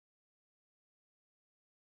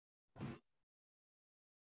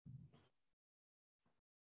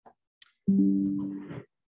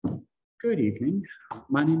Good evening.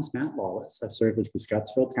 My name is Matt Lawless. I serve as the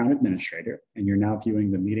Scottsville Town Administrator, and you're now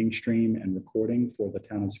viewing the meeting stream and recording for the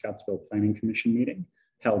Town of Scottsville Planning Commission meeting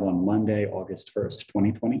held on Monday, August 1st,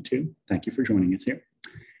 2022. Thank you for joining us here.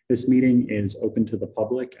 This meeting is open to the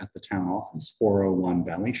public at the town office, 401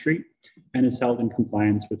 Valley Street, and is held in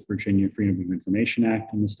compliance with Virginia Freedom of Information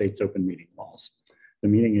Act and the state's open meeting laws. The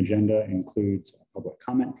meeting agenda includes a public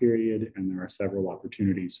comment period, and there are several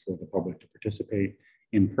opportunities for the public to participate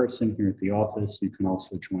in person here at the office. You can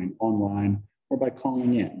also join online or by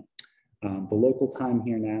calling in. The local time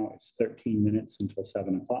here now is 13 minutes until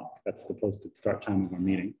 7 o'clock. That's the posted start time of our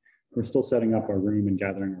meeting. We're still setting up our room and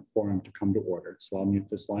gathering our quorum to come to order, so I'll mute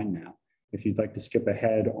this line now. If you'd like to skip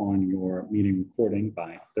ahead on your meeting recording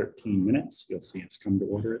by 13 minutes, you'll see it's come to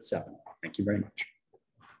order at 7. Thank you very much.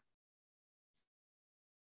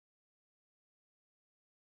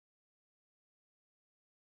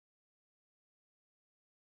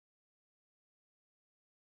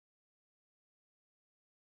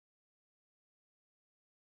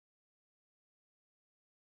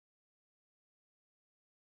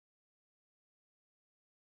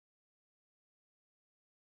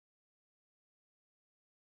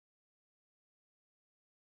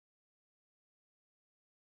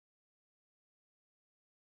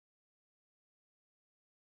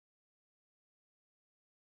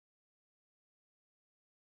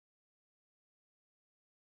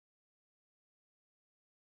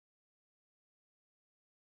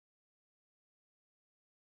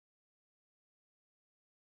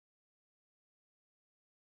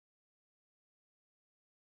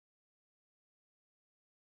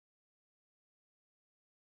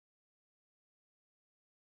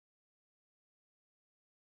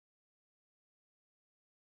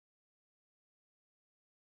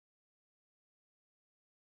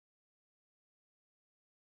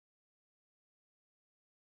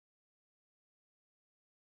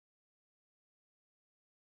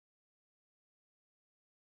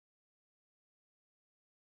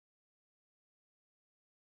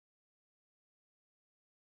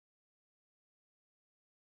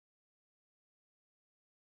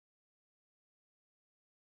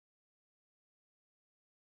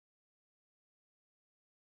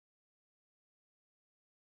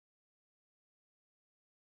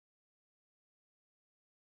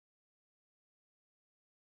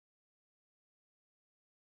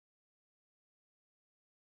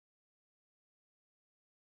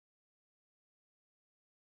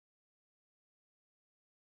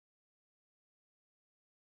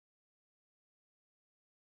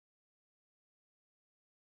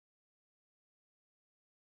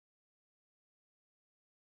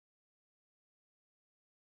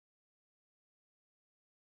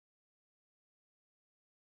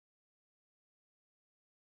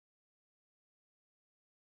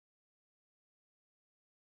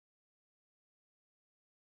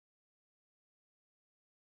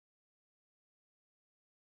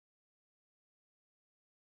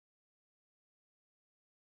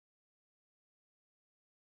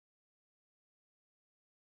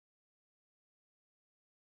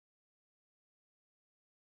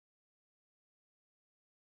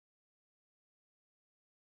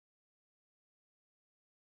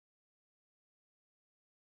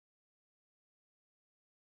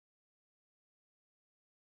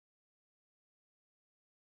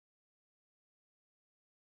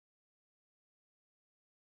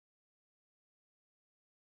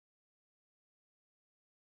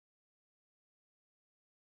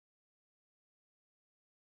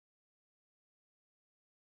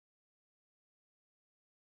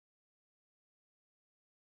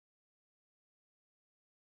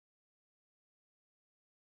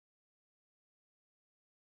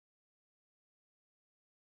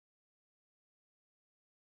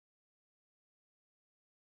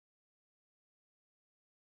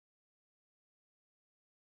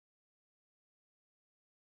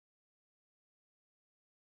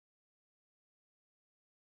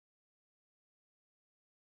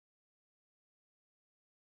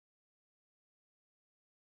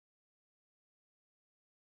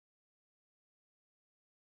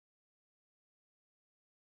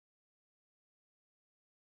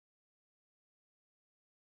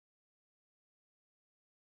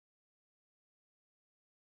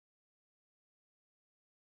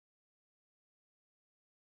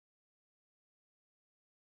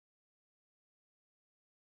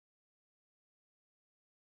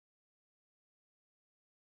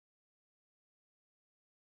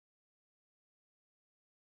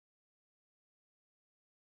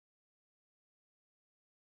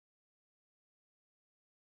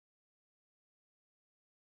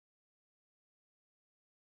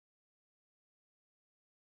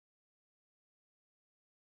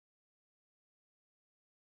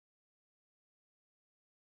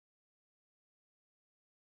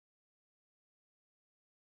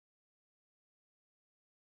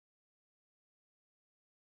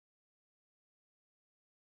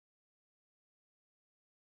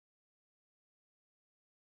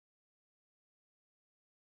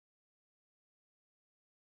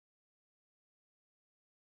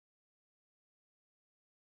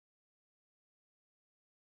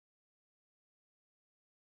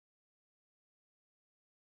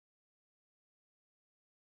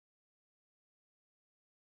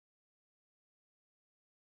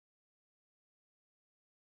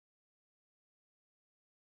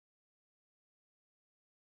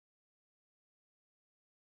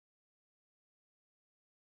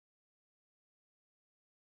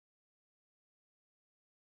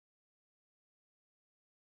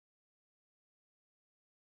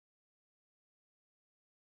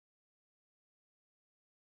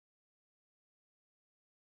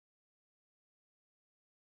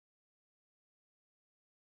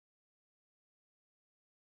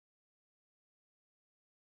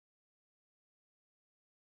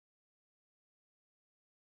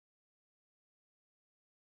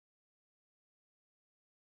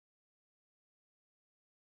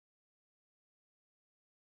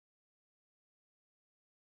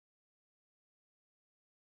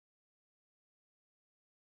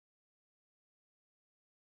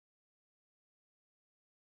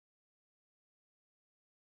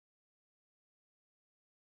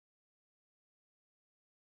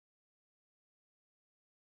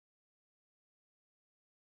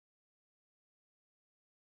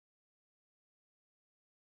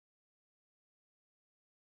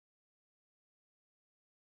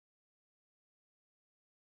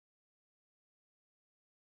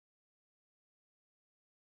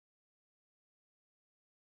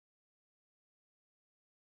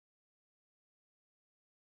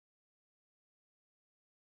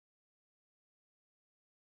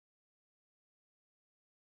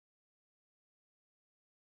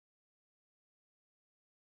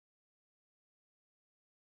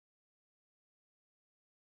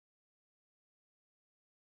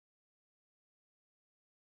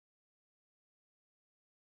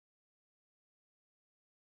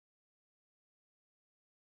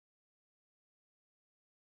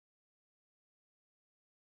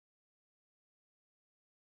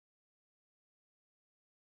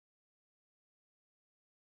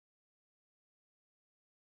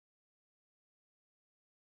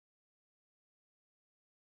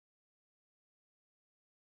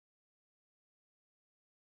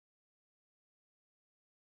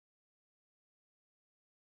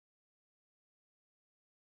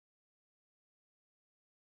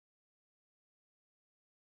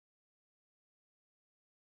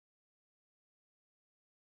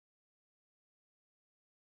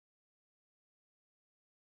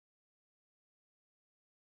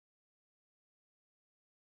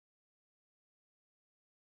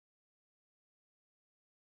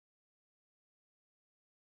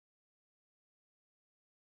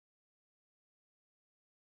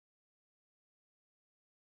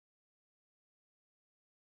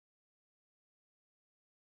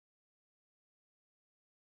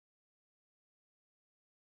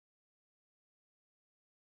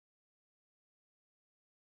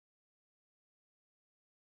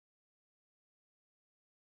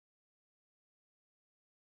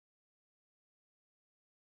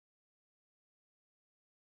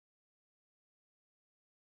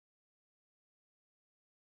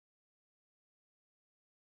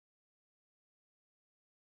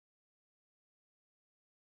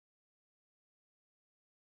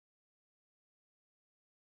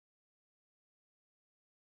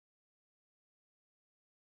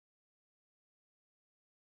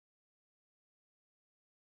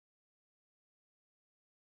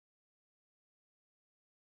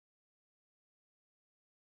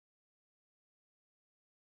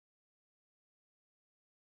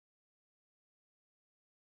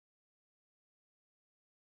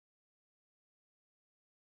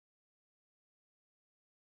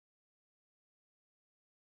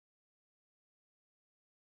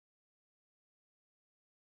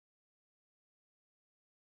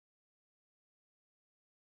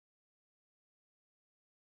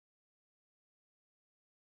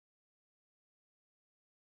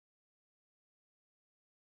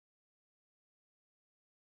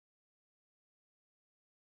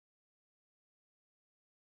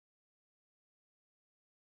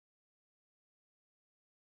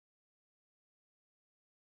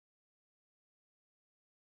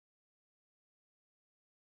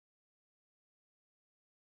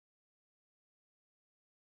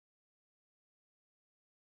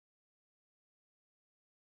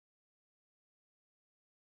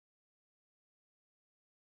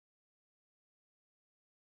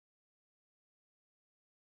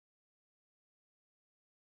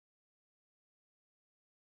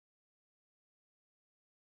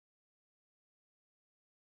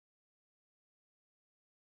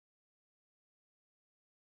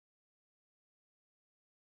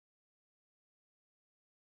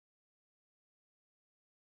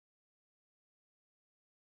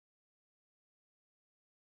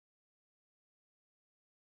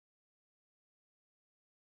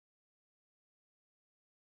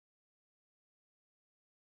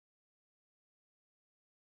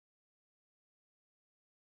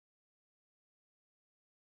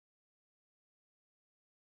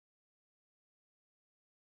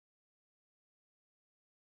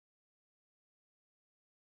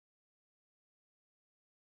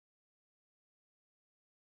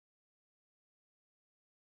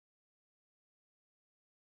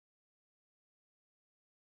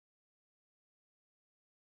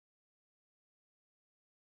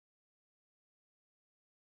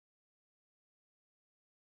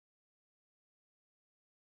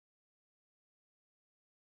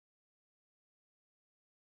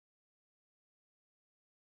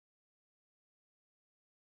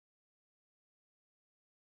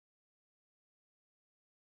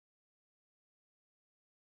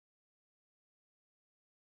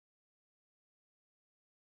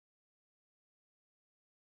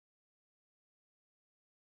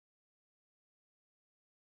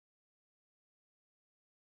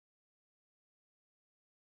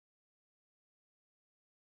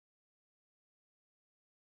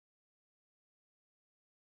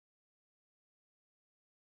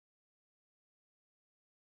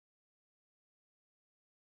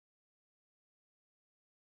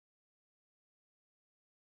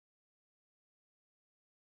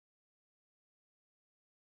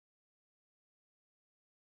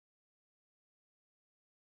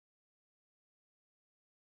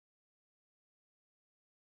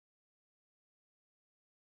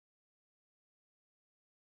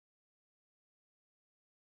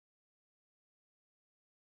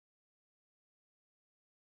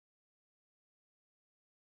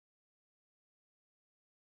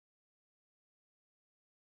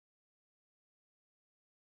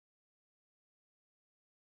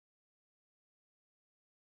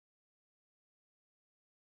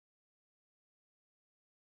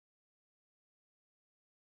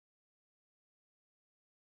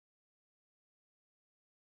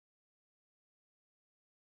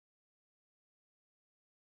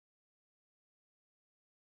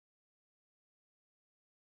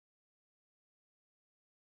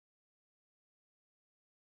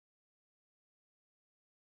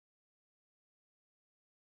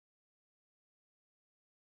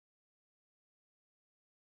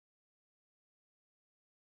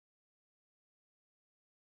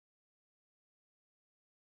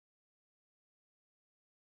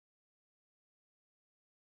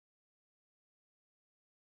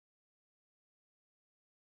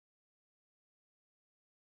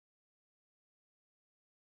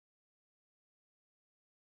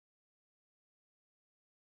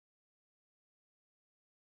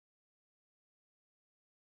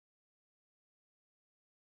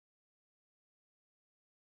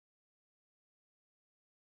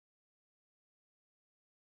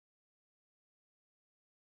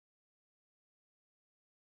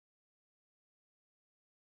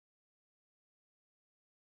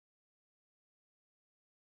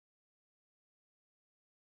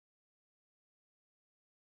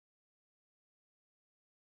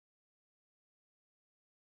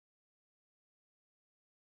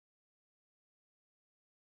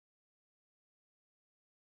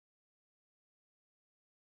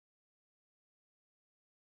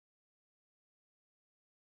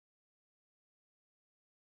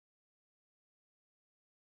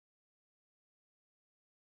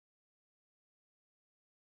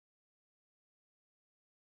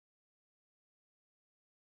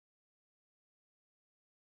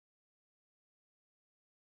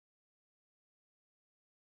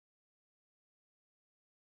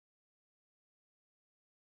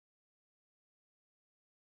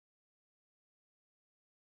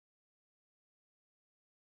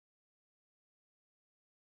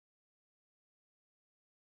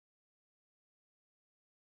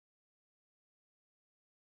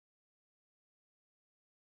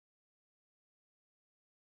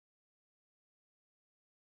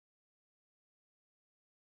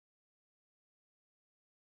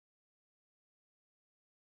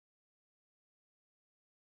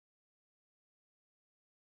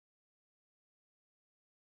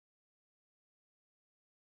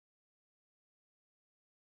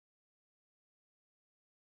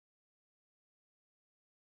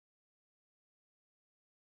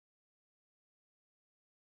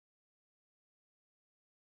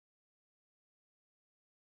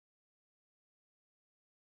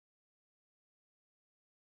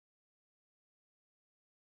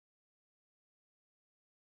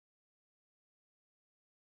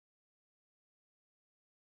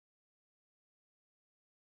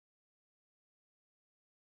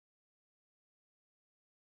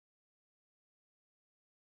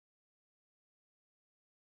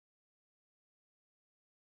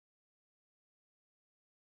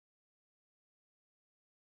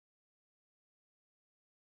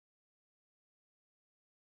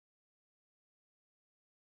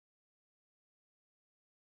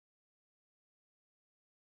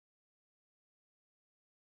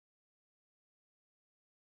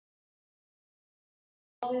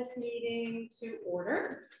 This meeting to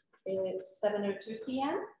order. It's 7:02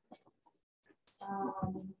 p.m.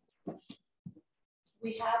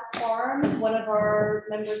 We have quorum. One of our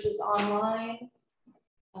members is online,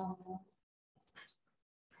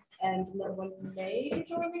 and no one may be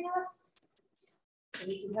joining us. So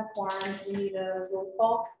we do have quorum. We need a roll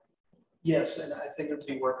call. Yes, and I think it would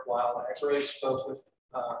be worthwhile. I already spoke with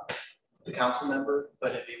the council member,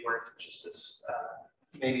 but it'd be worth just as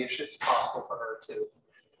maybe it's possible for her to,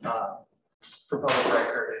 for public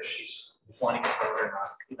record, if she's wanting to vote or not,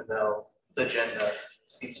 even though the agenda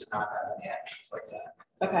seems to not have any actions like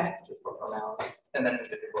that. Okay. Just for formality, and then we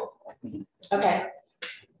could do roll call. Okay.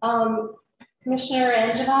 Commissioner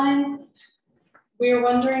Angevine, we were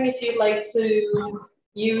wondering if you'd like to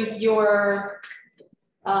use your,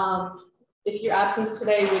 if your absence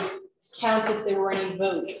today would count if there were any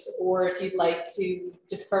votes, or if you'd like to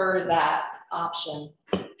defer that option.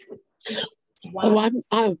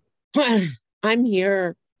 Oh, I'm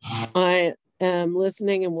here. I am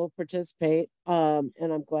listening and will participate, and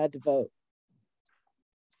I'm glad to vote.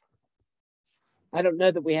 I don't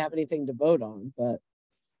know that we have anything to vote on, but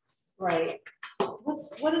right.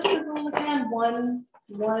 What is the rule again? One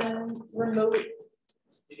remote.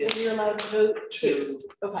 You're allowed to vote two.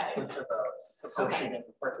 Okay. The motion and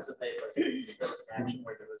participate, but if there was an action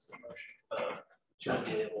where there was a motion, she won't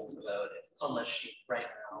be able to vote unless she right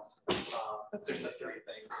now. There's the three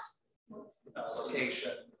things: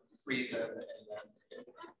 location, reason, and then if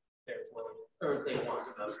there's willing or if they want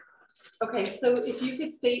to vote. Okay, so if you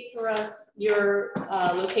could state for us your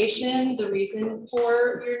location, the reason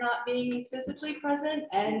for your not being physically present,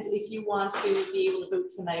 and if you want to be able to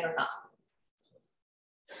vote tonight or not.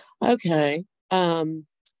 okay.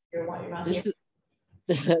 You're not here.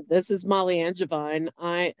 This is Molly Angevine.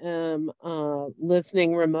 I am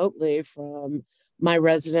listening remotely from my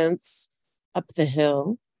residence up the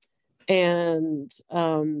hill, and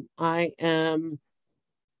I am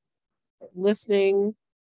listening,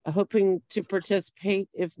 hoping to participate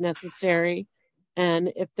if necessary,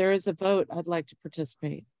 and if there is a vote, I'd like to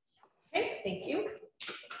participate. Okay, thank you.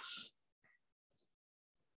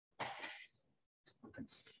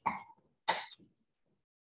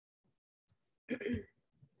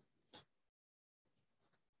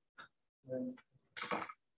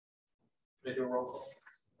 They do a roll call.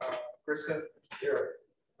 Briscoe here.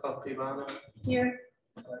 Caltivano here.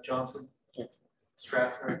 Johnson here.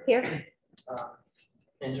 Strassner here.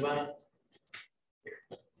 Angevine here.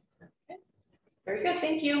 Okay. Very good,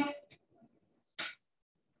 thank you.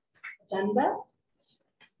 Agenda.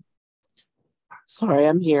 Sorry,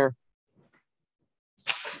 I'm here.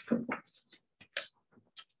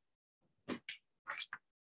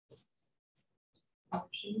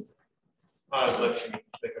 Option. I'd like to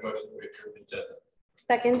make a motion to approve the agenda.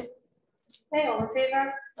 Second. Okay, all in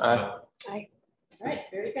favor? Aye. Aye. All right,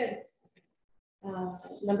 very good.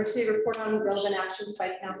 Number 2, report on relevant actions by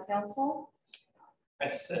town council. I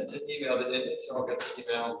sent an email, but didn't someone get the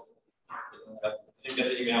email? If you get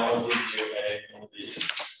the email, I'll give you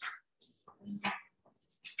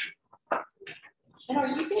And are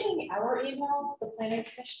you getting our emails, the planning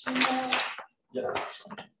commission emails? Yes.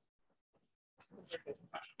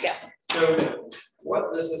 Yeah. So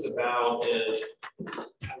what this is about is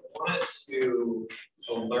I wanted to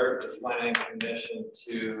alert the planning commission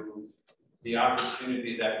to the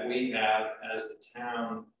opportunity that we have as the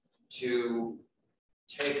town to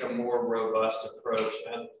take a more robust approach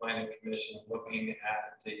as a planning commission, looking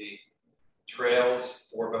at the trails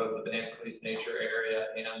for both the Van Cleef nature area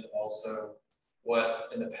and also what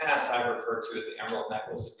in the past I referred to as the Emerald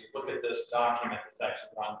Necklace. If you look at this document, the section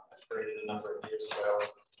 1 I created a number of years ago,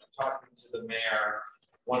 talking to the mayor,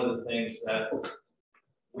 one of the things that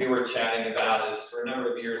we were chatting about is for a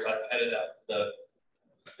number of years I've headed up the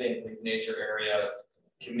Van Cleef nature area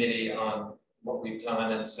committee on what we've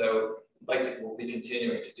done, and so we'll be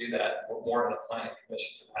continuing to do that, but more in a planning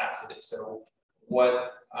commission capacity. So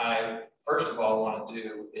what I first of all want to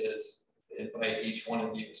do is invite each one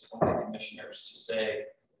of you as planning commissioners to say,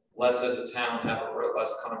 let's as a town have a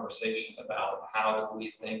robust conversation about how do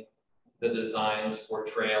we think the designs for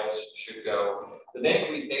trails should go. The Van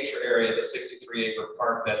Cleef nature area, the 63-acre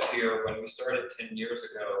park that's here, when we started 10 years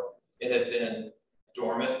ago, it had been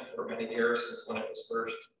dormant for many years since when it was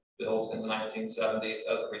first built in the 1970s as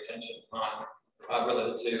a retention pond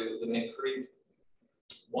related to the Mink Creek.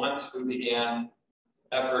 Once we began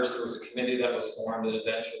efforts, there was a committee that was formed, and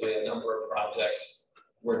eventually a number of projects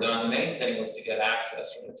were done. The main thing was to get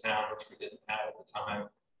access from the town, which we didn't have at the time.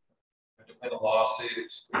 We had to win a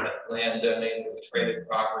lawsuit, we had land donated, we traded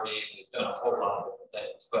property, we've done a whole lot of different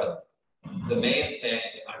things. But the main thing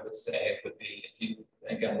I would say would be if you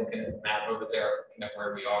again, looking at the map over there, looking at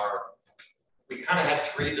where we are, we kind of had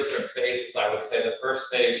 3 different phases, I would say. The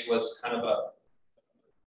first phase was kind of a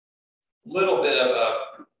little bit of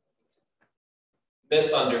a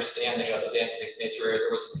misunderstanding of the Van Cleef nature area.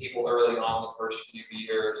 There was some people early on the first few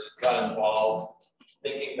years got involved,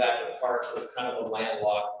 thinking that the park was kind of a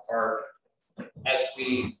landlocked park. As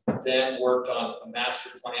we then worked on a master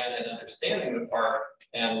plan and understanding the park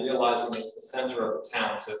and realizing it's the center of the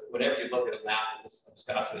town. So whenever you look at a map of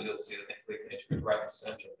Scottsville, you'll see the Van Cleef nature is right in the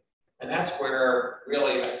center. And that's where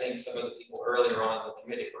really, I think some of the people earlier on in the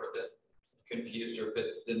committee were a bit confused or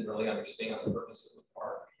didn't really understand the purpose of the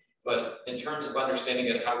park. But in terms of understanding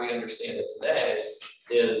it, how we understand it today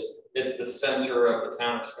is it's the center of the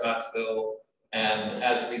town of Scottsville. And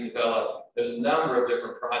as we develop, there's a number of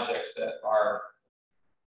different projects that are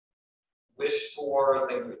wished for,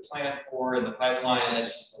 things we plan for in the pipeline.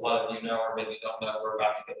 As a lot of you know, or maybe don't know, we're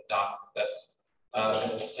about to get a document that's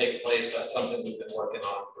going to take place. That's something we've been working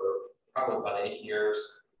on for probably about 8 years.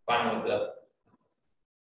 Finally,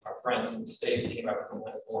 our friends in the state came up with a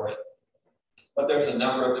plan for it. But there's a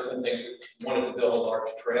number of different things. We wanted to build a large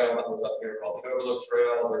trail that was up here called the Overlook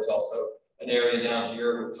Trail. There's also an area down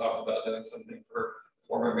here we talked about doing something for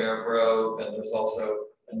former Mayor Grove, and there's also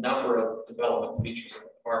a number of development features in the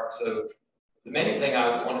park. So the main thing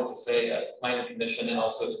I wanted to say as a planning commission and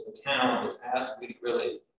also to the town is as we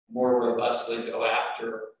really more robustly go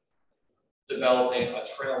after developing a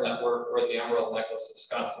trail network or the Emerald Necklace of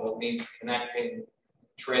Scottsville, it means connecting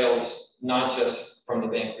trails not just from the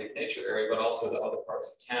Van Cleef nature area, but also to other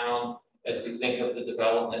parts of town. As we think of the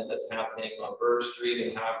development that's happening on Burr Street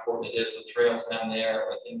and how important it is, the trails down there,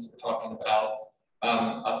 or things we're talking about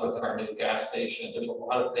up with our new gas station. There's a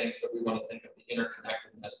lot of things that we want to think of the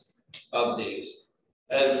interconnectedness of these.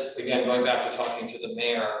 As again, going back to talking to the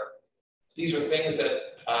mayor, these are things that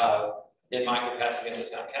in my capacity in the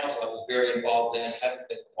town council, I was very involved in, haven't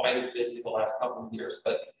been quite as busy the last couple of years,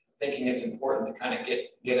 but thinking it's important to kind of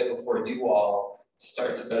get it before you all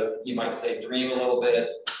start to both, you might say, dream a little bit,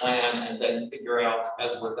 plan, and then figure out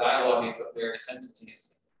as we're dialoguing with various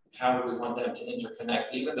entities, how do we want them to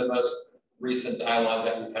interconnect. Even the most recent dialogue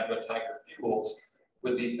that we've had with Tiger Fuels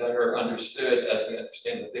would be better understood as we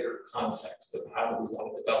understand the bigger context of how do we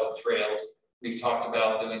want to develop trails. We've talked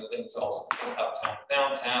about doing things also from uptown to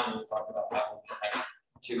downtown. We've talked about how we connect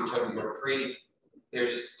to Toby Creek.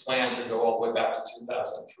 There's plans that go all the way back to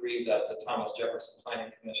 2003 that the Thomas Jefferson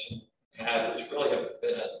Planning Commission had, which really have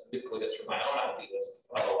been a nucleus for my own ideas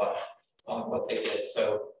to follow up on what they did.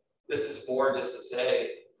 So this is more just to say,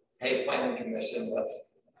 hey, Planning Commission,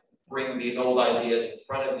 let's bring these old ideas in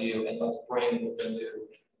front of you and let's bring with the new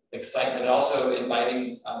excitement. Also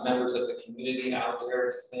inviting members of the community out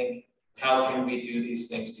there to think, how can we do these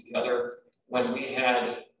things together? When we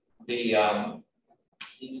had the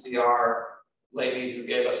ECR lady who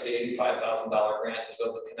gave us the $85,000 grant to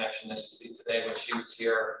build the connection that you see today, when she was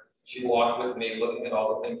here, she walked with me looking at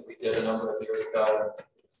all the things we did a number of years ago. And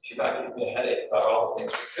she got gave me a headache about all the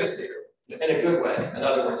things we could do in a good way. In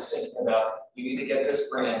other words, thinking about, you need to get this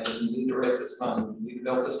grant, and you need to raise this money, you need to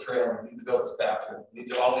build this trail, you need to build this bathroom, you need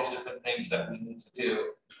to do all these different things that we need to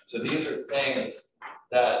do. So these are things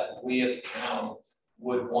that we as a town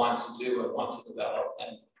would want to do and want to develop.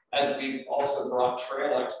 And as we've also brought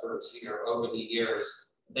trail experts here over the years,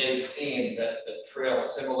 they've seen that the trail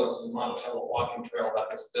similar to the Monticello walking trail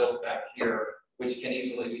that was built back here, which can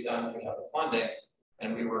easily be done if we have the funding.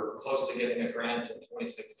 And we were close to getting a grant in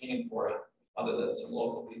 2016 for it, other than some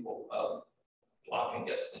local people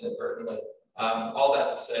blocking us inadvertently. All that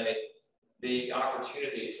to say, the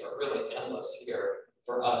opportunities are really endless here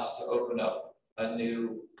for us to open up a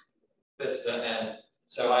new vista. And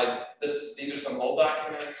so these are some old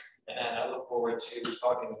documents, and I look forward to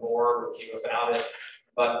talking more with you about it.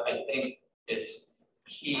 But I think it's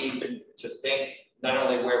key to think not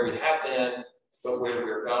only where we have been, but where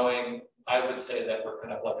we're going. I would say that we're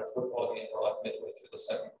kind of like a football game. We're like midway through the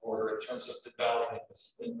second quarter in terms of developing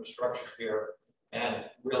this infrastructure here, and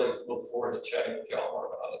really look forward to chatting with y'all more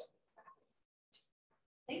about it.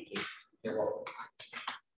 Thank you. You're welcome.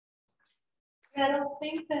 I don't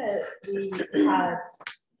think that we had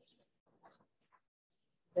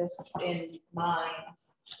this in mind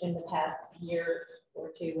in the past year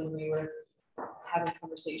or two when we were having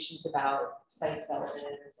conversations about site development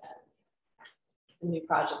and the new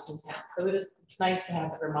projects in town. So it's nice to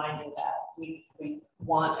have a reminder that we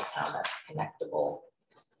want a town that's connectable,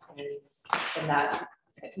 and that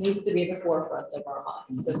it needs to be the forefront of our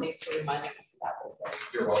minds. So thanks for reminding us of that whole thing.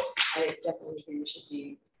 You're welcome. I definitely think we should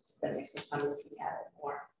be spending some time looking at it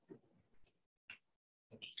more.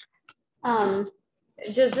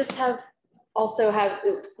 Does this have also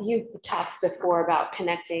you've talked before about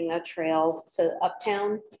connecting a trail to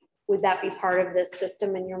Uptown. Would that be part of this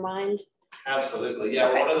system in your mind? Absolutely, yeah.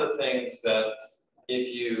 Okay. One of the things that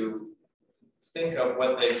if you think of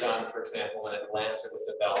what they've done, for example, in Atlanta with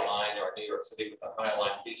the Beltline or New York City with the High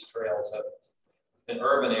Line, these trails have, in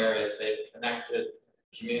urban areas, they've connected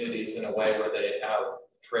communities in a way where they have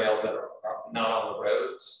trails that are not on the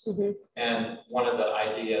roads. Mm-hmm. And one of the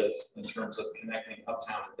ideas in terms of connecting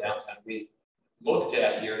uptown and downtown, we looked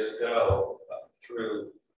at years ago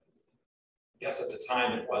through, I guess at the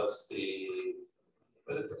time it was the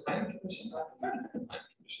Planning Commission?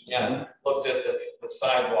 Yeah, looked at the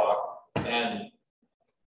sidewalk, and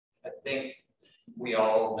I think we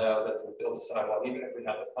all know that to build a sidewalk, even if we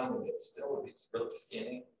have the funding, it still would be really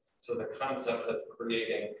skinny. So the concept of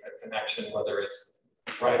creating a connection, whether it's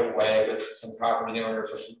right away with some property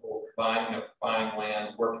owners or people buying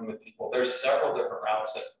land, working with people, there's several different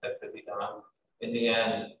routes that could be done. In the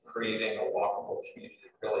end, creating a walkable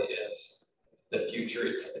community really is the future.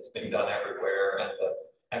 It's been done everywhere, and the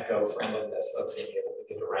eco-friendliness of being able to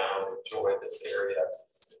get around and enjoy this area.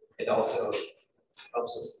 It also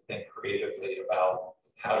helps us think creatively about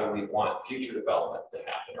how do we want future development to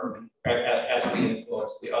happen, or as we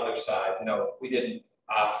influence the other side. We didn't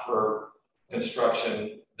opt for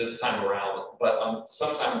construction this time around, but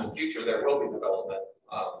sometime in the future there will be development,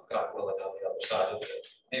 God willing, on the other side of the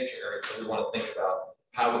nature area. So we want to think about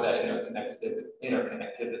how would that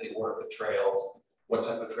interconnectivity work with trails, what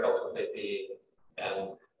type of trails would they be,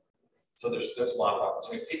 and so there's a lot of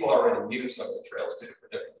opportunities. People already use some of the trails too for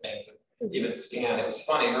different things, and even scan. It was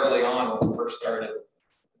funny early on when we first started.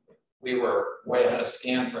 We were way ahead of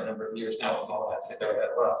scan for a number of years now, and all that say they're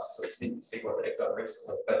ahead of us. So it's neat to see what they've done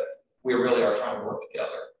recently, but we really are trying to work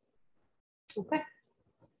together. Okay,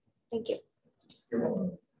 thank you. You're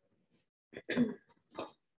welcome.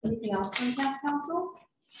 Anything else from town council?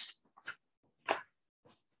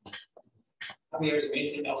 Javier, is there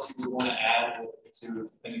anything else you want to add to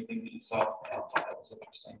anything that you saw that was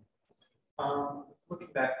interesting?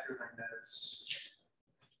 Looking back through my notes,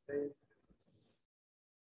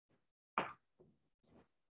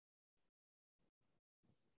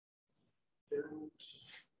 don't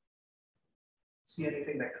see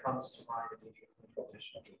anything that comes to mind immediately.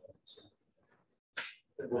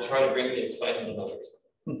 We'll try to bring the excitement in others.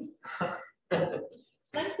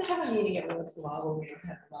 It's nice to have a meeting every once in a while when we don't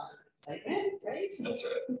have a lot of excitement, right? That's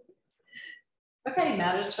right. Okay,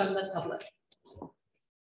 matters from the public.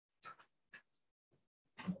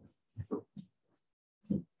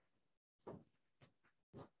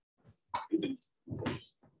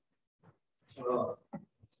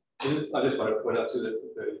 I just want to point out too that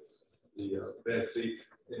the Van Fleet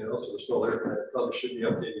and also the small air plant probably should be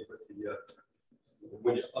updated with the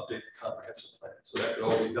when you update the comprehensive plan. So that could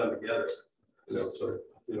all be done together, so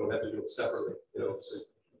you don't have to do it separately, so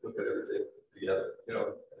look at everything together,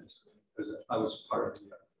 because I was part of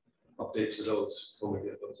the updates of those when we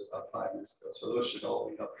did those about 5 years ago. So those should all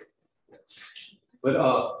be updated. But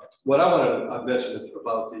what I want to mention is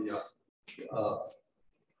about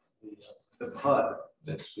the PUD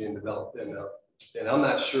that's being developed, and I'm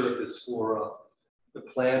not sure if it's for the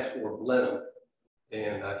plant or Blenheim,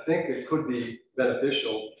 and I think it could be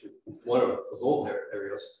beneficial to one of both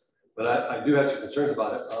areas, but I do have some concerns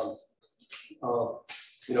about it.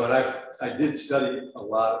 And I did study a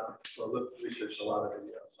lot, research a lot of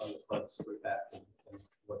the on the PUDs with that and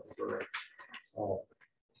what they're doing.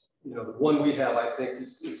 The one we have, I think,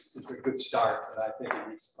 is a good start, but I think it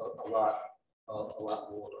needs a lot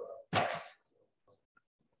more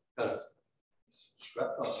kind of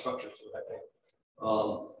structure to it, I think.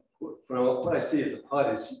 From what I see as a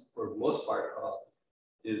PUD is, for the most part,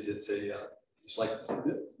 it's like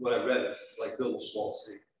what I read is it's like building a small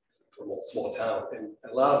city or a small town, and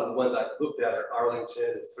a lot of the ones I looked at are Arlington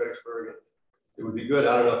and Fredericksburg. And it would be good.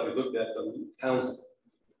 I don't know if you looked at the towns,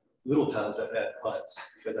 little towns that had PUDs,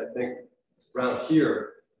 because I think around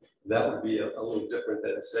here that would be a little different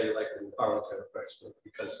than say like in Arlington or Fredericksburg,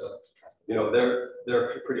 because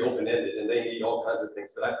they're pretty open-ended and they need all kinds of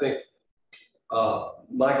things. But I think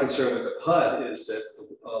my concern with the PUD is that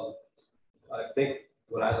I think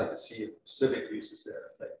what I'd like to see is civic uses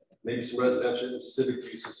there, like maybe some residential and civic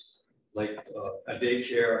uses, like a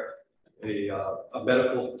daycare, a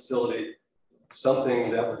medical facility,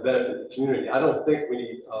 something that would benefit the community. I don't think we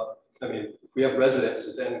need, if we have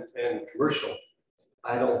residences and commercial,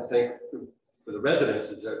 I don't think for the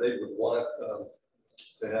residences there, they would want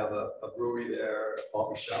to have a brewery there, a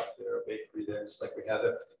coffee shop there, a bakery there, just like we have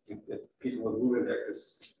it. People would move in there,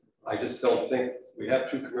 because I just don't think we have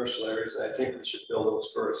two commercial areas, and I think we should fill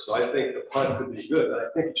those first. So I think the PUD could be good, but I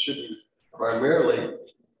think it should be primarily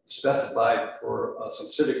specified for some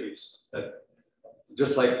civic use. That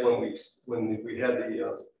just like when we had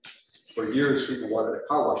the for years people wanted a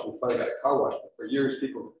car wash. We finally got a car wash. But for years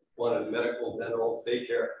people wanted medical, dental,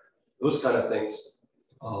 daycare, those kind of things,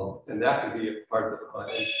 and that could be a part of the PUD.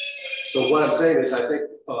 And so what I'm saying is, I think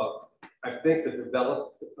or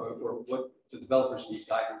what the developers need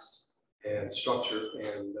guidance and structure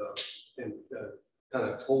and kind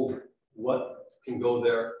of told what can go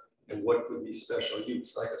there and what would be special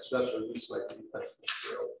use. Like a special use might be like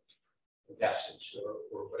a gas station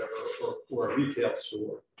or whatever, or a retail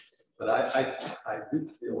store. But I do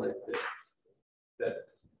feel like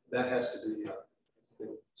that has to be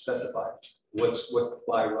specified. What's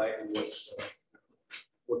by right and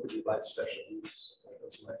what could be by special use.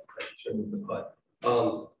 That's my concern with the PUD.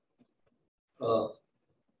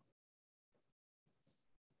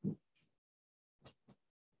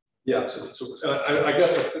 Yeah, so I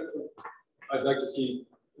guess I'd like to see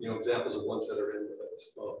examples of ones that are in the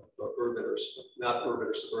urban or not urban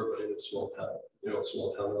or suburban in a small town,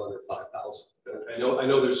 small town under 5,000. I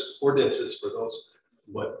know there's ordinances for those,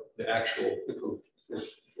 but the actual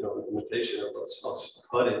implementation of us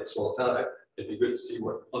PUD in a small town, it'd be good to see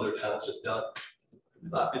what other towns have done.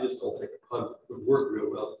 I just don't think a PUD would work real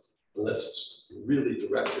well unless it's really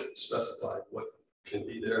directed and specified what can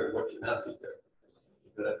be there and what cannot be there.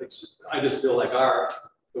 But I think I just feel like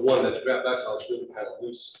the one that draft I saw is really kind of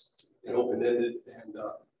loose and open-ended, and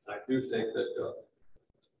I do think that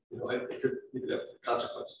it could have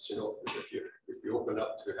consequences. If you open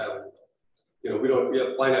up to having, we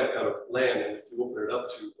have finite kind of land, and if you open it up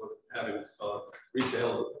to having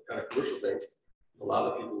retail kind of commercial things, a lot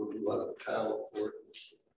of people would move out of the town or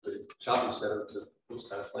the shopping center to those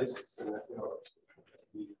kind of places, and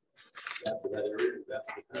after that area and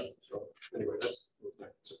after the town. So anyway, that's my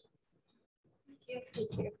concern.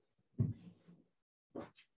 Thank you.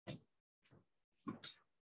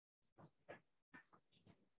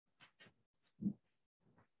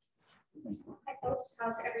 Hi folks,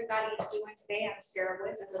 how's everybody doing today? I'm Sarah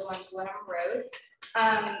Woods. I live on Glenham Road.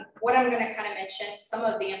 What I'm going to kind of mention, some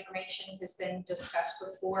of the information has been discussed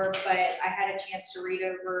before, but I had a chance to read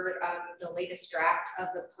over the latest draft of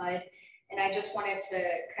the PUD, and I just wanted to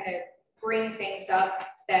kind of bring things up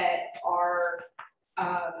that are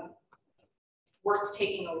worth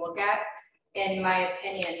taking a look at, in my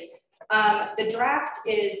opinion. The draft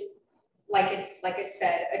is, like it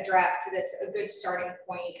said, a draft that's a good starting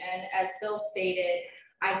point. And as Bill stated,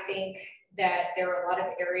 I think that there are a lot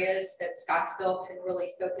of areas that Scottsville can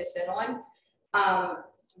really focus in on.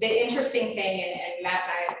 The interesting thing, and Matt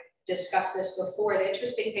and I have discussed this before, the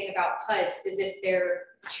interesting thing about PUDs is if they're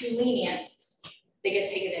too lenient, they get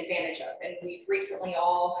taken advantage of. And we've recently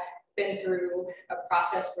all been through a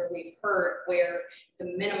process where we've heard where the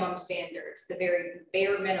minimum standards, the very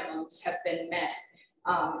bare minimums, have been met.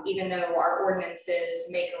 Even though our ordinances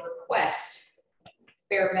make a request,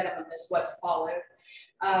 bare minimum is what's followed.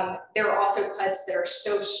 There are also PUDs that are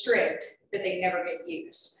so strict that they never get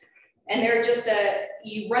used. And they're just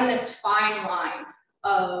you run this fine line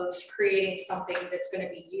of creating something that's going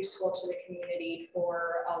to be useful to the community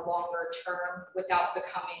for a longer term without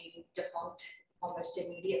becoming defunct almost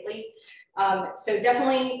immediately. So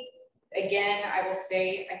definitely, again, I will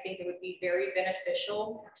say, I think it would be very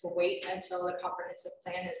beneficial to wait until the comprehensive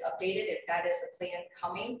plan is updated, if that is a plan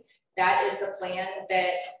coming. That is the plan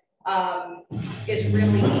that is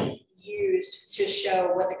really used to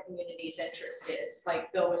show what the community's interest is.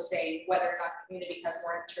 Like Bill was saying, whether or not the community has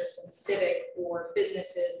more interest in civic or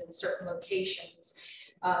businesses in certain locations.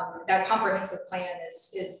 That comprehensive plan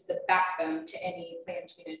is the backbone to any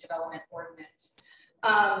planned unit development ordinance.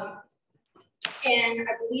 And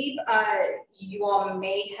I believe you all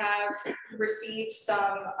may have received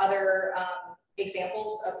some other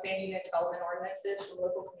examples of planned unit development ordinances from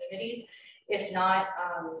local communities. If not,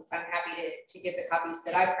 I'm happy to give the copies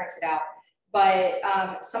that I printed out. But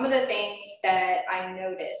some of the things that I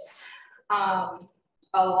noticed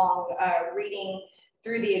along reading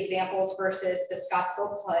through the examples versus the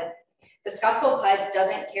Scottsville PUD. The Scottsville PUD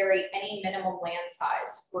doesn't carry any minimum land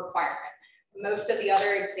size requirement. Most of the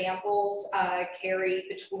other examples carry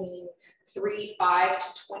between 5 to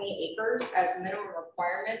 20 acres as minimum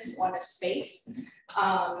requirements on a space.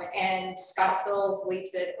 And Scottsville's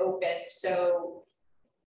leaves it open. So,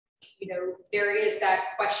 there is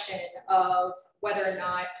that question of whether or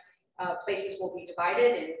not places will be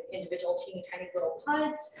divided in individual teeny tiny little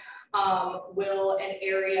PUDs. Will an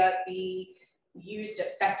area be used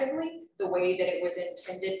effectively the way that it was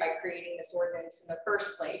intended by creating this ordinance in the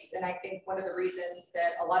first place? And I think one of the reasons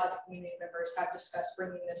that a lot of the community members have discussed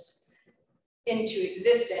bringing this into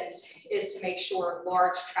existence is to make sure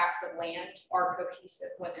large tracts of land are cohesive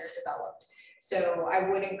when they're developed. So I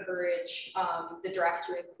would encourage the draft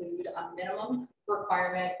to include a minimum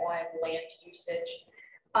requirement on land usage.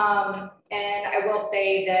 And I will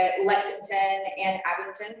say that Lexington and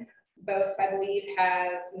Abington both, I believe,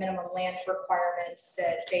 have minimum land requirements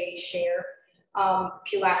that they share.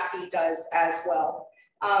 Pulaski does as well.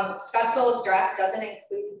 Scottsville's draft doesn't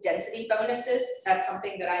include density bonuses. That's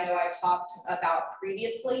something that I know I talked about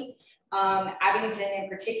previously. Abington in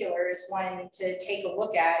particular is one to take a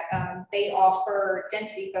look at. They offer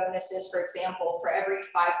density bonuses, for example, for every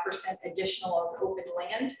 5% additional of open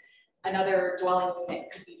land, another dwelling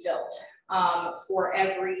unit could be built. For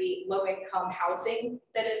every low-income housing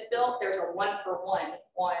that is built, there's a 1-for-1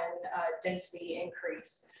 on density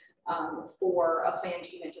increase for a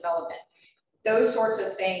planned unit development. Those sorts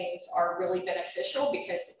of things are really beneficial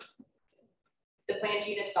because the planned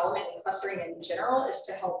unit development and clustering in general is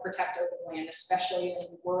to help protect open land, especially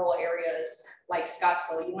in rural areas like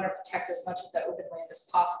Scottsville. You want to protect as much of the open land as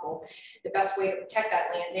possible. The best way to protect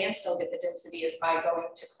that land and still get the density is by going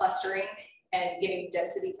to clustering and giving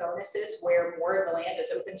density bonuses where more of the land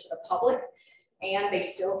is open to the public and they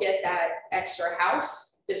still get that extra house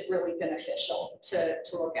is really beneficial to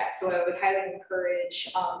look at. So I would highly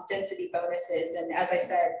encourage density bonuses. And as I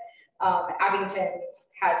said, Abington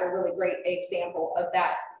has a really great example of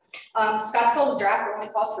that. Scottsville's draft only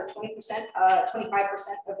calls for 20%, 25%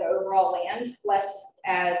 of the overall land left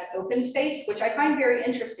as open space, which I find very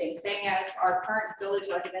interesting, saying as our current village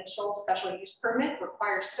residential special use permit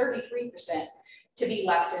requires 33% to be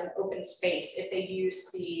left in open space if they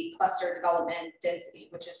use the cluster development density,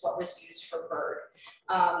 which is what was used for Bird.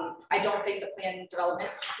 I don't think the planned development,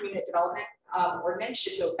 unit development ordinance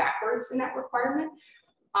should go backwards in that requirement.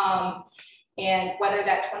 And whether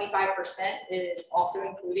that 25% is also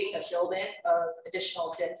including a build-in of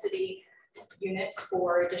additional density units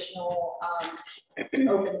for additional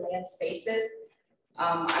open land spaces,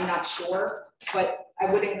 I'm not sure, but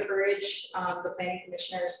I would encourage the planning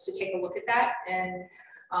commissioners to take a look at that and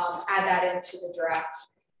add that into the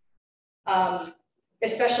draft.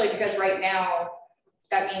 Especially because right now,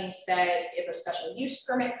 that means that if a special use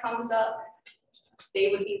permit comes up, they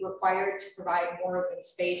would be required to provide more open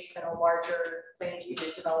space than a larger planned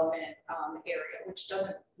unit development area, which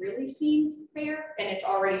doesn't really seem fair. And it's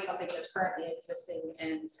already something that's currently existing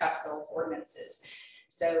in Scottsville's ordinances.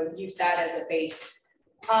 So use that as a base.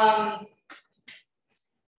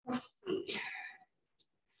 Let's see.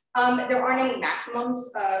 There aren't any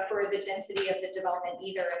maximums for the density of the development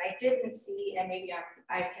either. And I didn't see, and maybe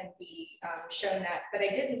I can be shown that, but I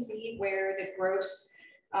didn't see where the gross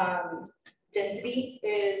density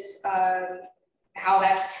is how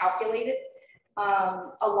that's calculated.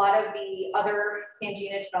 A lot of the other planned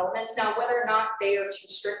unit developments, now whether or not they are too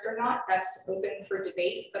strict or not, that's open for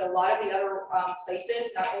debate, but a lot of the other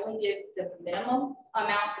places not only give the minimum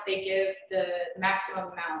amount, but they give the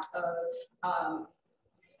maximum amount of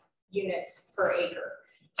units per acre.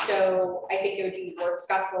 So I think it would be worth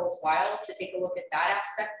Scottsville's while to take a look at that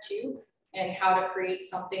aspect too, and how to create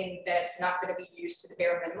something that's not going to be used to the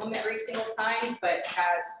bare minimum every single time, but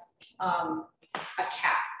has a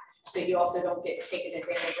cap. So you also don't get taken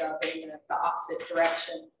advantage of in the opposite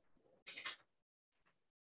direction.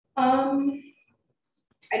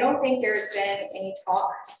 I don't think there's been any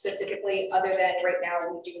talk specifically other than right now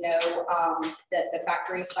we do know that the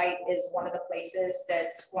factory site is one of the places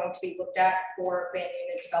that's going to be looked at for planned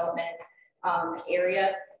unit development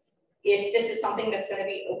area. If this is something that's going to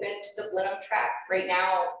be open to the Blenheim tract, right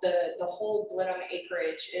now the whole Blenheim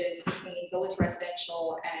acreage is between village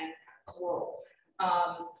residential and rural.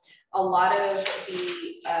 A lot of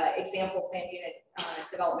the example planned unit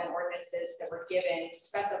development ordinances that were given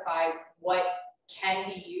specify what can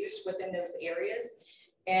be used within those areas.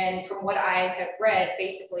 And from what I have read,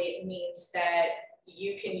 basically it means that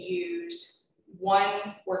you can use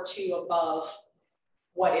 1 or 2 above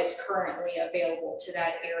what is currently available to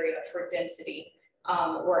that area for density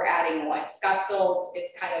or adding one. Scottsville's,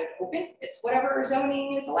 it's kind of open. It's whatever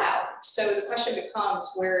zoning is allowed. So the question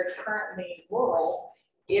becomes where it's currently rural,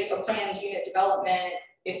 if a planned unit development,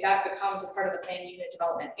 if that becomes a part of the planned unit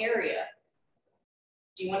development area,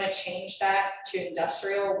 do you want to change that to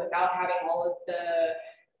industrial without having all of the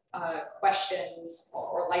questions,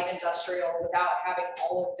 or light industrial without having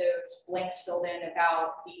all of those blanks filled in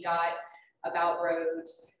about VDOT, about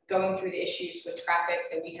roads, going through the issues with traffic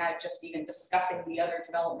that we had just even discussing the other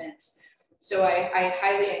developments. So I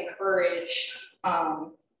highly encourage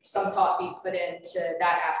some thought be put into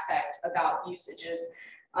that aspect about usages.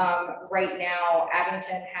 Right now,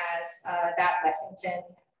 Abington has that, Lexington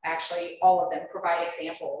actually all of them provide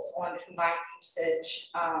examples on the combined usage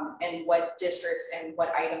and what districts and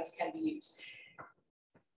what items can be used.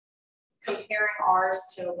 Comparing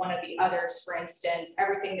ours to one of the others, for instance,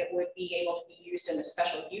 everything that would be able to be used in a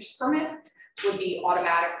special use permit would be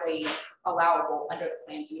automatically allowable under the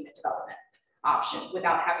planned unit development option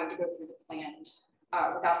without having to go through the planned,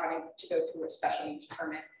 without having to go through a special use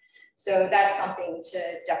permit. So that's something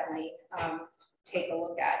to definitely take a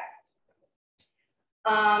look at.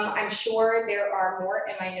 I'm sure there are more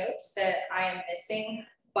in my notes that I am missing,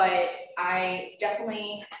 but I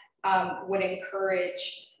definitely would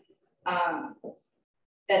encourage that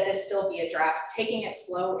this still be a draft. Taking it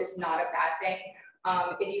slow is not a bad thing.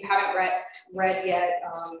 If you haven't read yet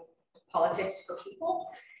Politics for People,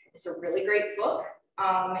 it's a really great book.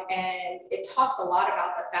 And it talks a lot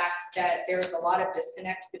about the fact that there's a lot of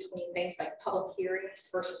disconnect between things like public hearings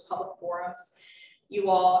versus public forums. You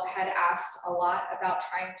all had asked a lot about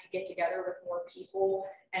trying to get together with more people,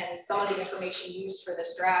 and some of the information used for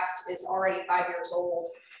this draft is already 5 years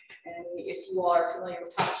old. And if you all are familiar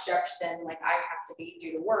with Thomas Jefferson, like I have to be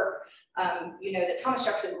due to work, you know that Thomas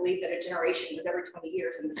Jefferson believed that a generation was every 20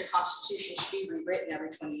 years and that the Constitution should be rewritten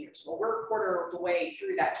every 20 years. Well, we're a quarter of the way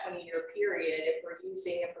through that 20-year period if we're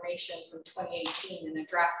using information from 2018 in a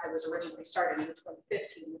draft that was originally started in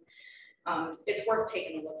 2015. It's worth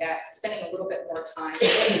taking a look at, spending a little bit more time,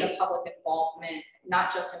 getting the public involvement,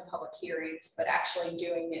 not just in public hearings, but actually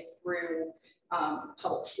doing it through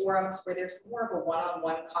public forums where there's more of a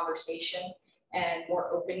one-on-one conversation and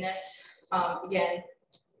more openness. Again,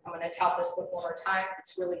 I'm going to tout this book one more time.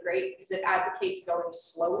 It's really great because it advocates going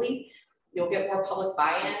slowly. You'll get more public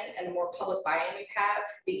buy-in, and the more public buy-in you have,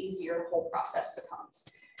 the easier the whole process becomes.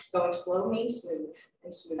 Going slow means smooth,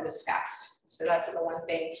 and smooth is fast. So that's the one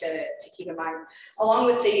thing to keep in mind. Along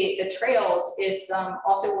with the trails, it's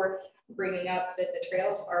also worth bringing up that the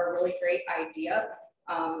trails are a really great idea.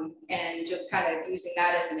 And just kind of using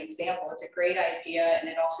that as an example, it's a great idea, and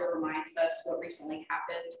it also reminds us what recently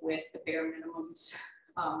happened with the bare minimums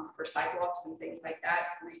for sidewalks and things like that,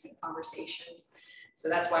 recent conversations. So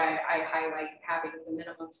that's why I highlight having the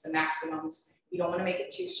minimums, the maximums. You don't want to make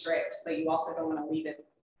it too strict, but you also don't want to leave it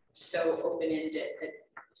so open-ended that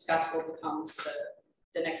Scottsville becomes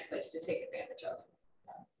the next place to take advantage of.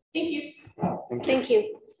 Thank you. Thank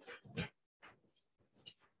you.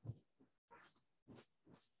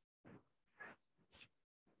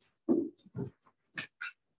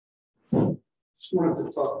 Just wanted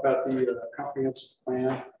to talk about the comprehensive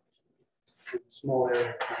plan, small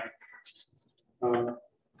area plan.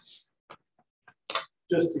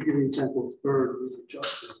 Just to give you an example of Bird, we've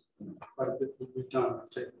adjusted quite a bit what we've done. We've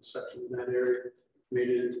taken a section in that area, made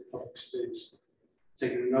it into public space,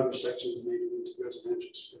 taken another section and made it into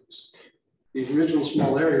residential space. The original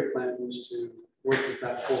small area plan was to work with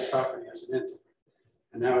that whole property as an entity,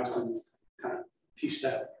 and now it's been kind of pieced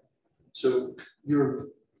out. So you're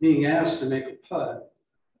being asked to make a PUD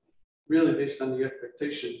really based on the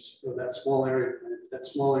expectations of that small area plan. That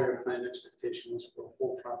small area plan expectation was for the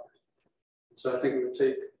whole property. So I think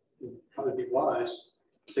it would probably be wise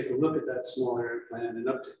to take a look at that small area plan and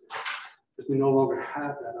update it, because we no longer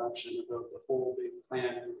have that option about the whole big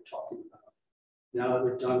plan that we were talking about. Now that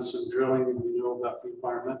we've done some drilling and we know about the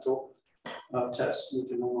environmental tests, we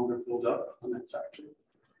can no longer build up on that factory.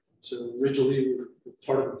 So originally,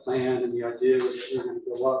 part of the plan and the idea was that we were going to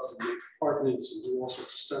go up and make apartments and do all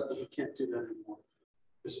sorts of stuff, but we can't do that anymore.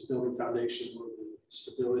 There's a building foundation where the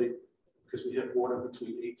stability, because we have water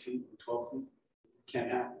between 8 feet and 12 feet,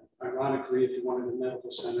 can't happen. Ironically, if you wanted a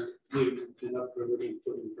medical center, you needed to pin up River and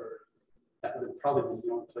put in Bird. That would probably be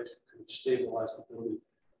the only place that could stabilize the building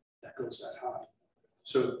that goes that high.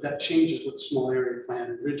 So that changes what the small area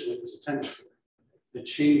plan originally was intended for. It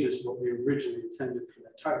changes what we originally intended for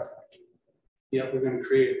that tire factory. Yet we're going to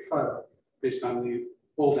create a PUD based on the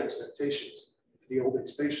old expectations. The old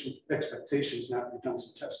expectations, now that we've done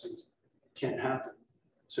some testing, can't happen.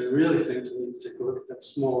 So I really think we need to take a look at that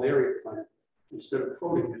small area plan instead of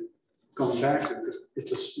quoting it, going back to it, because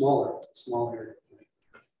it's a small area plan.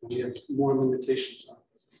 And we have more limitations on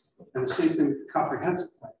it. And the same thing with the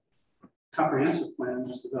comprehensive plan. Comprehensive plan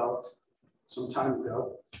was developed some time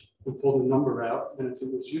ago. We pulled a number out, and if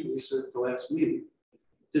it was you, Lisa, at the last meeting,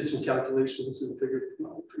 did some calculations and figured,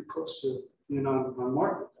 well, pretty close to, on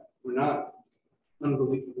market. We're not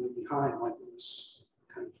unbelievably behind like it was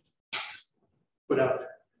kind of put out there.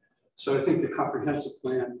 So I think the comprehensive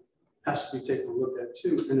plan has to be taken a look at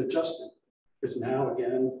too and adjusted, because now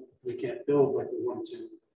again, we can't build like we want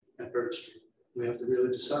to at Bird Street. We have to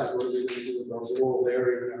really decide what are we going to do with our rural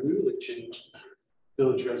area and really change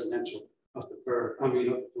village residential of the Bird, of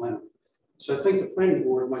the Glen. So I think the planning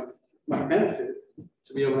board might benefit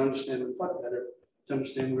to be able to understand the PUD better, to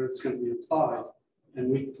understand where it's going to be applied.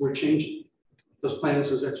 And we're changing. Those plans,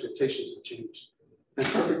 those expectations have changed. And a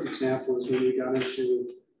perfect example is when we got into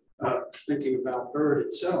thinking about Bird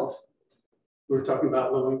itself. We were talking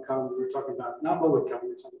about low income, we were talking about not low income, we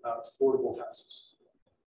were talking about affordable houses.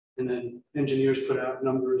 And then engineers put out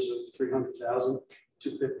numbers of 300,000,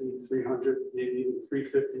 250, 300, maybe even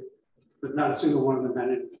 350, but not a single one of them had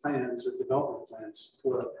any plans or development plans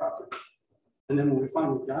for that property. And then when we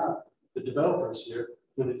finally got the developers here,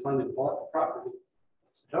 when they finally bought the property,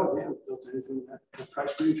 hell, we haven't built anything at the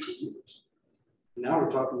price range for years. And now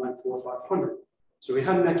we're talking like 400 or 500. So we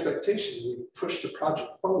had an expectation, we pushed the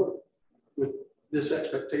project forward with this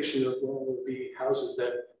expectation of, well, there will be houses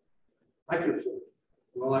that I can afford.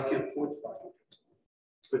 Well, I can't afford 500,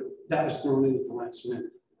 but that was thrown in at the last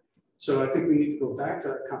minute. So I think we need to go back to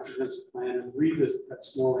that comprehensive plan and revisit that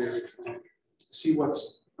small area plan to see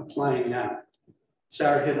what's applying now.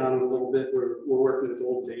 Sarah hit on it a little bit. We're working with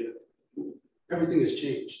old data. Everything has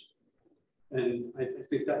changed. And I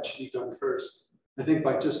think that should be done first. I think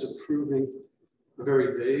by just approving a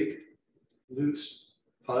very vague, loose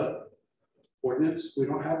PUD ordinance, we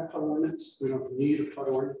don't have a PUD ordinance. We don't need a PUD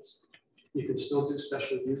ordinance. You can still do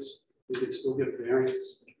special use. You can still get a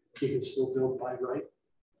variance. You can still build by right.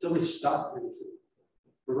 It doesn't stop anything.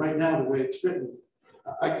 But right now, the way it's written,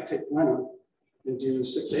 I could take Wenham and do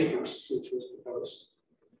 6 acres, which was proposed,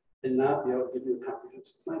 and not be able to give you a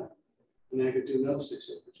comprehensive plan. And then I could do another 6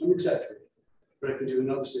 acres. I'm exaggerating, but I can do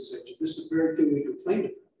another 6 acres. This is the very thing we complained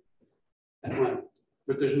about at Wenham.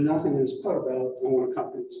 But there's nothing in this PUD about I want a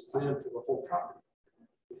comprehensive plan for the whole property.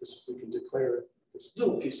 Because we can declare it. It's a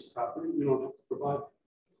little piece of property, we don't have to provide.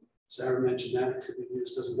 Sarah mentioned that it could be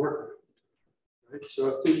used as a worker. Right? So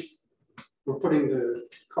I think we're putting the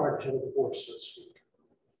cart ahead of the horse, so to speak,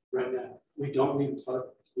 right now. We don't need a PUD.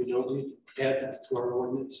 We don't need to add that to our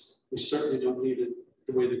ordinance. We certainly don't need it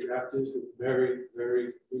the way the draft is, but very,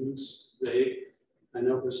 very loose, vague. I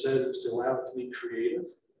know it was said it was to allow it to be creative.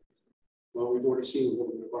 Well, we've already seen a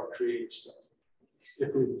little bit of our creative stuff.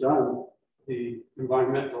 If we've done the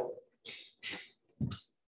environmental,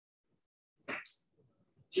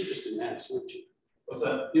 you're just an ass, aren't you? What's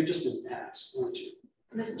that? You're just an ass, aren't you?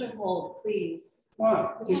 Mr. Holt, please.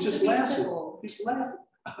 Why? We He's have just to be laughing. civil. He's laughing.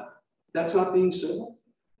 That's not being civil.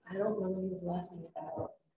 I don't know what he was laughing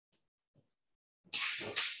about.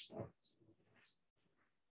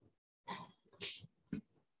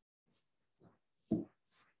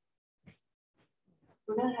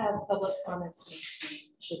 We're gonna have public comments.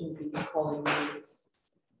 We shouldn't be calling names.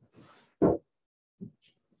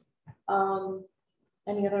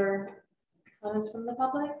 Any other comments from the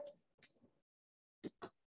public?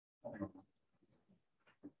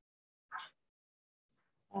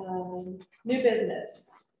 New business.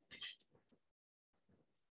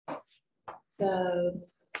 The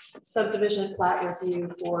subdivision plat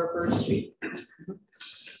review for Bird Street.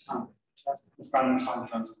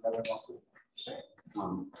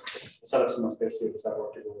 Set up some basically the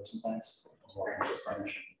sidewalk to go with some plants.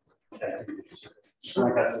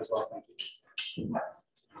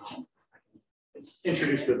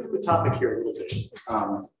 Introduce the topic here a little bit.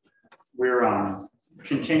 We're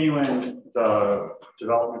continuing the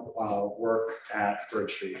development work at Bird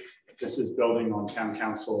Street. This is building on town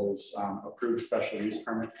council's approved special use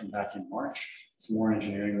permit from back in March. Some more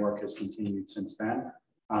engineering work has continued since then.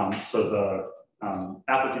 So the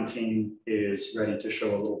applicant team is ready to show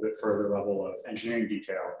a little bit further level of engineering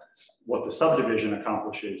detail. What the subdivision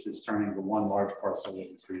accomplishes is turning the one large parcel that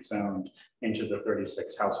is rezoned into the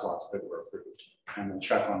 36 house lots that were approved. And we'll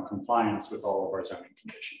check on compliance with all of our zoning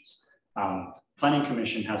conditions. Planning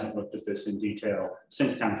Commission hasn't looked at this in detail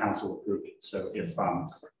since Town Council approved it. So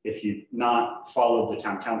if you've not followed the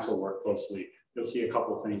Town Council work closely, you'll see a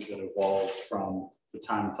couple of things that evolved from the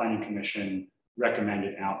time Planning Commission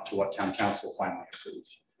recommended out to what Town Council finally approved.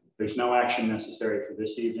 There's no action necessary for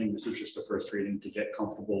this evening. This is just a first reading to get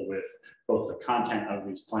comfortable with both the content of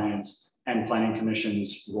these plans and Planning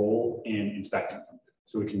Commission's role in inspecting them.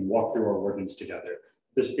 So we can walk through our ordinance together.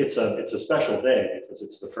 It's a special day because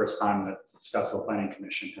it's the first time that Scottsville Planning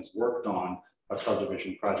Commission has worked on a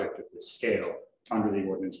subdivision project of this scale under the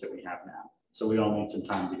ordinance that we have now. So we all need some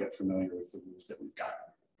time to get familiar with the rules that we've got.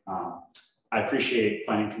 I appreciate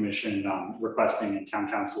Planning Commission requesting and Town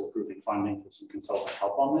Council approving funding for some consultant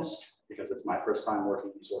help on this because it's my first time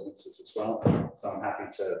working these ordinances as well. So I'm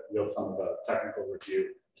happy to yield some of the technical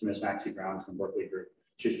review to Ms. Maxie Brown from Berkeley Group.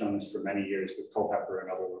 She's done this for many years with Culpeper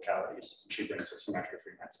and other localities. She brings us some extra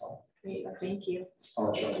freelance help. Great, thank you.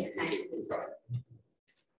 I'll show you.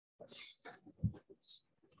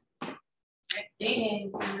 Good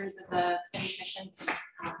evening, members of the Planning Commission.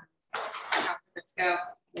 Let's go.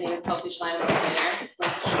 My name is Kelsey Schlein. I'm a planner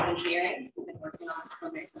with Engineering. I've been working on this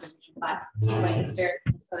preliminary subdivision plat. Lancaster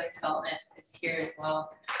Southern Development is here as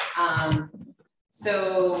well.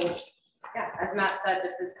 So yeah, as Matt said,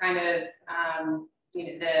 this is kind of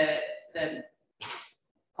the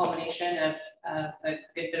culmination of a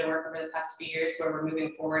good bit of work over the past few years, where we're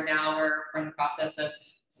moving forward now. We're in the process of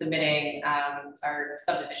submitting our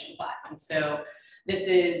subdivision plat. And so this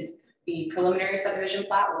is the preliminary subdivision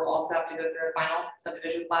plat. We'll also have to go through a final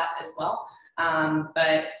subdivision plat as well.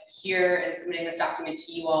 But here in submitting this document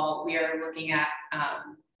to you all, we are looking at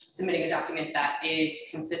submitting a document that is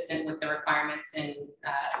consistent with the requirements in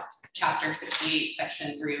chapter 68,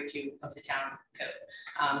 section 302 of the town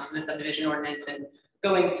code. So the subdivision ordinance, and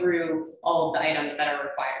going through all of the items that are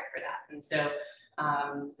required for that. And so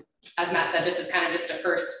as Matt said, this is kind of just a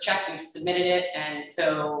first check. We submitted it, and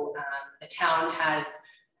so the town has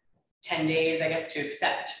 10 days, I guess, to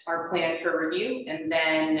accept our plan for review. And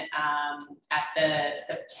then at the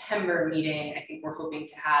September meeting, I think we're hoping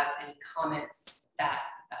to have any comments that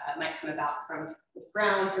might come about from Ms.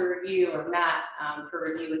 Brown for review, or Matt for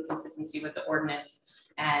review with consistency with the ordinance,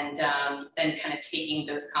 and then kind of taking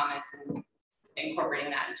those comments and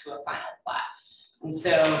incorporating that into a final plat. And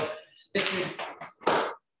so this is,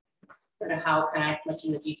 I don't know how kind of much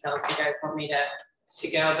in the details you guys want me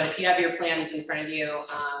to go, but if you have your plans in front of you,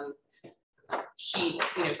 sheet,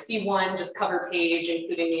 C1, just cover page,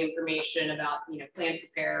 including the information about, plan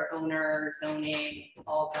prepare, owner, zoning,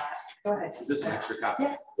 all of that. Go ahead. Is this an extra copy?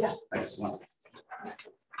 Yes, yeah. I just want.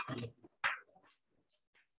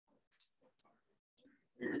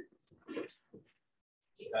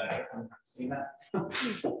 Seen that?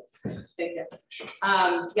 Thank you.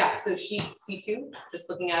 Yeah, so sheet C2, just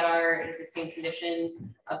looking at our existing conditions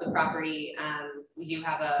of the property. We do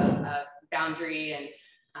have a boundary and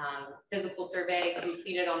physical survey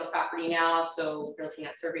completed on the property now. So we're looking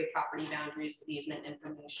at survey property boundaries with easement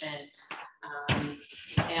information.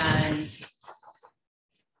 And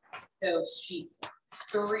so sheet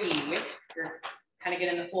 3, you're kind of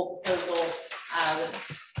getting the full proposal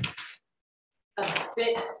with a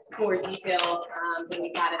bit more detail than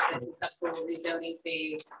we had at the conceptual rezoning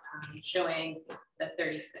phase, showing the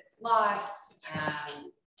 36 lots,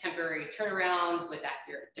 temporary turnarounds with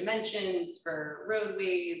accurate dimensions for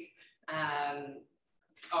roadways.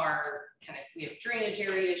 We have drainage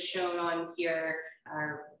areas shown on here,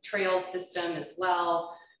 our trail system as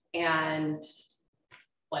well, and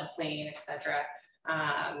floodplain, etc.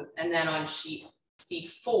 And then on sheet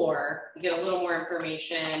C4, you get a little more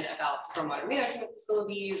information about stormwater management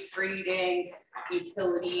facilities, grading,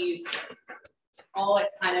 utilities, all at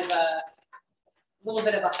kind of a little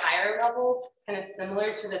bit of a higher level, kind of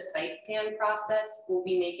similar to the site plan process. We'll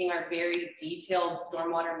be making our very detailed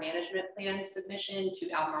stormwater management plan submission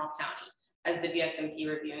to Albemarle County as the VSMP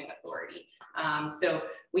reviewing authority. So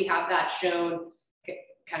we have that shown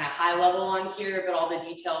kind of high level on here, but all the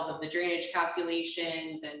details of the drainage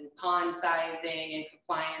calculations and pond sizing and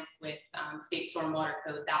compliance with state stormwater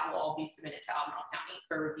code, that will all be submitted to Albemarle County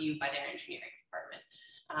for review by their engineering department.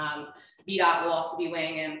 VDOT will also be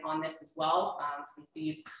weighing in on this as well, since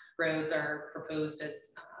these roads are proposed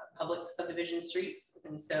as public subdivision streets.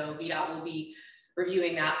 And so VDOT will be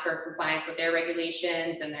reviewing that for compliance with their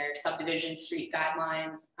regulations and their subdivision street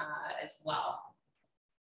guidelines as well.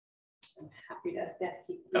 I'm happy to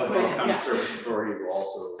keep this going. County Service Authority will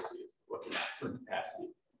also be looking at for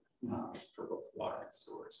capacity for both water and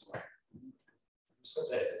storage. So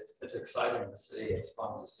it's exciting to see. It's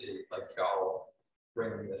fun to see, like, y'all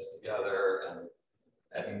bringing this together and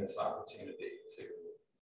having this opportunity to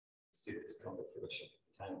see this come to fruition.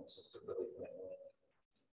 It's just a really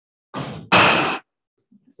win-win.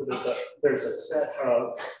 So there's a set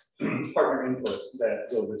of partner input that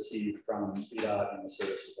we'll receive from VDOT and the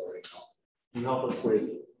Service Authority. Can you help us with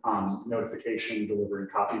notification, delivering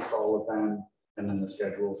copies for all of them, and then the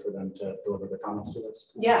schedule for them to deliver the comments to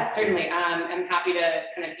us? Yeah, certainly. I'm happy to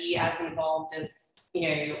kind of be as involved as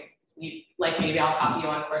you like. Maybe I'll copy you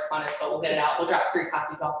on correspondence, but we'll get it out. We'll drop 3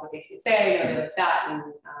 copies off with ACSA, like that, and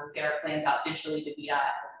get our plans out digitally to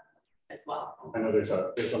VDOT as well. I know there's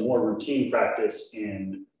a more routine practice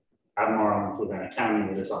in Albemarle and Fluvanna County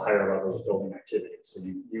where there's a higher level of building activity, so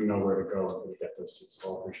you know where to go and where to get those to.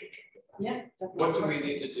 So I appreciate you. Yeah. What do we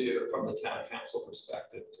need to do from the town council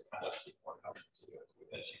perspective to kind of keep more comfortable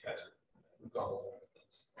as you guys are going along with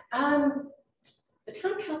this? The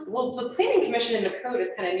town council, well, the planning commission in the code is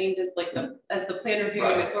kind of named as like the plan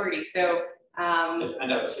reviewing authority. So I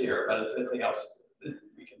know it's here, but is anything else that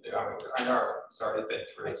we can do? I know it's already been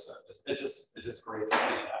through, so it's just great to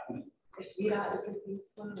see it happening. If VDOT is going to be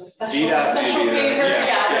some of the special VDOT may special be the- favor,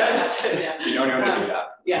 yeah. that's good, yeah. You know anyone to do that?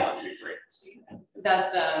 Yeah. That'd be great.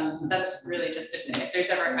 That's really just if there's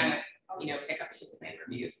ever kind of, hiccups with the plan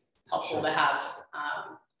reviews, it's helpful to have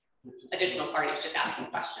additional parties just asking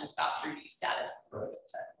questions about review status.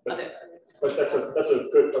 Right. But that's a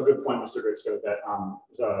good point, Mr. Gritzko,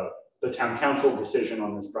 that the town council decision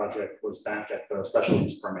on this project was back at the special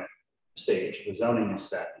use permit stage. The zoning is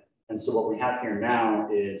set. And so what we have here now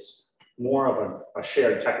is more of a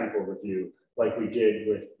shared technical review like we did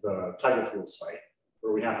with the Tiger Fuel site,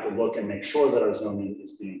 where we have to look and make sure that our zoning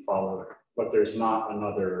is being followed, but there's not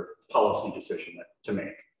another policy decision to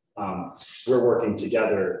make. We're working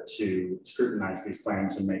together to scrutinize these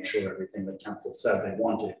plans and make sure everything that council said they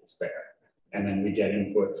wanted is there. And then we get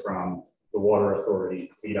input from the water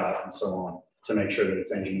authority, VDOT, and so on to make sure that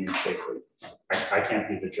it's engineered safely. I can't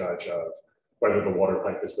be the judge of whether the water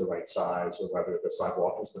pipe is the right size or whether the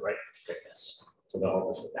sidewalk is the right thickness. So they'll help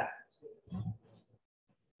us with that.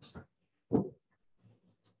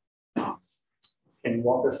 Can you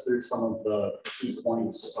walk us through some of the key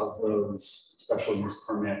points of those special use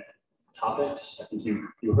permit topics? I think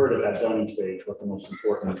you heard at that zoning stage what the most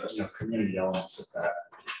important community elements of that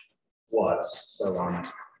was. So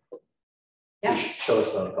yeah, show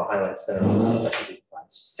us the highlights there.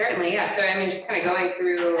 Certainly, yeah. So I mean, just kind of going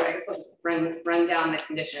through, I guess I'll just run down the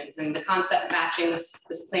conditions and the concept matching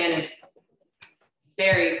this plan is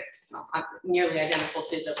very nearly identical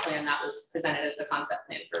to the plan that was presented as the concept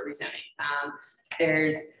plan for rezoning.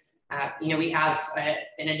 There's, we have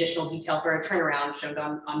an additional detail for a turnaround shown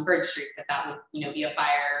on Bird Street that would, be a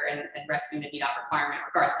fire and rescue and VDOT requirement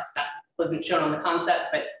regardless. That wasn't shown on the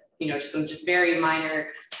concept, but, some just very minor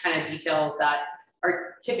kind of details that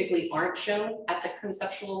typically aren't shown at the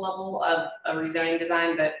conceptual level of a rezoning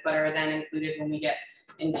design, but are then included when we get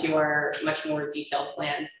into our much more detailed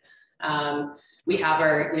plans. We have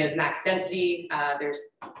our, max density.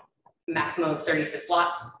 There's maximum of 36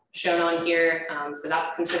 lots shown on here, so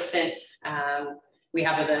that's consistent. We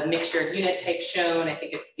have the mixture of unit types shown. I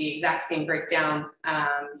think it's the exact same breakdown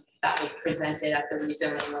that was presented at the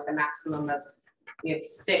rezoning with a maximum of, we have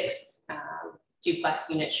 6 duplex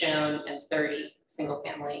units shown and 30 single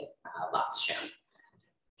family lots shown.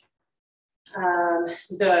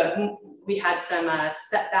 We had some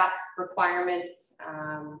setback requirements,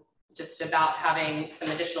 just about having some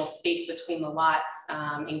additional space between the lots,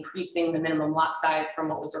 increasing the minimum lot size from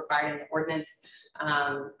what was required in the ordinance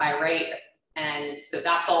by right. And so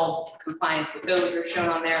that's all compliance with those are shown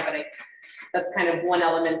on there, but that's kind of one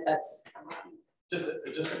element that's.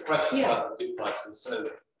 Just a question about the duplexes. So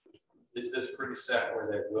is this pretty set where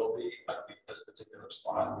they will be, like this particular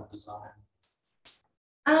spot in the design?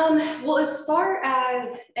 Well, as far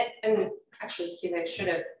as, and actually, I should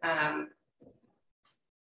have,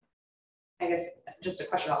 I guess just a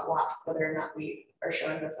question about lots, whether or not we are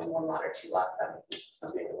showing this on 1 lot or 2 lot, that would be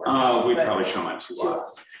something to work on. We probably show them on 2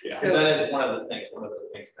 lots. Yeah. So that is one of the things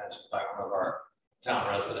mentioned by one of our town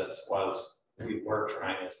residents was we were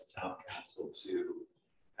trying as the town council to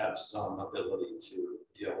have some ability to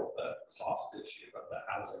deal with the cost issue of the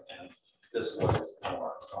housing, and this was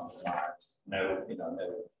more from the lines. No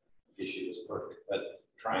issue is perfect, but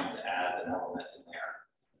trying to add an element in there.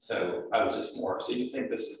 So I was just more. So you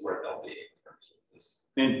think this is where they'll be in terms of this?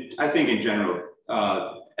 And I think in general,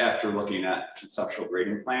 after looking at conceptual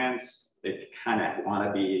grading plans, they kind of want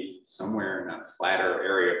to be somewhere in a flatter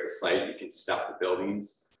area of the site. You can step the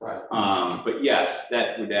buildings. Right. But yes,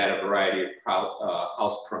 that would add a variety of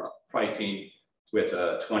house pricing with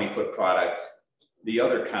a 20-foot product. The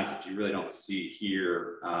other concept you really don't see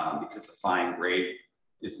here because the fine grade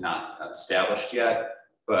is not established yet,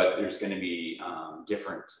 but there's going to be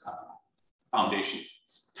different foundation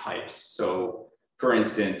types. So for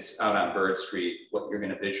instance, out on Bird Street, what you're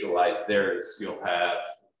going to visualize there is you'll have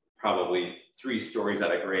probably 3 stories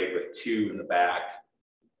at a grade with 2 in the back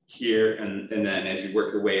here. And then as you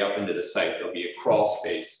work your way up into the site, there'll be a crawl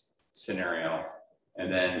space scenario.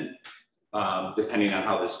 And then depending on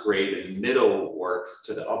how this grade in the middle works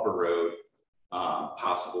to the upper road,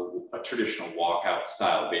 possible a traditional walkout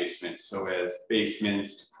style basement. So as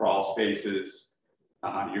basements to crawl spaces,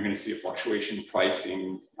 you're going to see a fluctuation in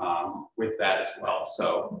pricing with that as well.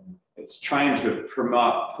 So it's trying to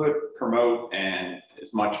promote and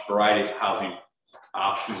as much variety of housing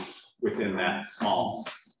options within that small.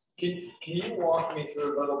 Can you walk me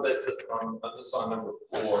through a little bit just on number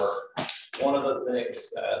 4? One of the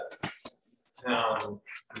things that town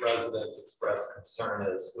residents expressed concern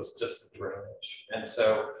was just the drainage. And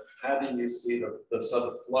so how do you see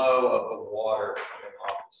the flow of the water coming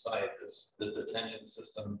off the site, the detention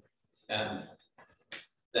system? And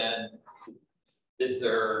then is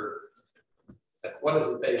there, what is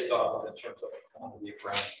it based off of in terms of quantity of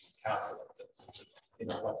rain calculated? You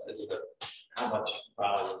know, how much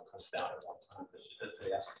value comes down at one time?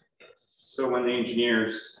 So when the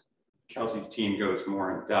engineers, Kelsey's team goes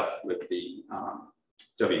more in depth with the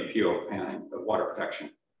WPO plan, the water protection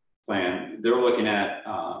plan, they're looking at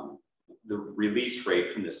the release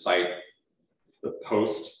rate from the site. The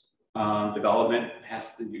post development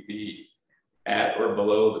has to be at or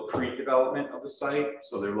below the pre-development of the site.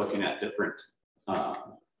 So they're looking at different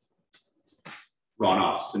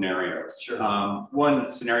runoff scenarios. Sure. One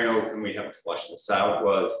scenario, and we haven't flushed this out,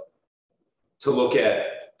 was to look at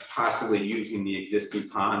possibly using the existing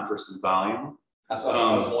pond for some volume. That's what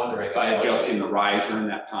I was wondering. By adjusting the riser in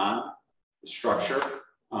that pond, the structure,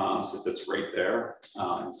 since it's right there,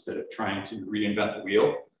 instead of trying to reinvent the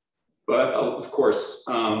wheel. But of course,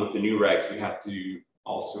 with the new regs, we have to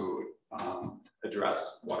also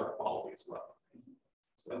address water quality as well.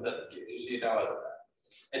 So that, you know,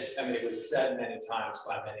 I mean, it was said many times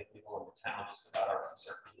by many people in the town just about our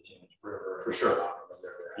concern for the James River. For sure.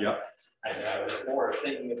 Yep. I was more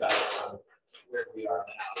thinking about it on where we are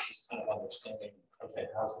now, just kind of understanding, okay,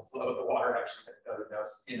 how's the flow of the water actually going to go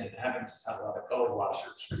in, and having just had a lot of gold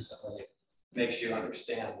washers recently makes you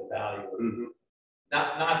understand the value of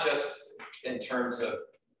not just in terms of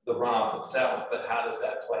the runoff itself, but how does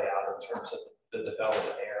that play out in terms of the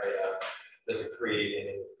development area? Does it create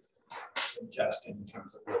any congestion in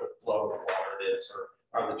terms of where the flow of the water is,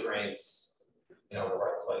 or are the drains, you know, in the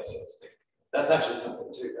right place, so to speak? That's actually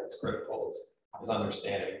something too that's critical is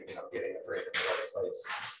understanding, you know, getting a drain in the right place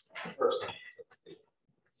first time, so to speak.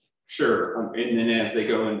 Sure, and then as they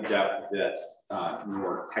go in depth with that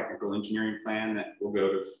more technical engineering plan that will go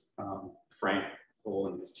to Frank Cole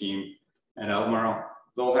and his team at Albemarle,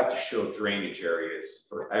 they'll have to show drainage areas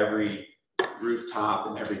for every rooftop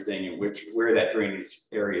and everything, and where that drainage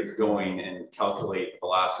area is going, and calculate the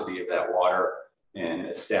velocity of that water and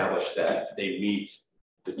establish that they meet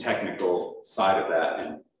the technical side of that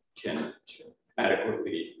and can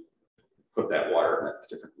adequately put that water in a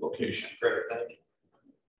different location. Great, thank you.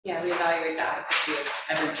 Yeah, we evaluate the adequacy of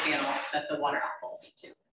every channel that the water falls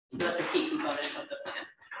into. So that's a key component of the plan.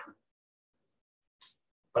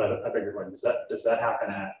 But I beg your pardon, does that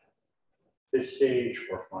happen at this stage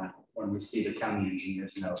or final, when we see the county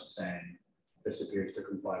engineer's note saying this appears to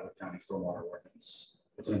comply with county stormwater ordinance?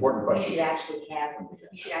 It's an important question. You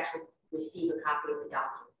should actually receive a copy of the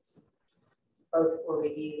documents, both for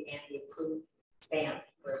review and the approved stamp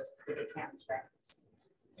for the town's records.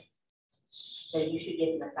 So you should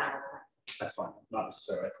get them a final one. That's fine, not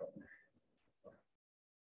necessarily.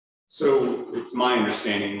 So it's my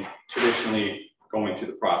understanding, traditionally going through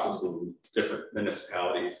the process in different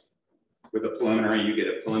municipalities, with a preliminary, you get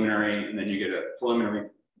a preliminary, and then you get a preliminary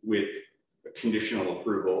with a conditional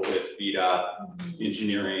approval with VDOT,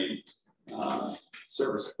 engineering,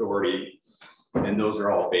 service authority, and those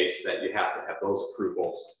are all based that you have to have those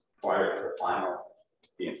approvals prior to the final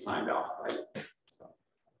being signed off by you. So.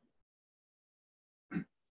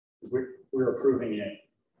 We're approving it,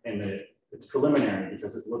 and it's preliminary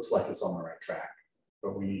because it looks like it's on the right track,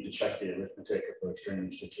 but we need to check the arithmetic of those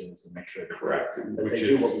drainage ditches and make sure they're correct, and that they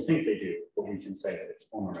do what we think they do, but we can say that it's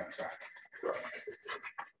on the right track. Correct.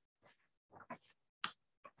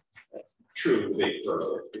 That's true of the big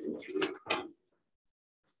hurdle.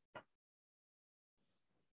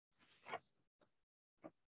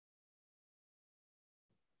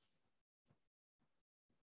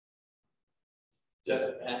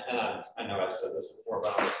 And I know I've said this before,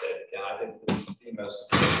 but I'll say it again. I think this is the most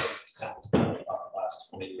important thing this town has done about the last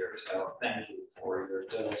 20 years. So thank you for your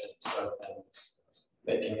diligence and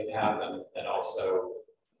making it happen, and also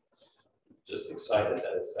just excited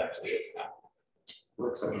that it's actually is happening.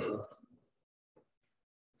 We're excited.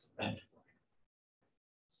 Thank you.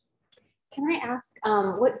 Can I ask,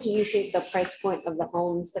 what do you think the price point of the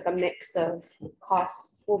homes, like a mix of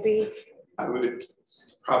costs will be? I would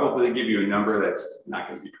probably give you a number that's not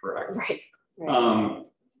going to be correct. Right.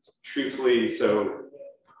 Truthfully, so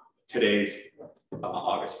today's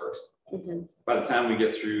August 1st. Mm-hmm. By the time we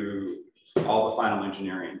get through all the final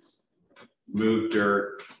engineerings, move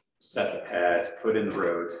dirt, set the pads, put in the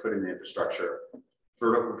roads, put in the infrastructure,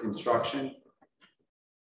 vertical construction,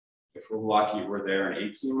 if we're lucky, we're there in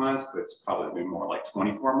 18 months, but it's probably more like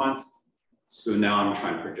 24 months. So now I'm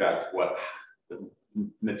trying to project what the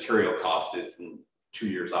material cost is in 2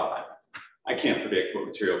 years out. I can't predict what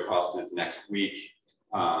material cost is next week.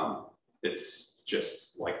 It's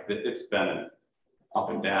just like, it's been up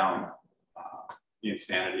and down, the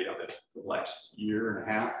insanity of it for the last year and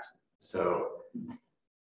a half. So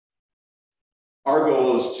our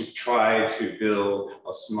goal is to try to build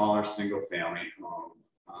a smaller single family home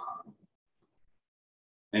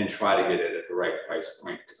and try to get it at the right price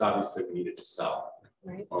point, because obviously we need it to sell,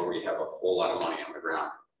 Right. or we have a whole lot of money on the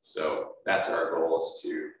ground. So that's our goal, is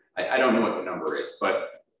to, I don't know what the number is,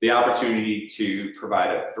 but the opportunity to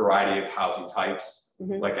provide a variety of housing types,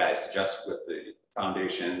 like I suggested with the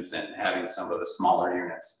foundations and having some of the smaller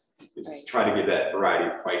units, is to try to get that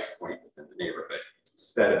variety of price point within the neighborhood,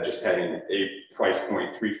 instead of just having a price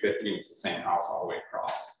point 350 and it's the same house all the way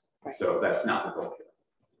across. Right. So that's not the goal here.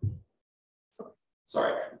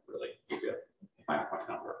 Sorry, I couldn't really give you a final point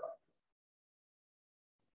number.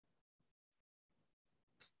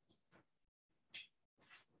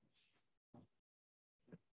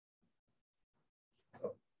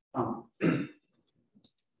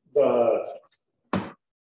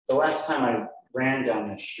 The last time I ran down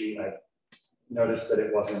this street, I noticed that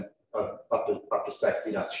it wasn't up to spec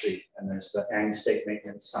VDOT street, and there's the end state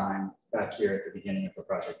maintenance sign back here at the beginning of the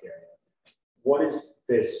project area. What is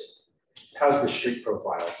this? How's the street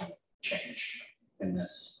profile going to change in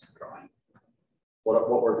this drawing? What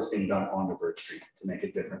work is being done on the Bird Street to make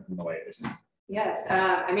it different from the way it is now? Yes,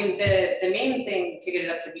 I mean, the main thing to get it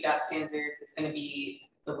up to VDOT standards is going to be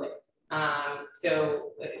the width.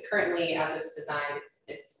 So currently, as it's designed,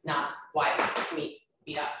 it's not wide enough to meet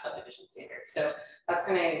VDOT subdivision standards. So that's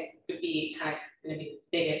going to be kind of the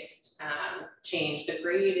biggest change. The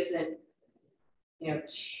grade isn't,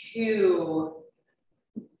 too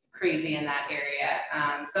crazy in that area.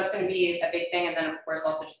 So that's going to be a big thing. And then of course,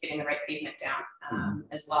 also just getting the right pavement down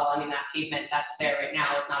as well. I mean, that pavement that's there right now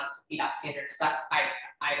is not VDOT standard, is that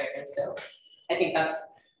either. And so I think that's,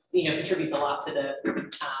 contributes a lot to the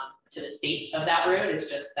state of that road. It's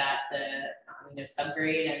just that the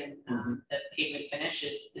subgrade and the pavement finish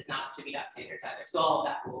is not to VDOT standards either. So all of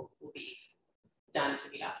that will be done to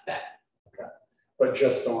VDOT spec. Okay, but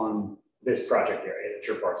just on this project area, it's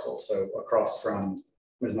your parcel. So across from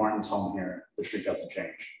Ms. Martin's home here, the street doesn't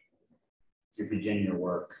change. You begin your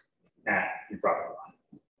work at your property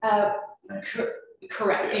line.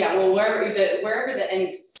 Correct. Yeah. Well, wherever the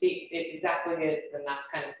end state exactly is, then that's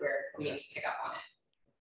kind of where we need to pick up on it.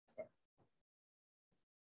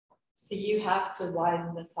 So you have to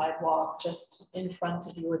widen the sidewalk just in front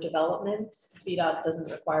of your development. VDOT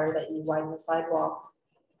doesn't require that you widen the sidewalk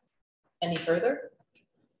any further?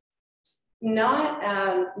 Not,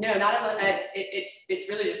 no, not unless it's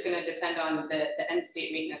really just going to depend on the end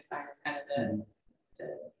state maintenance sign is kind of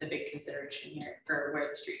the big consideration here for where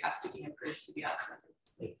the street has to be improved to be outside.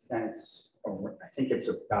 I think it's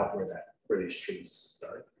about where these trees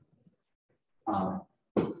start.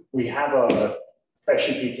 We have a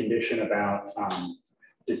SUP condition about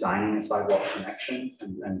designing a sidewalk connection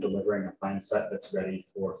and delivering a plan set that's ready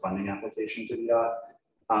for funding application to VDOT.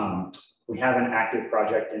 We have an active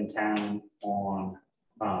project in town on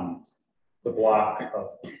the block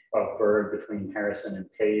of Bird between Harrison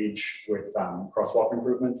and Page with crosswalk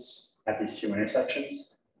improvements at these two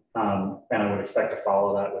intersections. And I would expect to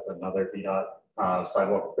follow that with another VDOT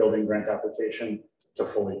sidewalk building grant application to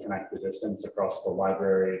fully connect the distance across the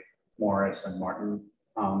library, Morris and Martin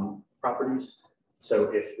properties.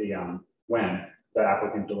 So if when the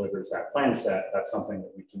applicant delivers that plan set, that's something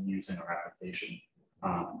that we can use in our application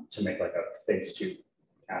to make like a phase 2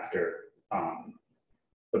 after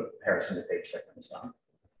the Harrison to Page segment is done.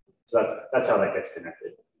 So that's how that gets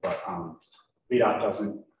connected. But VDOT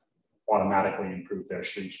doesn't automatically improve their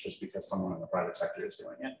streets just because someone in the private sector is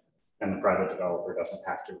doing it. And the private developer doesn't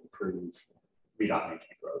have to improve VDOT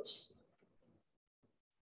maintained roads.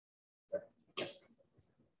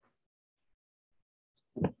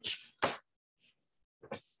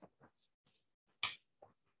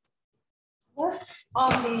 What's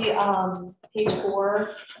on the page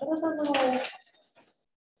 4? What are the little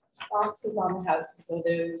boxes on the houses? Are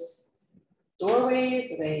those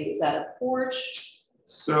doorways? Is that a porch?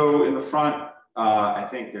 So in the front, I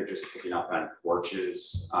think they're just picking up on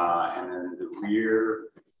porches, and then the rear.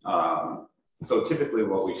 So typically,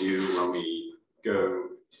 what we do when we go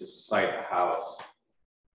to site a house,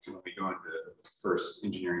 when we go into the first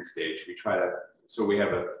engineering stage, we try to. So we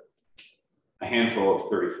have a handful of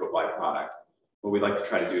 30-foot wide products. What we like to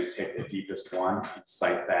try to do is take the deepest one and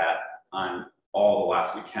site that on all the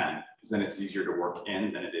lots we can, because then it's easier to work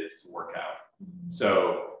in than it is to work out.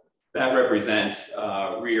 So that represents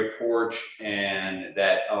rear porch, and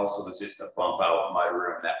that also was just a bump out my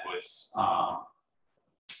room that was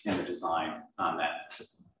in the design on that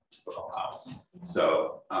typical house.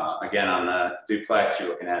 So again, on the duplex, you're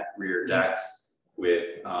looking at rear decks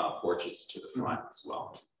with porches to the front as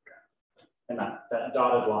well. And that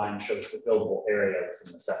dotted line shows the buildable area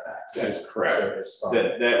within the setbacks. That's correct.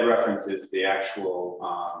 That references the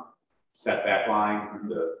actual setback line,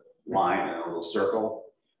 the line in a little circle.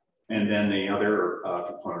 And then the other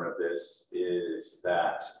component of this is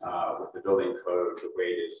that with the building code, the way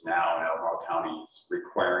it is now in Albemarle County is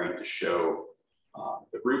requiring to show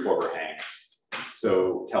the roof overhangs.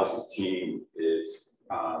 So Kelsey's team is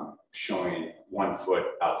showing 1 foot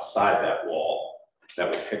outside that wall that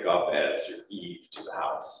would pick up as your eave to the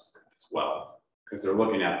house as well. Because they're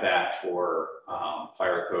looking at that for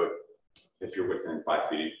fire code if you're within 5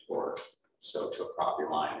 feet or so to a property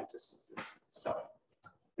line and distances and stuff.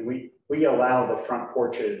 And we allow the front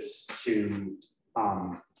porches to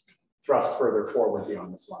thrust further forward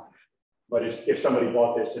beyond this line. But if somebody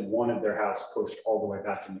bought this and wanted their house pushed all the way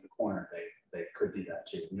back into the corner, they could do that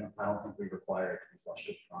too. I don't think we require it to be flush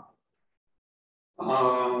to the front.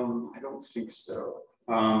 I don't think so.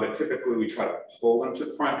 But typically we try to pull them to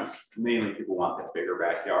the front because mainly people want that bigger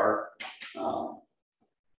backyard.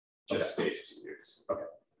 Just space to use. Okay.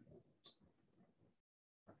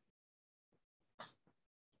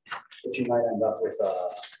 But you might end up with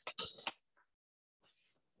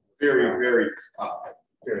very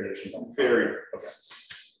variations. Very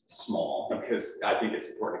small, because I think it's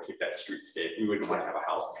important to keep that streetscape. We wouldn't want to have a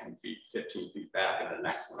house 10 feet, 15 feet back, and the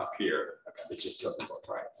next one up here. It just doesn't look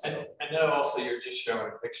right. So. I know also you're just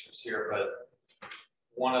showing pictures here, but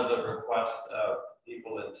one of the requests of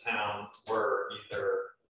people in town were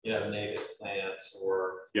either native plants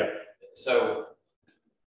or so.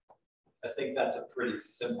 I think that's a pretty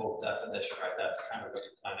simple definition, right? That's kind of what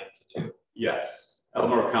you're planning to do. Yes,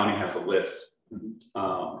 Albemarle County has a list.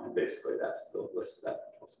 And basically that's the list that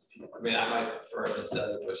I mean, I might prefer it instead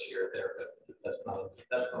of bush here or there, but that's not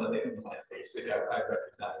a native plant phase. But I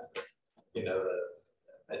recognize that,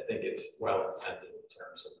 I think it's well intended in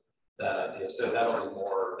terms of that idea. So that'll be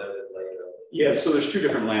more noted later. Yeah, so there's 2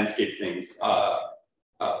 different landscape things,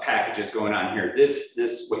 packages going on here.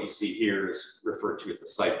 This what you see here is referred to as the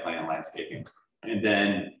site plan landscaping. And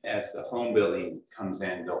then as the home building comes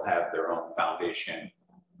in, they'll have their own foundation.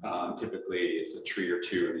 Typically it's a tree or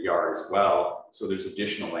 2 in the yard as well. So there's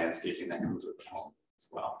additional landscaping that comes with the home as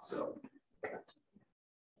well. So.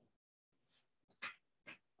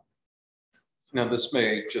 Now this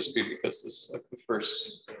may just be because this is like the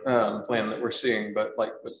first plan that we're seeing, but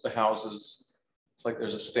like with the houses, it's like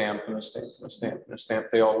there's a stamp and a stamp and a stamp and a stamp.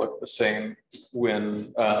 They all look the same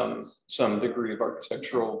when some degree of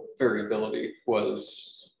architectural variability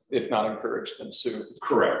was, if not encouraged, then soon.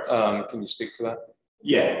 Correct. Can you speak to that?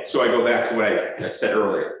 Yeah, so I go back to what I said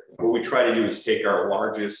earlier. What we try to do is take our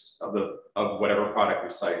largest of whatever product we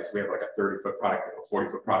cite. So we have like a 30-foot product, a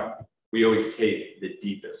 40-foot product. We always take the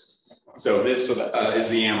deepest. So this is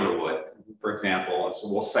the amber wood, for example. And so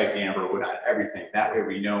we'll cite the amber wood on everything. That way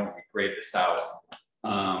we know when we grade this out.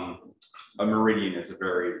 A meridian is a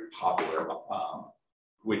very popular,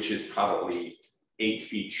 which is probably 8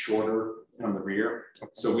 feet shorter from the rear.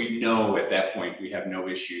 So we know at that point we have no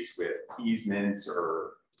issues with easements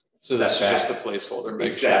or so that's just a placeholder. Make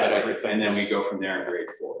exactly. Sure that everything. And then we go from there and grade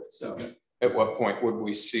forward. So at what point would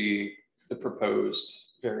we see the proposed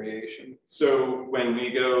variation? So when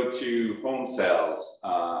we go to home sales,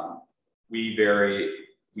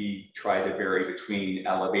 we try to vary between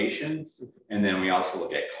elevations, and then we also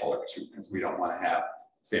look at color too, because we don't want to have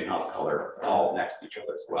same house color all next to each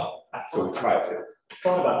other as well. So we try to. I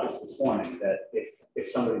thought about this morning, that if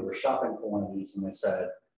somebody were shopping for one of these and they said,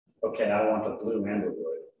 okay, I want a blue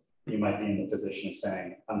amberwood, you might be in the position of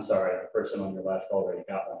saying, I'm sorry, the person on your left already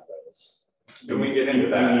got one of those. And we get into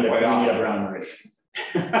that quite often. We need a brown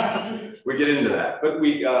meridian. We get into that, but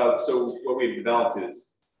so what we've developed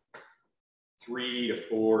is 3 to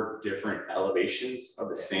 4 different elevations of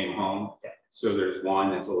the same home. So there's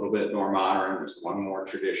one that's a little bit more modern, there's one more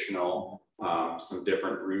traditional, some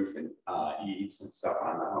different roof and eaves and stuff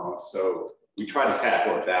on the home. So we try to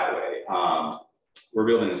tackle it that way. We're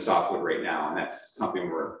building a softwood right now, and that's something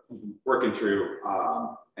we're working through.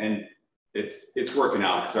 And it's working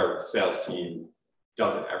out because our sales team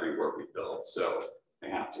does it everywhere we build. So they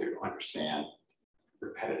have to understand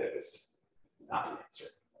repetitive is not the answer.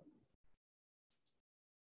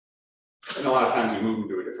 And a lot of times we move them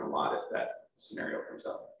to a different lot if that scenario comes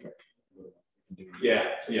up. Yeah,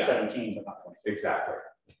 yeah. 17, but not 20. Exactly.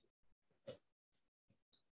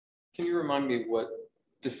 Can you remind me what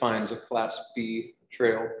defines a Class B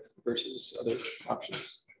trail versus other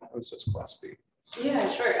options? What says Class B? Yeah,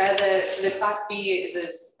 sure. So the Class B is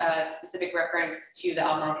a specific reference to the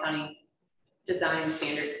Albemarle County Design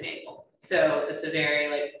Standards Manual. So it's a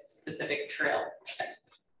very specific trail type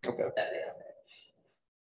that they have.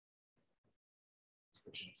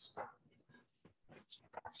 is.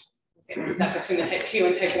 Getting stuck between the type 2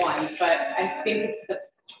 and type 1, but I think it's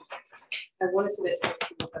I want to say that type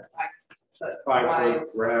 2 is the 5 foot 5 wide foot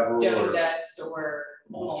gravel stone or dust or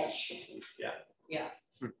mulch. mulch. Yeah. Yeah.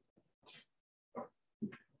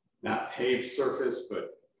 Not paved surface,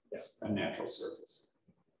 but a natural surface.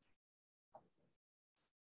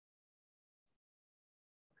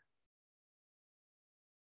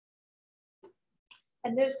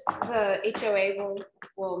 And there's the HOA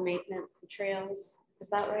will maintenance the trails. Is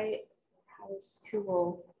that right? Who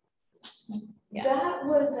will? Yeah. That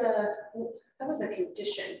was a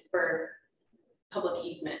condition for public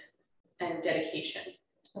easement and dedication.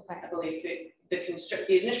 Okay. I believe so.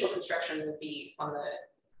 The initial construction would be on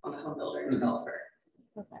the home builder and developer.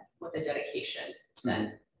 Okay. With a dedication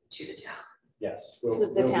then to the town. Yes.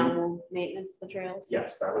 So the town will maintenance the trails?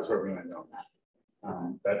 Yes, that was where we went on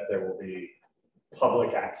that. That there will be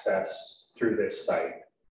public access through this site,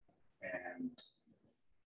 and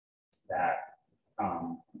that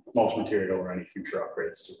mulch material or any future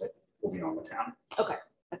upgrades to it will be on the town. Okay.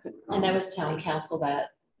 And that was town council that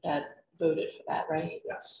voted for that, right?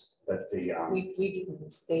 Yes, but the we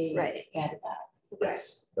didn't. They added that.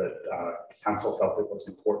 yes, but council felt it was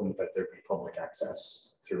important that there be public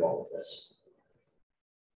access through all of this.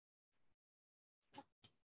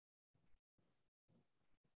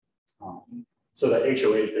 So the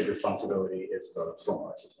HOA's big responsibility is the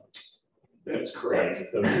stormwater system. That's correct.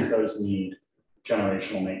 Those need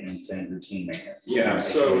generational maintenance and routine maintenance. Yeah,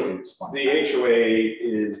 so the HOA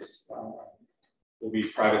is will be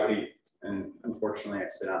privately, and unfortunately I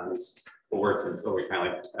sit on these boards until we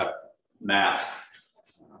finally have mass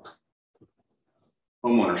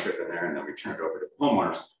homeownership in there, and then we turn it over to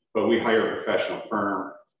homeowners. But we hire a professional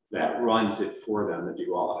firm that runs it for them to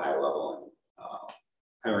do all the high level and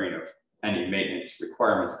hiring of any maintenance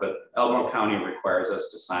requirements. But Elmo County requires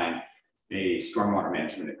us to sign a stormwater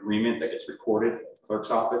management agreement that gets recorded at the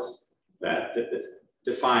clerk's office that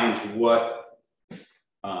defines what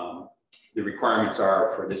the requirements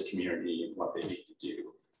are for this community and what they need to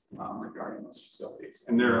do regarding those facilities.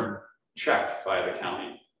 And they're checked by the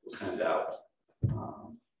county. We'll send out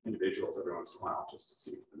individuals every once in a while just to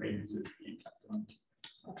see if the maintenance is being kept on.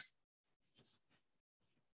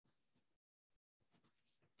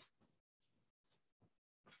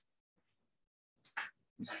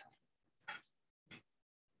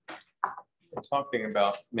 Talking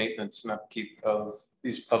about maintenance and upkeep of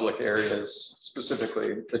these public areas,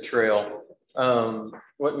 specifically the trail,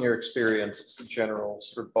 what in your experience is the general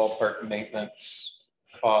sort of ballpark maintenance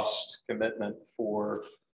cost commitment for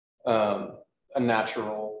a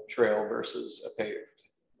natural trail versus a paved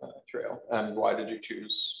trail? And why did you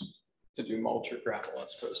choose to do mulch or gravel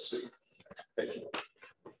as opposed to paved?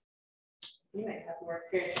 You might have more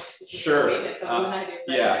experience. Sure. Than I do,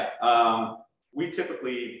 but Yeah. We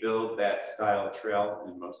typically build that style of trail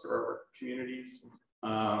in most of our communities.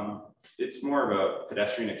 It's more of a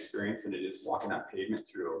pedestrian experience than it is walking on pavement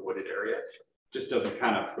through a wooded area. Just doesn't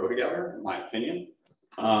kind of go together, in my opinion.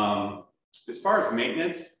 As far as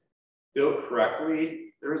maintenance, built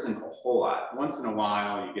correctly, there isn't a whole lot. Once in a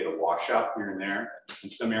while, you get a washout here and there in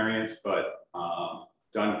some areas, but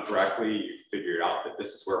done correctly, you figure out that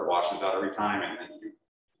this is where it washes out every time, and then you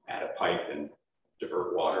add a pipe and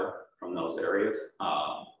divert water from those areas.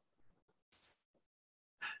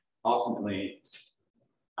 Ultimately,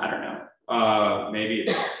 I don't know, maybe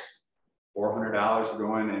it's $400 to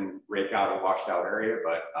go in and rake out a washed out area,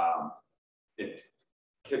 but it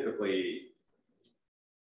typically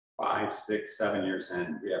 5, 6, 7 years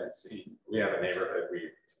in, we have a neighborhood we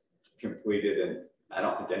completed, and I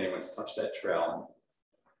don't think anyone's touched that trail in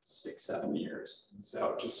 6, 7 years.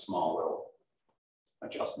 So just small little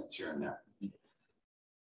adjustments here and there.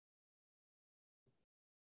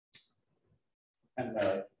 And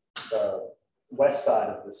the west side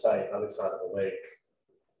of the site, other side of the lake,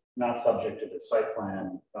 not subject to the site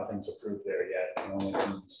plan, nothing's approved there yet. The only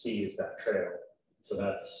thing you see is that trail. So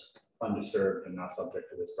that's undisturbed and not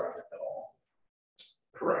subject to this project at all.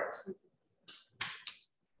 Correct.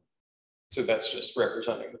 So that's just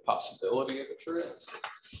representing the possibility of a trail?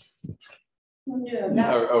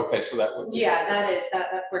 No, Okay, so that would be. yeah, that is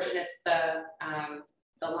that portion. It's the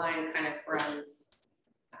line kind of runs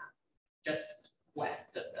just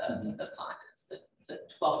west of the pond. It's the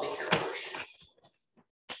 12-acre portion.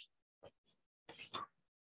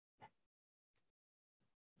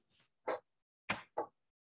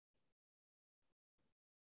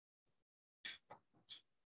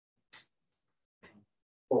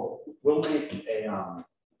 Well, we'll make a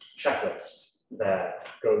checklist that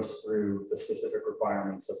goes through the specific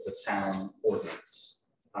requirements of the town ordinance.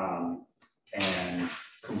 and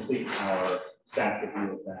complete our staff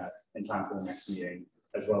review of that in time for the next meeting,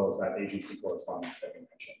 as well as that agency correspondence that we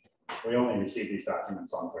mentioned. We only received these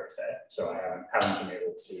documents on Thursday, so I haven't been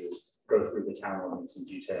able to go through the town ordinance in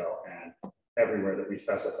detail, and everywhere that we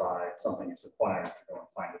specify something is required to go and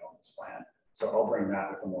find it on this plan. So I'll bring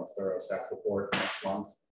that with a more thorough staff report next month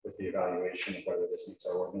with the evaluation of whether this meets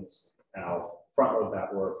our ordinance, and I'll front load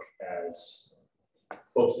that work as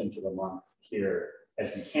close into the month here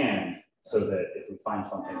as we can, so that if we find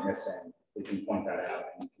something missing, we can point that out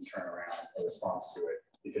and we can turn around a response to it,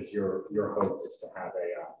 because your hope is to have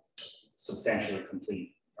a substantially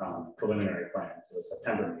complete preliminary plan for the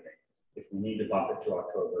September meeting. If we need to bump it to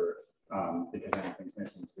October because anything's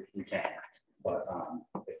missing, we can. But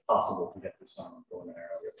if possible, to get this one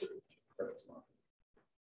preliminarily approved for this month.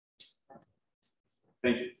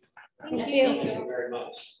 Thank you. Thank you. Thank you very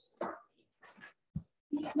much.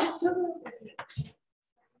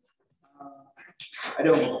 I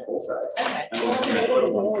don't want a full size. Okay. I want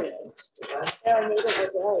to put one size. There are native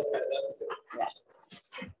azaleas. Yeah.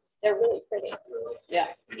 They're really pretty. Yeah.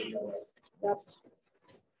 Yep.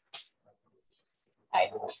 Right.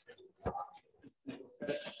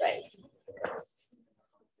 Right.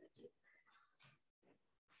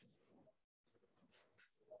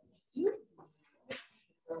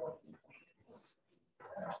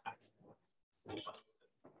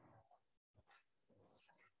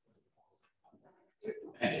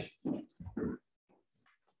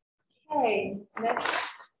 Okay, next.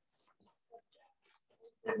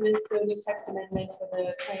 Is the new text amendment for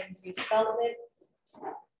the planned use development.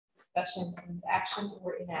 Discussion and action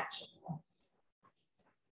or inaction.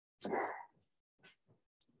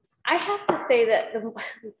 I have to say that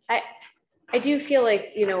I do feel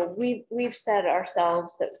like, you know, we've said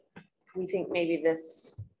ourselves that we think maybe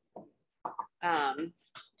this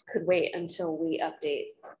could wait until we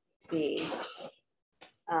update the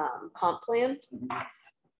comp plan.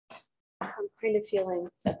 I'm kind of feeling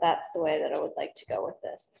that that's the way that I would like to go with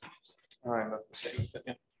this. I'm of the same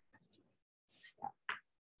opinion.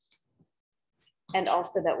 And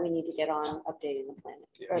also that we need to get on updating the plan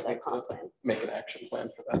or the comp plan. Make an action plan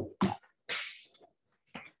for that.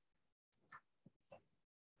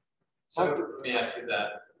 So let me ask you that.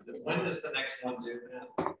 When is the next one due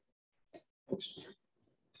now?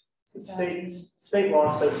 The state law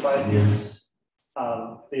says 5 years.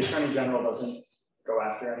 The Attorney General doesn't go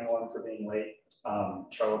after anyone for being late.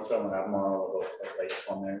 Charlottesville and Albemarle are both quite late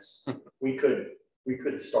on theirs. We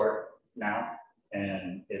could start now,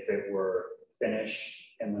 and if it were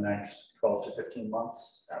finished in the next 12 to 15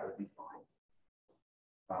 months, that would be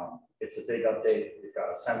fine. It's a big update. We've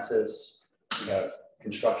got a census. We have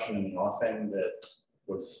construction in the offing that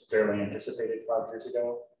was barely anticipated 5 years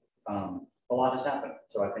ago. A lot has happened.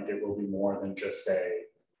 So I think it will be more than just a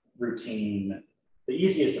routine. The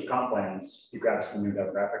easiest of comp plans, you grab some new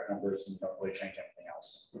demographic numbers and you don't really change anything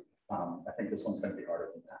else. I think this one's going to be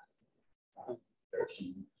harder than that. There are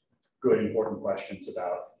some good, important questions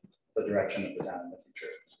about the direction of the town in the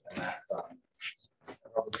future. And that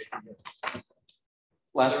probably takes a year.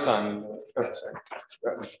 Last time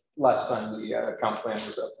the comp plan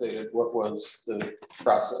was updated, what was the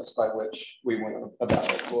process by which we went about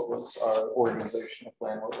it? What was our organizational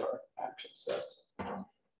plan? What were our action steps? How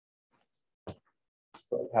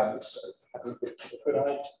do we start? How do we get to the Could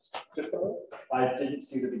I defer? I didn't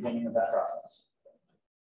see the beginning of that process.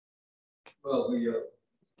 Well, we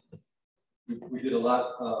did a lot.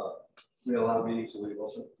 We had a lot of meetings, and we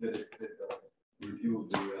also did a review of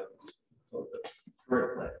the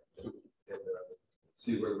current plan and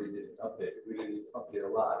see where we did update. We didn't update a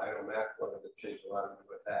lot. I know Matt wanted to change a lot of it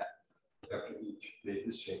with that after each made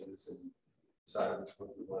his changes and decided which one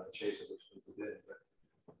we want to change and which one we did. But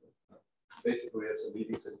basically, we had some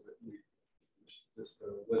meetings and we just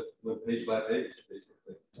went page by page,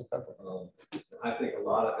 basically. I think a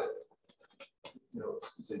lot of it, you know,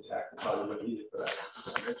 is intact. Probably what needed, but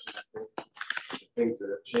I mentioned, I think the things that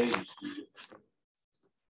have changed, the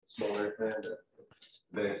small area plan, the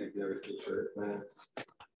basic agriculture plan,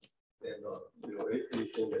 and you know,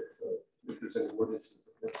 anything that if there's any ordinances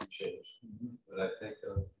that can change. But I think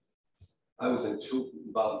I was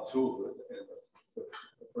involved in two of them, and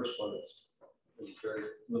the first one is very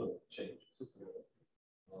little changes. You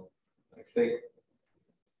know. I think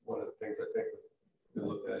one of the things I think we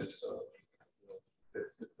look at is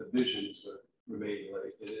the visions remain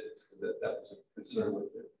like it is. That was a concern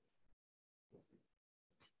with it.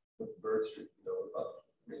 With Bird Street, you know, about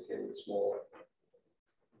maintaining a small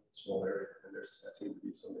area, and there seems to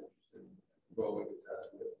be some interest in growing that.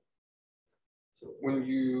 You know. So when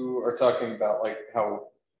you are talking about like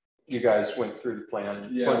how you guys went through the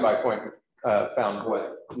plan point by point, found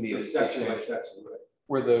what needed Section by section, right?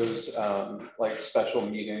 were those like special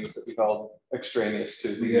meetings that we held extraneous to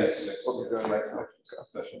these, what we're doing right now?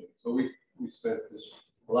 Especially. So we spent this,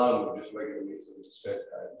 a lot of them were just regular meetings, so we just spent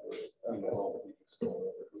time doing it. I mean, all the meetings going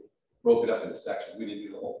over. We broke it up into sections. We didn't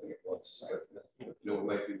do the whole thing at once. But, you know, it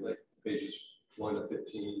might be like pages 1 to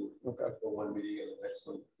 15 for one meeting and the next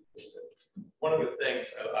one. One of the things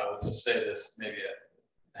I will just say this, maybe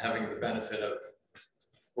having the benefit of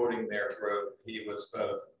quoting Mayor Grove, he was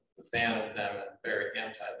both a fan of them and very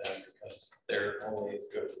anti them because they're only as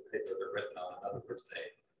good as the paper they're written on. In other words,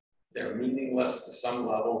 they're meaningless to some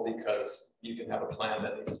level because you can have a plan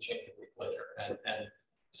that needs to change a week later. And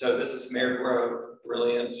so this is Mayor Grove,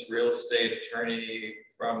 brilliant real estate attorney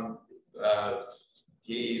from,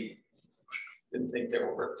 he didn't think they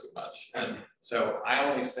were worth too much. And so I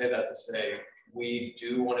only say that to say, we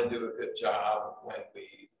do want to do a good job when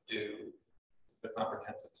we do the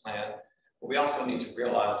comprehensive plan, but we also need to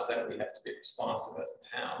realize that we have to be responsive as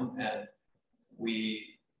a town, and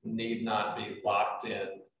we need not be locked in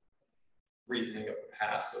reasoning of the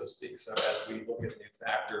past, so to speak. So as we look at new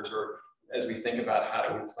factors, or as we think about how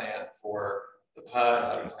do we plan for the PUD,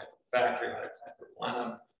 how do we plan for the factory, how do we plan for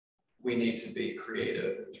Blenheim, we need to be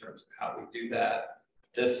creative in terms of how we do that.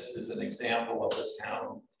 This is an example of the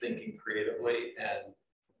town thinking creatively, and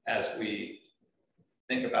as we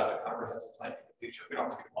think about the comprehensive plan for the future, we don't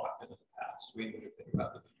have to be locked into the past. We need to think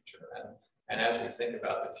about the future, and as we think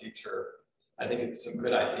about the future, I think it's some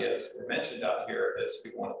good ideas were mentioned out here. Is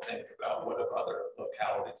we want to think about what have other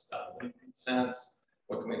localities done that made sense.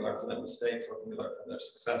 What can we learn from their mistakes? What can we learn from their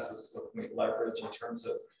successes? What can we leverage in terms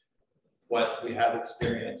of what we have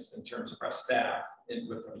experienced in terms of our staff,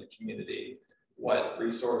 input from the community? What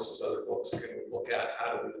resources, other books can we look at?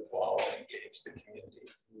 How do we evolve and engage the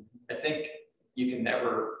community? I think you can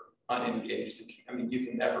never unengage the, I mean, you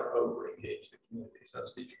can never over-engage the community, so to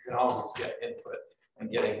speak. You can always get input, and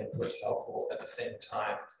getting input is helpful. At the same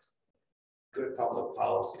time, good public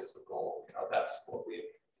policy is the goal. You know, that's what we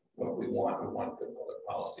want. We want good public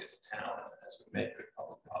policy as a town, and as we make good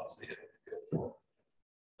public policy, it'll be good for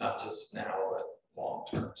not just now, but long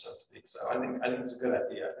term, so to speak. So I think it's a good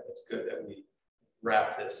idea. I think it's good that we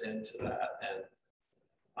wrap this into that. And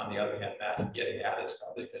on the other hand, that getting at it is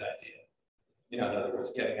probably a good idea. You know, in other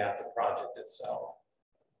words, getting at the project itself.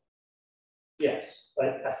 Yes,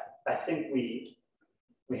 but I think we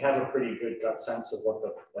have a pretty good gut sense of what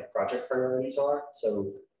the project priorities are.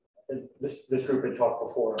 So this group had talked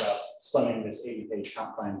before about slimming this 80-page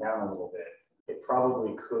comp plan down a little bit. It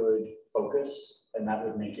probably could focus, and that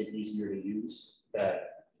would make it easier to use.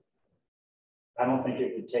 That I don't think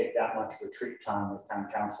it would take that much retreat time with town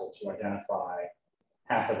council to identify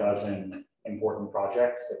half a dozen important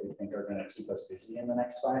projects that we think are going to keep us busy in the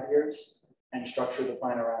next 5 years and structure the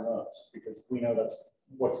plan around those, because we know that's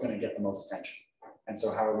what's going to get the most attention. And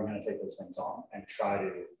so how are we going to take those things on and try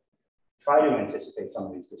to anticipate some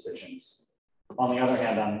of these decisions? On the other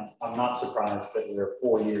hand, I'm not surprised that we're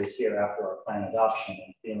 4 years here after our plan adoption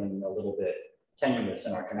and feeling a little bit tenuous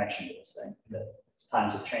in our connection to this thing. That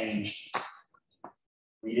times have changed.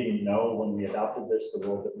 We didn't know when we adopted this the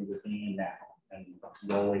world that we would be in now. And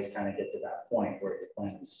you always kind of get to that point where your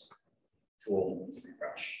plan is too old and needs to be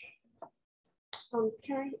fresh.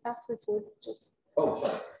 Can I ask Ms. Woods just? Oh,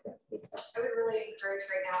 sorry. I would really encourage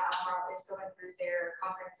right now, Almar is going through their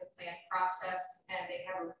comprehensive plan process, and they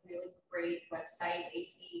have a really great website,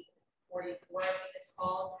 AC44, I think it's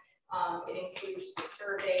called. It includes the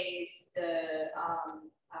surveys, the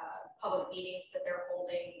public meetings that they're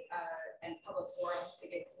holding, and public forums to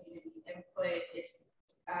get community input. It's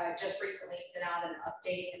just recently sent out an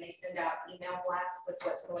update, and they send out email blasts with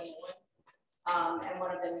what's going on. And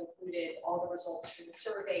one of them included all the results from the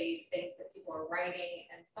surveys, things that people are writing,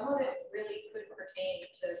 and some of it really could pertain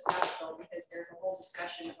to Scottsville because there's a whole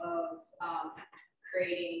discussion of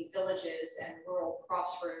creating villages and rural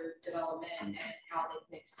crossroad development and how they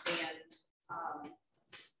can expand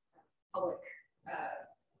public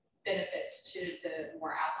benefits to the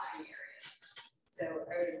more outlying areas. So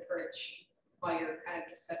I would encourage, while you're kind of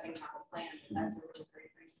discussing how to plan, that's a really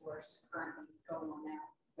great resource currently going on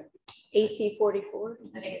now. AC44?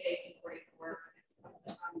 I think it's AC44.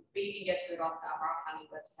 But you can get to it off the Rock County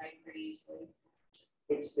website pretty easily.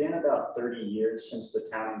 It's been about 30 years since the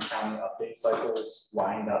town and county update cycles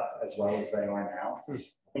lined up as well as they are now. I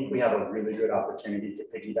think we have a really good opportunity to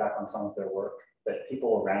piggyback on some of their work, that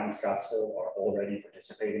people around Scottsville are already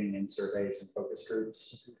participating in surveys and focus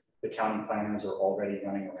groups. The county planners are already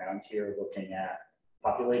running around here looking at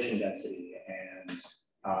population density and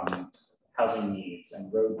housing needs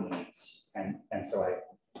and road needs. And so I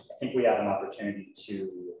think we have an opportunity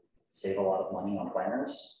to save a lot of money on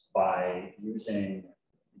planners by using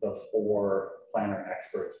the 4 planner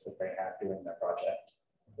experts that they have doing their project.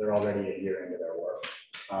 They're already a year into their work.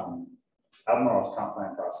 Albemarle's comp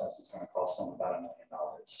plan process is going to cost them about $1 million.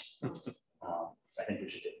 I think we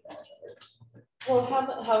should take advantage of it. Well,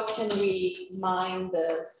 how can we mine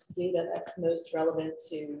the data that's most relevant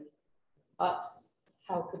to us?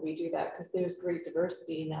 How could we do that? Because there's great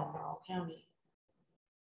diversity in Albemarle County.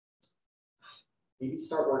 Maybe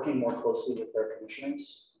start working more closely with their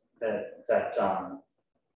commissioners.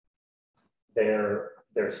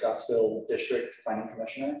 Their Scottsville District Planning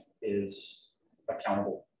Commissioner is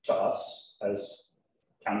accountable to us as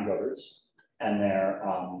county voters, and their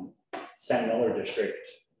Sam Miller District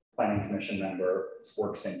Planning Commission member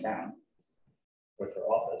works in town with her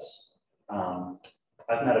office.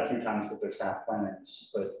 I've met a few times with their staff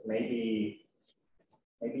planners, but maybe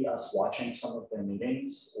us watching some of their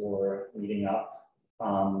meetings or meeting up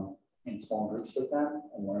in small groups with them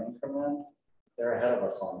and learning from them. They're ahead of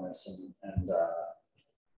us on this, and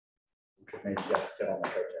we could maybe get on the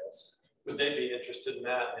coattails. Would they be interested in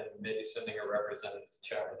that and maybe sending a representative to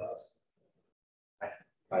chat with us?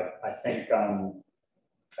 I think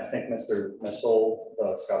Mr. Missel,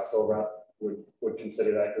 the Scottsville rep, would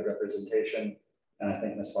consider that good representation. And I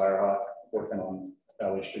think Ms. Firehawk working on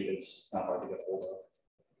Valley Street is not hard to get a hold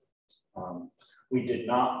of. We did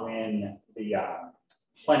not win the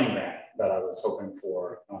planning grant that I was hoping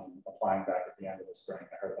for, applying back at the end of the spring.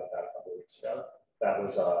 I heard about that a couple of weeks ago. That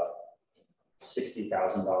was a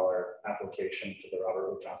 $60,000 application to the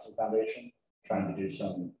Robert Wood Johnson Foundation, trying to do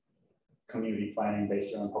some community planning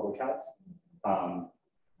based around public health. I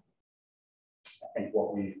think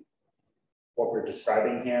what we're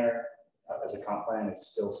describing here as a comp plan is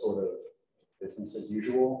still sort of business as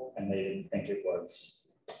usual, and they didn't think it was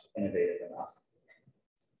innovative enough.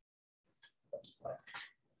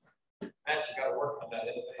 I actually got to work on that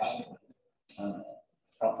innovation.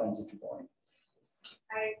 Comp plans are too boring.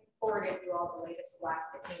 I forwarded you all the latest slides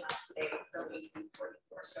that came out today from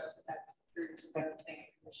AC44, so that through to the planning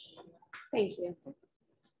commission. Thank you.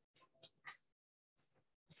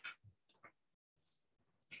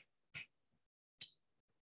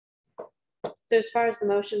 So as far as the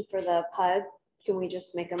motion for the PUD, can we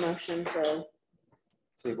just make a motion to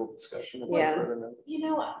Table discussion. Yeah. You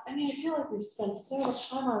know, I mean, I feel like we've spent so much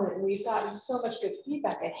time on it and we've gotten so much good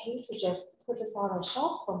feedback. I'd hate to just put this on a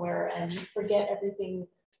shelf somewhere and forget everything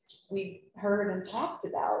we've heard and talked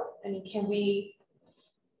about. I mean, can we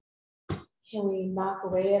knock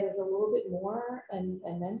away at it a little bit more and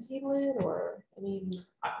then table it? Or, I mean,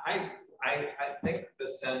 I think the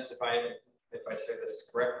sense, if I say this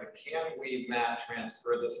correctly, can we, Matt,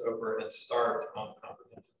 transfer this over and start on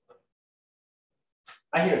comprehensive plan?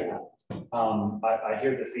 I hear that. I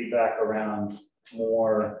hear the feedback around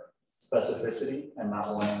more specificity and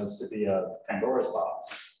not wanting this to be a Pandora's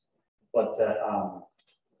box, but that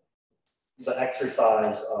the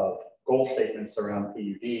exercise of goal statements around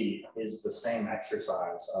PUD is the same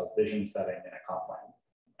exercise of vision setting in a comp plan,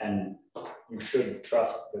 and you should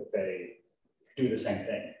trust that they do the same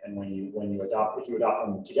thing. And if you adopt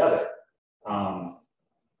them together,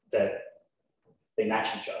 that they match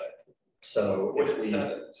each other. So if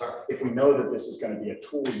we know that this is going to be a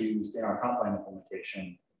tool used in our comp plan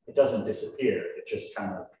implementation, it doesn't disappear. It just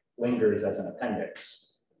kind of lingers as an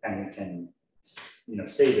appendix, and we can,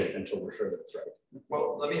 save it until we're sure that it's right.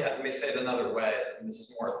 Well, let me say it another way, and this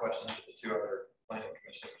is more a question to the 2 other planning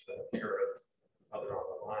commissioners that appear other on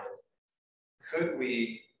the line. Could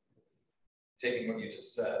we, taking what you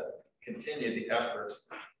just said, continue the effort,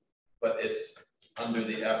 but it's under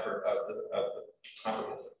the effort of the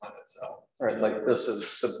comprehensive plan itself? Right, like this is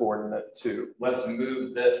subordinate to. Let's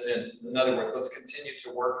move this in. In other words, let's continue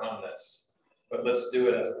to work on this, but let's do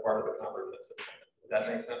it as a part of the comprehensive plan. Does that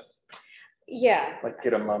make sense? yeah. Like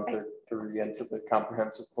get a month or 3 into the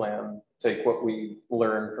comprehensive plan, take what we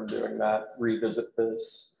learned from doing that, revisit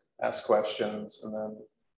this, ask questions, and then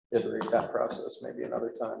iterate that process maybe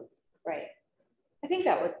another time. Right. I think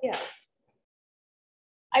that would, yeah.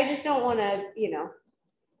 I just don't want to,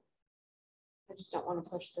 I just don't want to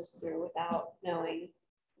push this through without knowing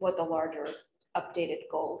what the larger updated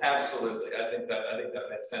goals are. Absolutely. I think that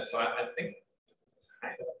makes sense. So I think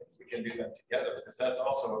we can do that together, because that's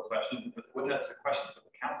also a question, but that's a question for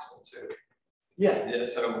the council too. Yeah.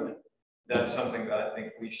 So that's something that I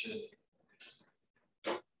think we should,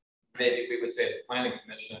 maybe we would say to the planning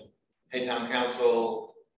commission, hey, town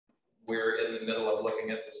council, we're in the middle of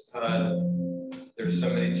looking at this PUD. There's so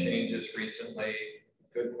many changes recently,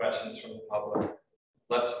 good questions from the public.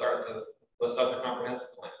 Let's start let's start the comprehensive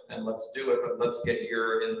plan and let's do it, but let's get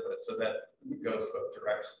your input so that it goes both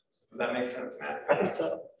directions. Does that make sense, Matt? I think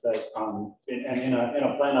so. That, in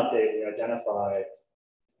a plan update, we identify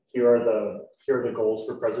here are the goals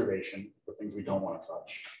for preservation, for things we don't want to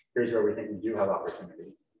touch. Here's where we think we do have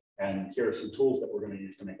opportunity, and here are some tools that we're going to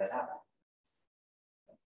use to make that happen.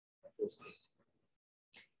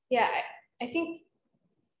 Yeah, I think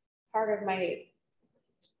part of my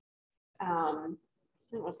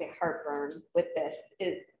I don't want to say heartburn with this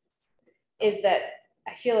is that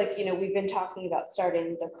I feel like, you know, we've been talking about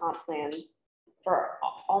starting the comp plan for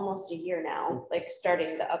almost a year now, like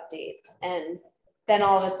starting the updates, and then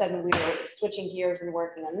all of a sudden we were switching gears and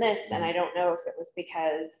working on this, and I don't know if it was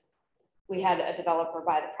because we had a developer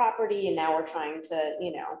buy the property and now we're trying to,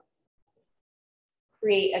 you know,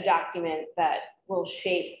 create a document that will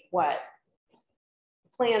shape what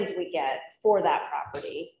plans we get for that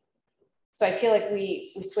property. So I feel like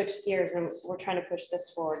we switched gears and we're trying to push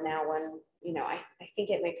this forward now when, you know, I think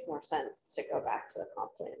it makes more sense to go back to the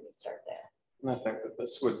comp plan and start there. And I think that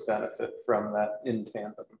this would benefit from that in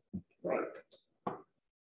tandem. Right.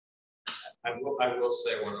 I will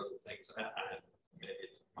say one of the things, maybe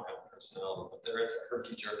it's my own personnel, but there is a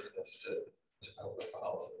herky-jerkiness to public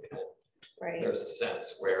policy. Right. There's a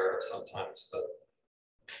sense where sometimes the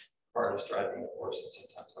cart is driving the horse and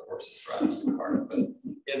sometimes the horse is driving the cart. But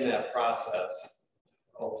in that process,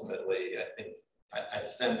 ultimately, I think I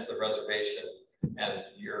sense the reservation and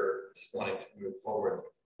you're wanting to move forward.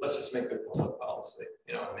 Let's just make good public policy,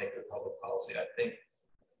 you know, make good public policy. I think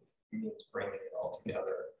means bringing it all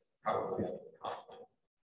together, probably under the conflict.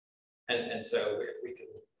 And so if we can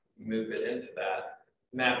move it into that,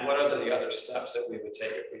 Matt, what are the other steps that we would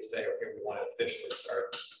take if we say, okay, we want to officially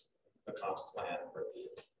start the comp plan review?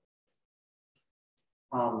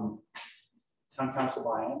 Town council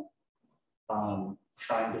buy-in,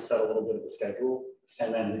 trying to set a little bit of a schedule,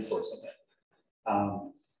 and then resourcing it.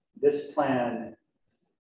 This plan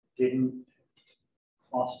didn't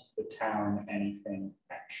cost the town anything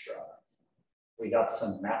extra. We got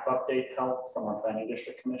some map update help from our planning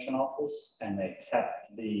district commission office, and they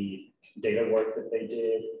kept the data work that they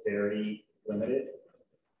did very limited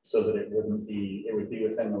so that it would be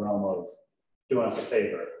within the realm of doing us a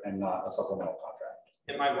favor and not a supplemental contract.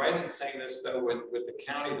 Am I right in saying this though, with the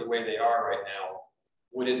county the way they are right now,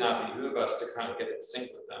 would it not behoove us to kind of get in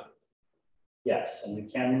sync with them? Yes, and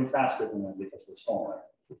we can move faster than them because we're smaller.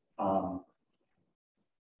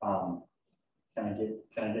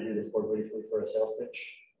 Can I give you the floor briefly for a sales pitch?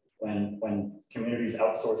 When communities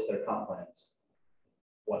outsource their comp plans,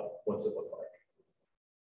 what's it look like?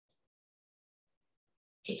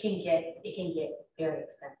 It can get very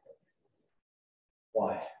expensive.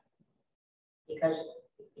 Why? Because,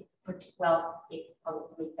 well,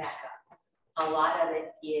 let me back up. A lot of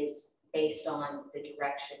it is based on the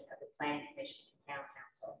direction of the planning commission and town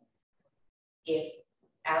council. If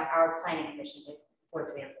our planning commission, for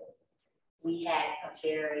example, we had a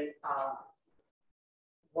very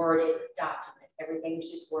worded document. Everything was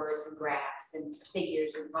just words and graphs and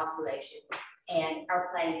figures and population. And our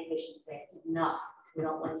planning commission said, enough. We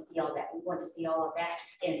don't want to see all that. We want to see all of that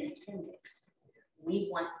in an appendix. We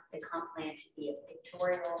want the comp plan to be a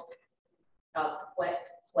pictorial of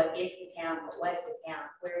what is the town, what was the town,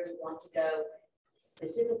 where we want to go,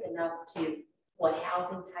 specific enough to what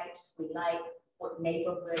housing types we like, what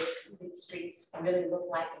neighborhood streets really look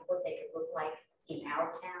like, and what they could look like in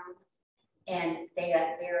our town. And they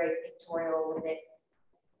got very pictorial with it.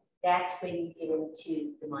 That's when you get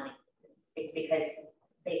into the money, because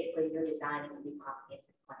basically you're designing a new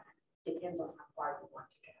comprehensive plan. Depends on how far you want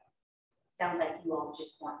to go. Sounds like you all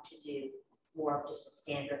just want to do more of just a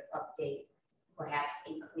standard update, perhaps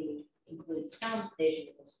include some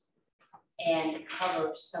visuals and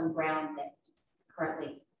cover some ground that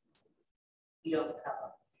currently you don't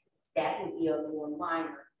cover. That would be a more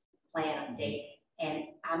minor plan update. And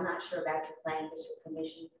I'm not sure about your planning district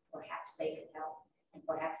commission. Perhaps they could help, and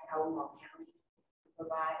perhaps Alamo County could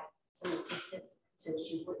provide some assistance so that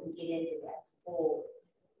you wouldn't get into that full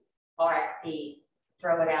RFP,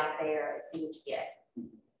 throw it out there and see what you get.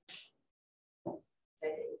 But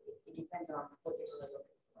it depends on what you're really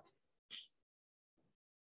looking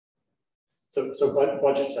for. So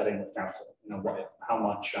budget setting with council, you know, how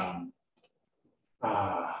much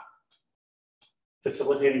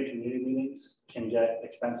facilitating community meetings can get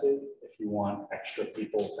expensive if you want extra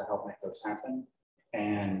people to help make those happen,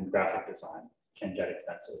 and graphic design can get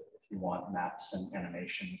expensive if you want maps and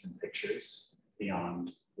animations and pictures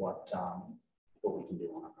beyond what we can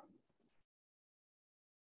do on our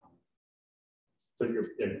own. So your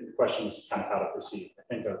question is kind of how to proceed. I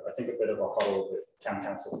think a bit of a huddle with town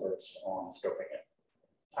council first on scoping it,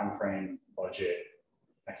 timeframe, budget,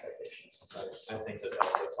 expectations. I think that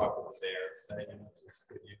also talk with the mayor, saying,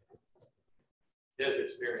 his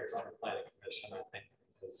experience on the planning commission, I think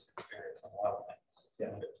his experience on a lot of things. Yeah.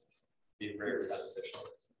 Would be very beneficial.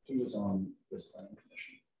 He was on this planning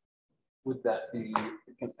commission. Would that be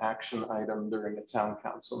an action item during a town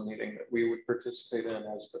council meeting that we would participate in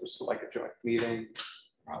as opposed to like a joint meeting?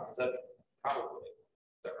 Is that probably?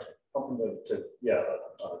 Is that right? Open to yeah,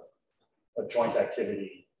 a joint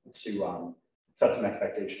activity to set some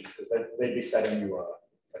expectations, because they'd be setting you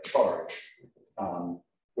a charge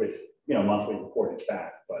with monthly reportage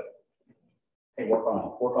back. But hey, work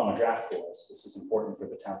on a draft for us. This is important for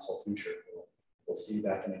the town's whole future. We'll see you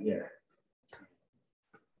back in a year.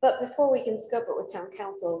 But before we can scope it with town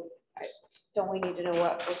council, don't we need to know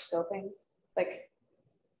what we're scoping? Like,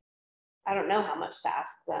 I don't know how much to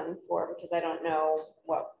ask them for, because I don't know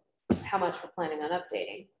how much we're planning on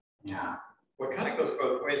updating. Yeah. Well, it kind of goes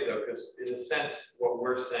both ways though, because in a sense, what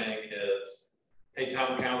we're saying is, hey,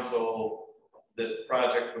 town council, this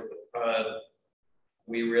project with the PUD,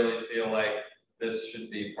 we really feel like this should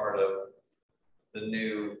be part of the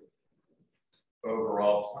new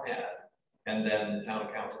overall plan. And then town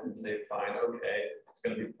council can say, fine, okay, it's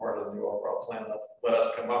going to be part of the new overall plan. Let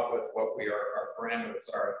us come up with what our parameters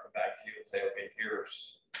are, come back to you and say, okay,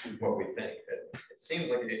 here's what we think. It seems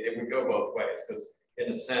like it would go both ways, because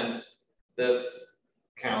in a sense, this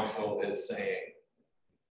council is saying,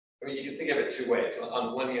 I mean, you can think of it two ways.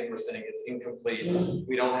 On one hand, we're saying it's incomplete.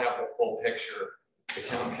 We don't have the full picture. The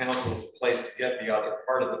town council's place to get the other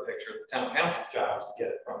part of the picture. The town council's job is to get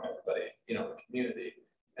it from everybody, the community.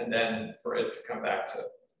 And then for it to come back to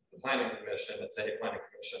the planning commission and say, planning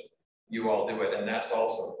commission, you all do it. And that's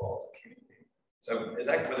also involves the community. So would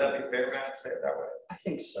that be fair, Matt, to say it that way? I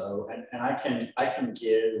think so. And I can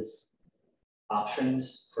give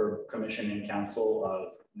options for commission and council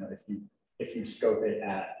of, if you scope it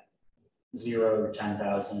at $0,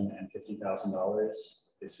 $10,000, and $50,000,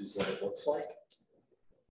 this is what it looks like.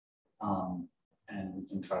 And we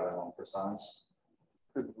can try that on for size.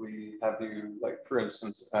 Could we have you, like, for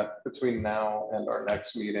instance, between now and our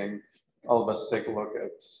next meeting, all of us take a look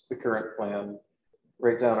at the current plan,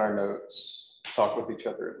 write down our notes, talk with each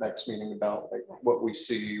other at next meeting about like what we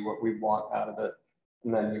see, what we want out of it.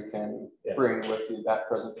 And then you can bring with you that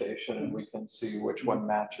presentation and we can see which one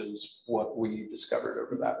matches what we discovered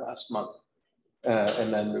over that last month.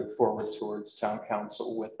 And then move forward towards town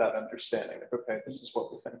council with that understanding of, okay, this is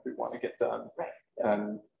what we think we want to get done. Right.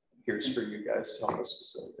 And here's for you guys to help us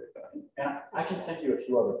facilitate that. And I can send you a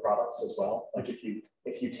few other products as well. Like if you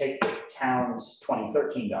take the town's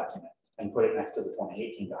 2013 document and put it next to the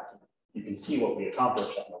 2018 document, you can see what we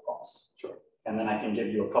accomplished at no cost. Sure. And then I can give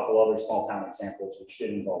you a couple other small town examples which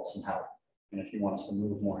did involve some help. And if you want us to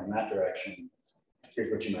move more in that direction,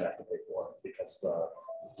 here's what you might have to pay for, because the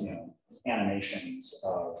animations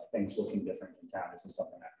of things looking different in town isn't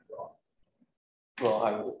something I can draw. Well,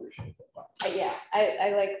 I would appreciate that. Yeah,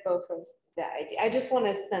 I like both of the idea. I just want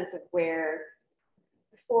a sense of where,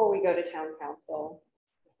 before we go to town council,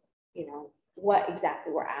 what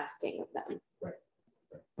exactly we're asking of them.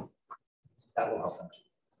 Right. That will help them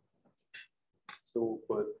too. So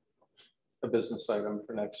we'll put a business item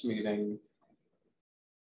for next meeting,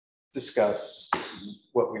 discuss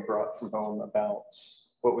what we brought from home about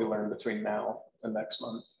what we learned between now and next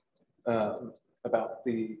month, about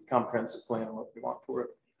the comprehensive plan and what we want for it.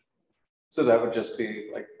 So that would just be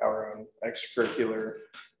like our own extracurricular.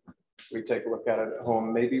 We take a look at it at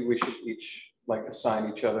home. Maybe we should each like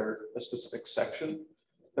assign each other a specific section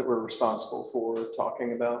that we're responsible for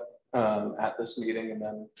talking about at this meeting. And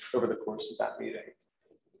then over the course of that meeting,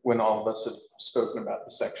 when all of us have spoken about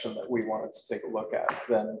the section that we wanted to take a look at,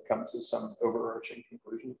 then come to some overarching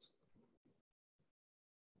conclusions.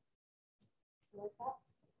 Like that.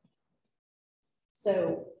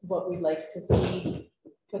 So what we'd like to see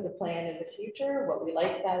for the plan in the future, what we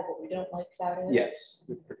like about it, what we don't like about it. Yes,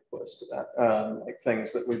 we're pretty close to that. Like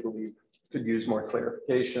things that we believe could use more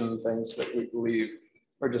clarification, things that we believe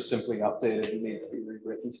are just simply updated and need to be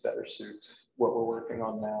rewritten to better suit what we're working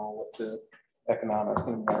on now, what the economic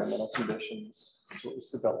and environmental conditions, as well as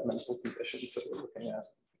developmental conditions that we're looking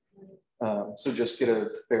at. So just get a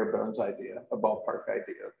bare bones idea, a ballpark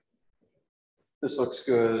idea. This looks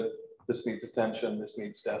good, this needs attention, this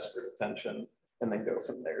needs desperate attention, and then go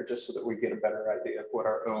from there, just so that we get a better idea of what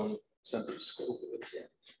our own sense of scope is.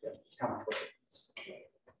 Yeah.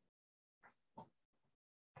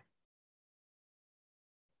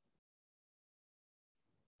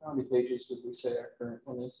 How many pages did we say our current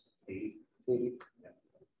one is? 80. 80.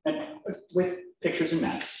 And with pictures and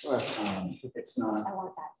maps. It's not. I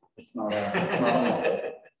want that. It's not a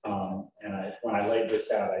model. And when I laid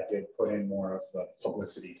this out, I did put in more of the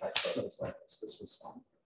publicity type photos like this. This was fun.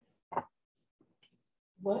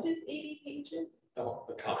 What is 80 pages? Oh,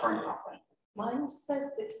 the Current current. comp plan. Mine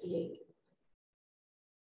says 68.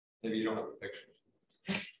 Maybe you don't have the pictures.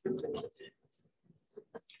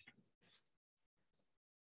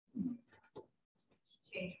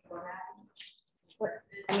 Change format.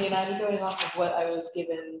 I mean, I'm going off of what I was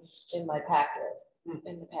given in my packet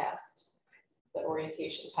in the past, the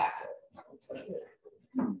orientation packet.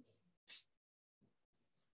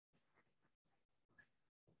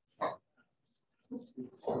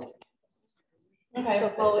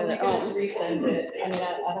 Okay, well, if you can just resend it, I mean,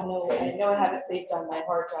 I don't know, I know I have it saved on my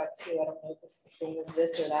hard drive too, I don't know if it's the same as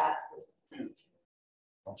this or that.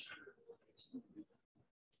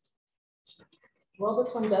 Well,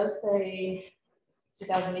 this one does say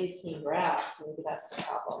 2018 draft, so maybe that's the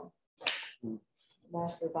problem.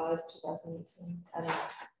 Last revised 2018, I don't know.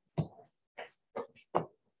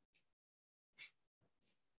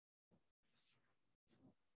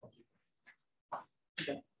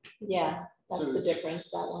 Yeah, that's the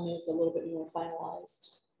difference. That one is a little bit more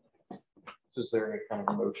finalized. So is there any kind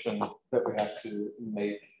of motion that we have to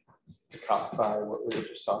make to codify what we were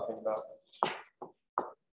just talking about?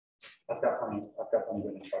 I've got plenty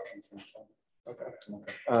of instructions. Okay.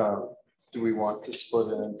 Do we want to split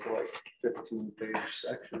it into like 15-page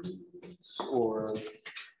sections or?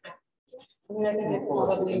 I mean, I think it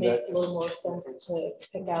probably makes a little more sense to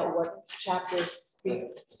pick out what chapters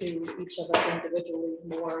speak to each of us individually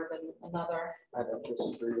more than another. I don't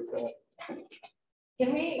disagree with that.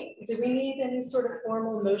 Do we need any sort of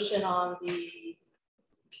formal motion on the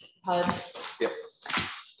HUD? Yeah.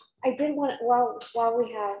 I did want, while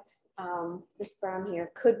we have Ms. Brown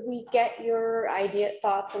here, could we get your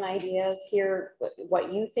thoughts and ideas here,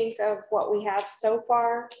 what you think of what we have so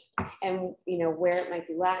far, and where it might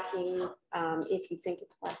be lacking, if you think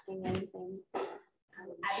it's lacking anything?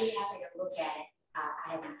 I'd be happy to look at it.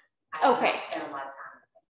 I haven't Okay. spent a lot of time.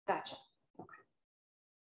 Gotcha.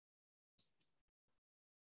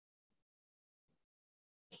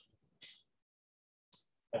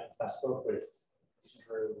 I spoke with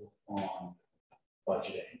Drew on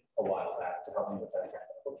budgeting a while back to help me with that kind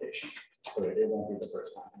of application. So it won't be the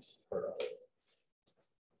first time he's heard of it.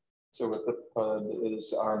 So with the PUD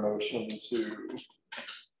is our motion to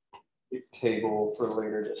table for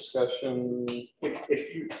later discussion.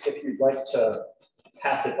 If you'd like to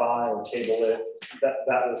pass it by or table it,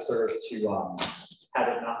 that will serve to have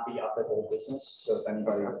it not be up at old business. So if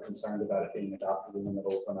anybody were concerned about it being adopted in the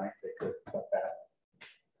middle of the night, they could let that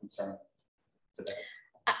concern today.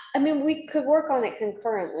 I mean, we could work on it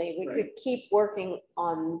concurrently. We could keep working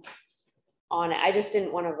on it. I just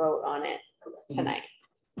didn't want to vote on it tonight.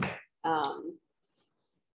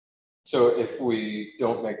 So if we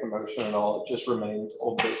don't make a motion at all, it just remains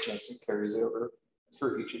old business and carries over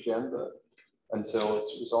for each agenda until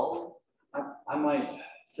it's resolved. I might,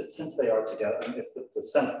 since they are together, if the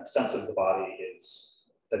sense of the body is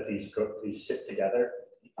that these sit together,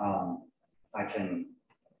 I can.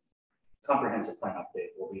 Comprehensive plan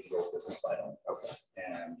update will be the old business item. Okay.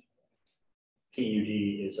 And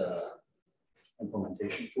PUD is a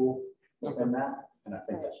implementation tool within that, and I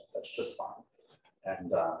think that's just fine.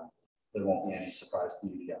 And there won't be any surprise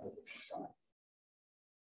PUD applications coming.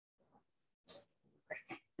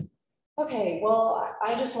 Okay, well,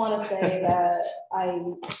 I just want to say that I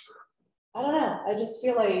don't know. I just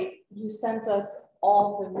feel like you sent us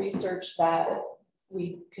all the research that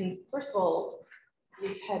we can. First of all,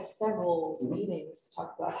 we've had several meetings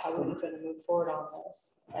talk about how we're going to move forward on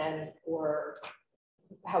this, and or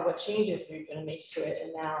what changes we're going to make to it,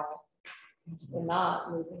 and now we're not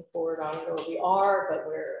moving forward on it, or we are, but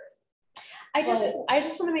we're. I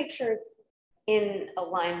just want to make sure it's in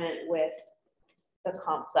alignment with the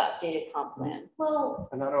updated comp plan. Well,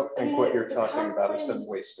 and I don't think what you're talking about has been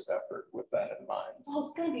wasted effort with that in mind. Well,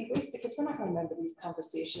 it's going to be wasted because we're not going to remember these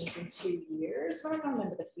conversations in 2 years. We're not going to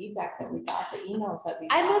remember the feedback that we got, the emails that we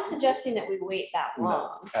got. I'm not suggesting that we wait that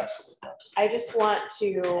long. No, absolutely not. I just want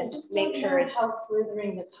to make sure it's how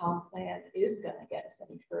furthering the comp plan is going to get us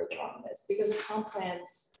any further on this, because the comp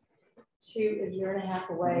plan's a year and a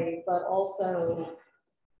half away, but also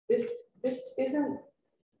this isn't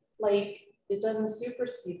like. It doesn't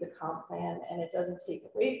supersede the comp plan, and it doesn't take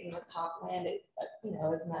away from the comp plan. It,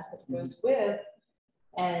 as message goes with,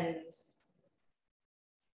 and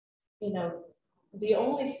the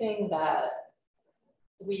only thing that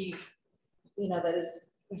that is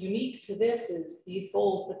unique to this is these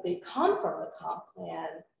goals, but they come from the comp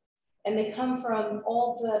plan, And they come from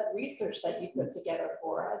all the research that you put together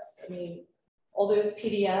for us. I mean, all those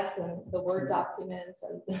PDFs and the Word documents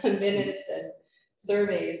and the minutes and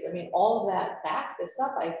surveys. I mean, all of that backed this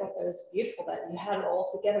up. I thought that was beautiful that you had it all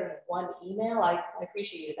together in one email. I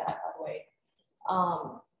appreciated that, by the way.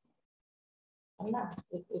 I don't know,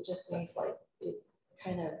 it just seems like it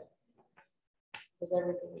kind of was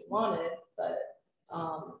everything we wanted, but I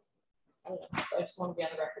don't know. So I just want to be on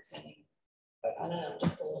the record saying, I don't know,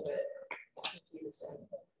 just a little bit confused and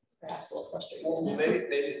perhaps a little frustrated. Well,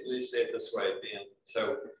 maybe we say it this way at the end.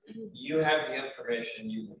 So you have the information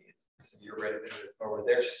you need, so you're ready to move forward.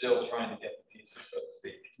 They're still trying to get the pieces, so to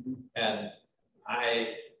speak. And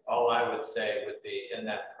all I would say would be in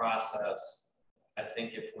that process, I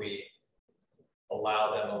think if we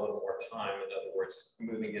allow them a little more time, in other words,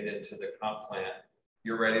 moving it into the comp plan,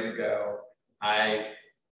 you're ready to go. I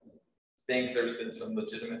think there's been some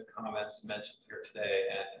legitimate comments mentioned here today,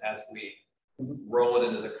 and as we roll it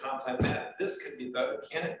into the comp plan, this could be voted.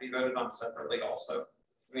 Can it be voted on separately also?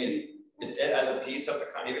 I mean, as a piece of the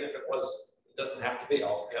even if it was, it doesn't have to be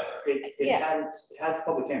all together. It had its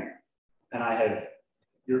public hearing, and I have,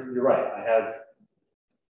 you're right, I have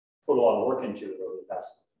put a lot of work into it over the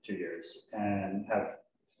past 2 years and have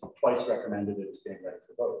twice recommended it as being ready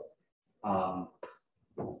for vote.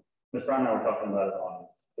 Ms. Brown and I were talking about it on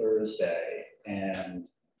Thursday, and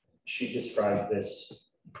she described this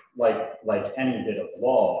like any bit of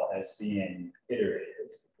law as being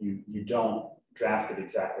iterative. You don't draft it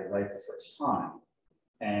exactly right the first time,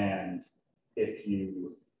 and if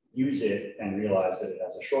you use it and realize that it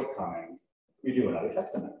has a shortcoming, you do another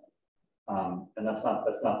text amendment, and that's not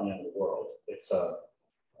the end of the world. It's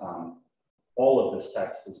all of this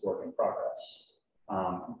text is work in progress.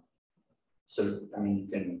 So I mean, you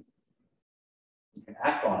can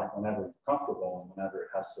act on it whenever you're comfortable and whenever it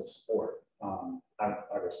has to support.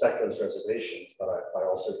 I respect those reservations, but I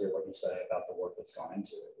also hear what you say about the work that's gone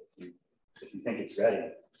into it. If you think it's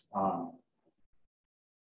ready. Well,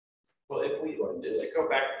 if we go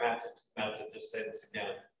back to Matt to just say this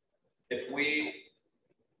again, if we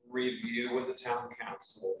review with the town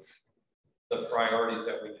council the priorities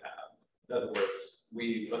that we have, in other words,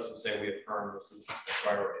 let's just say we affirm this is a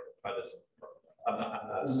priority by this. I'm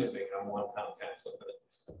not assuming I'm one town council, but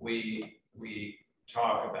we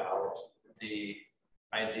talk about the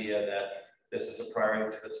idea that this is a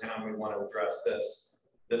priority to the town. We want to address this.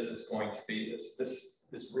 This is going to be this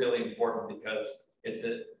is really important because it's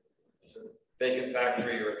a bacon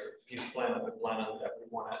factory or it's a piece plant of Atlanta that we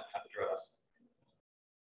want to address.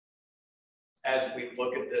 As we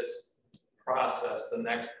look at this process, the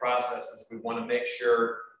next process is we want to make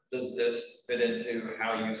sure, does this fit into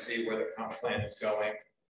how you see where the comp plan is going?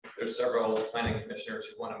 There's several planning commissioners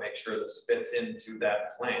who want to make sure this fits into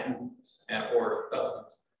that plan, or it doesn't.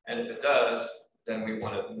 And if it does, then we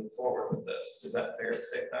want to move forward with this. Is that fair to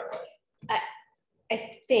say it that way?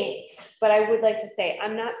 I think, but I would like to say,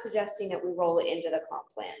 I'm not suggesting that we roll it into the comp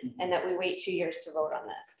plan and that we wait 2 years to vote on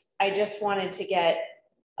this. I just wanted to get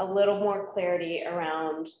a little more clarity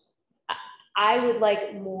around, I would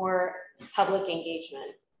like more public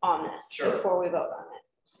engagement on this before we vote on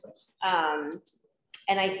it.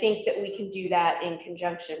 And I think that we can do that in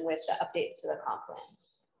conjunction with the updates to the comp plan.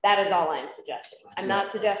 That is all I'm suggesting. I'm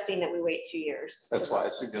not suggesting that we wait 2 years. That's why I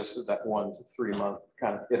suggested that 1 to 3 month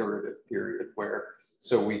kind of iterative period where,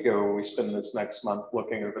 so we spend this next month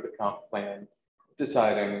looking over the comp plan,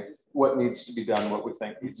 deciding what needs to be done, what we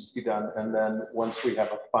think needs to be done. And then once we have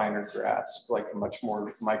a finer grasp, like a much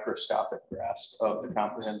more microscopic grasp of the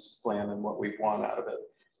comprehensive plan and what we want out of it,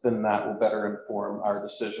 then that will better inform our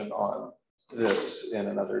decision on this in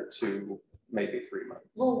another 2, maybe 3 months.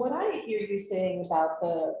 Well, what I hear you saying about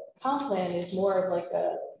the comp plan is more of like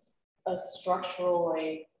a structural,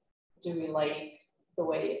 like, do we like the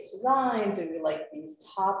way it's designed? Do we like these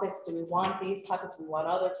topics? Do we want these topics? Do we want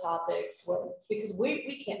other topics? Because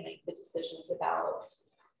we can't make the decisions about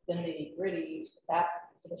the nitty gritty. That's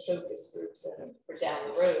for the focus groups and for down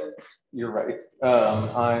the road. You're right.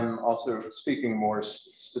 I'm also speaking more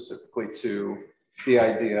specifically to the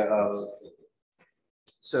idea of,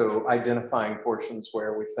 so identifying portions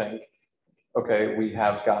where we think, okay, we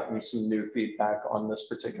have gotten some new feedback on this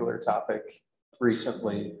particular topic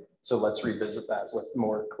recently, so let's revisit that with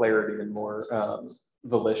more clarity and more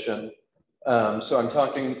volition. So I'm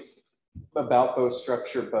talking about both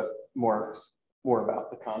structure, but more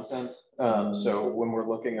about the content. So when we're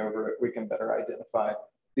looking over it, we can better identify,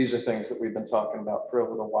 these are things that we've been talking about for a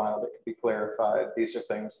little while that could be clarified. These are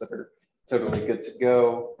things that are totally good to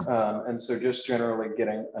go. And so just generally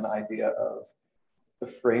getting an idea of the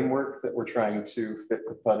framework that we're trying to fit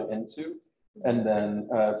the PUD into, And then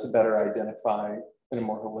to better identify in a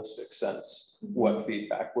more holistic sense what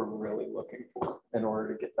feedback we're really looking for in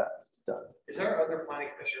order to get that done. Is our other planning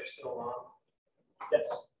commissioner still on?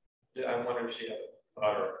 Yes. I wonder if she has a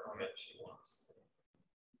thought or a comment she wants.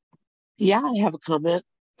 Yeah, I have a comment.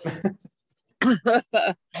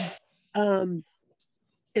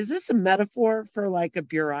 Is this a metaphor for like a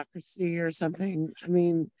bureaucracy or something? I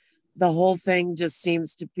mean, the whole thing just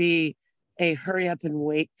seems to be a hurry up and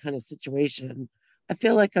wait kind of situation. I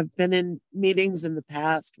feel like I've been in meetings in the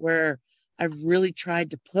past where I've really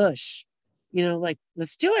tried to push, like,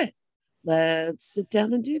 let's do it. Let's sit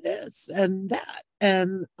down and do this and that.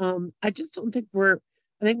 And I just don't think I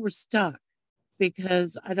think we're stuck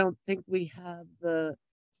because I don't think we have the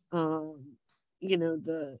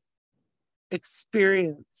the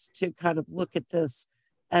experience to kind of look at this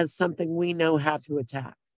as something we know how to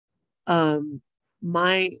attack.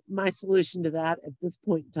 My solution to that at this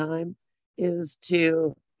point in time is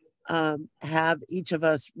to have each of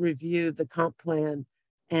us review the comp plan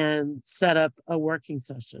and set up a working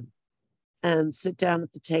session and sit down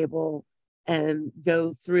at the table and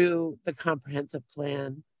go through the comprehensive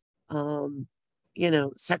plan,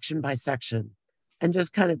 section by section, and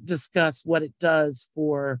just kind of discuss what it does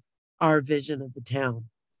for our vision of the town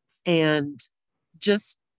and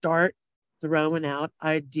just start throwing out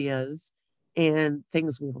ideas and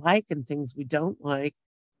things we like and things we don't like,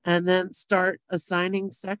 and then start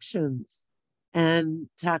assigning sections and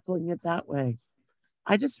tackling it that way.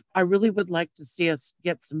 I really would like to see us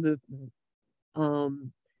get some movement.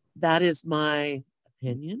 That is my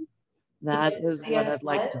opinion. That is what I'd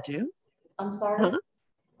like to do. I'm sorry. Huh?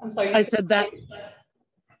 I'm sorry. I said that.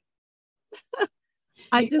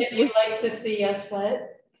 I just would like to see us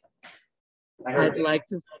what? I'd like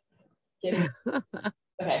to.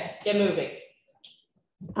 Okay, get moving.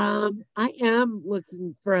 I am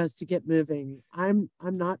looking for us to get moving. I'm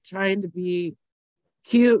not trying to be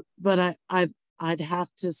cute, but I'd have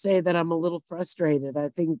to say that I'm a little frustrated. I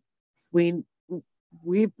think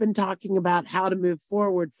we've been talking about how to move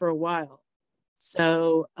forward for a while.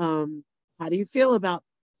 So how do you feel about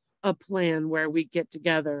a plan where we get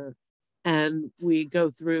together and we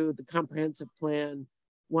go through the comprehensive plan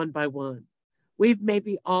one by one? We've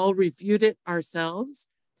maybe all reviewed it ourselves,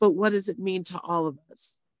 but what does it mean to all of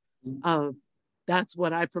us? That's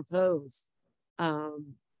what I propose.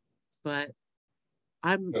 But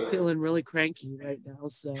I'm feeling really cranky right now,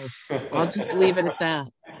 so I'll just leave it at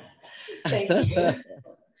that. Thank you.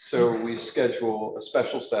 So we schedule a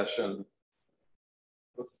special session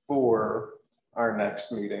before our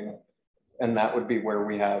next meeting, and that would be where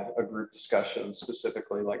we have a group discussion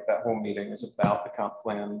specifically, like that whole meeting is about the comp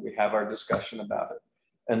plan. We have our discussion about it,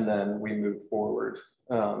 and then we move forward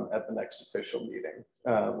at the next official meeting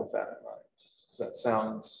with that in mind. Does that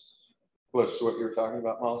sound close to what you were talking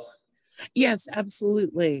about, Molly? Yes,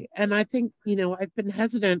 absolutely. And I think, I've been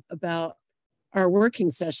hesitant about our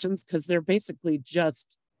working sessions because they're basically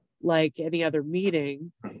just like any other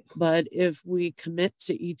meeting. But if we commit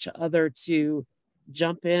to each other to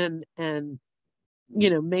jump in and,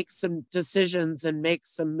 make some decisions and make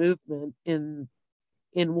some movement in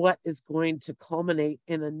what is going to culminate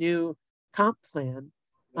in a new comp plan,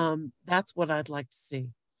 that's what I'd like to see.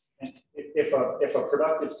 If a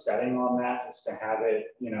productive setting on that is to have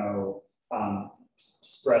it,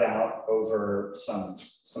 spread out over some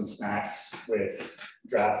snacks with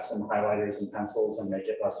drafts and highlighters and pencils and make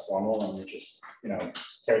it less formal, and we just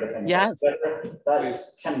tear the thing. Yes, that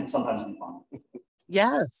can sometimes be fun.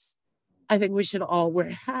 Yes, I think we should all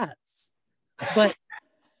wear hats, but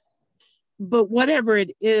whatever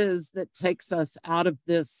it is that takes us out of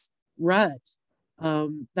this rut,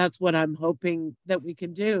 that's what I'm hoping that we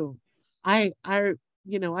can do. I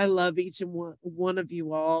love each and one of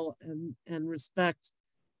you all and respect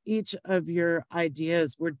each of your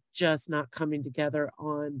ideas. We're just not coming together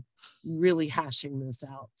on really hashing this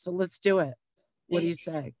out. So let's do it. What do you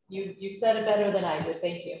say? You said it better than I did.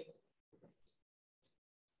 Thank you.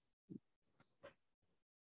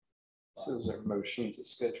 So is there a motion to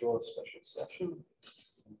schedule a special session?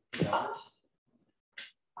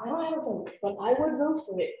 I don't have a vote, but I would vote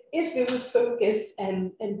for it if it was focused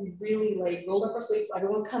and we really rolled up our sleeves.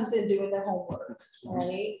 Everyone comes in doing their homework,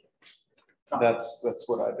 right? That's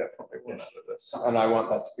what I definitely want out of this, and I want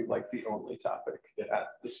that to be like the only topic at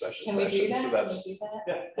the special session. Can we do that? So Can we do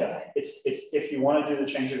that? Yeah. It's if you want to do the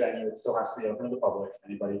change of venue, it still has to be open to the public.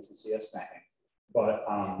 Anybody can see us snacking. But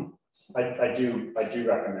I do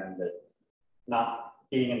recommend that not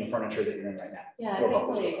being in the furniture that you're in right now. Yeah,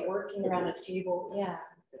 I think working around a table. Yeah.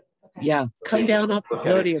 Okay. Yeah, come down off the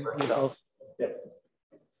podium, people. Yeah.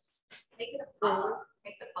 Make it a pop-up,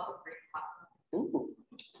 make the public bring pop-up. Ooh,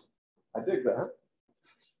 I dig that.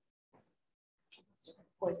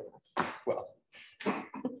 Poisonous. Well,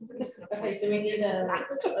 Okay, so we need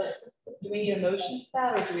do we need a motion for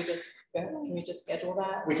that, or do we just, can we just schedule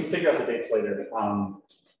that? We can figure out the dates later.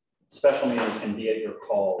 Special meeting can be at your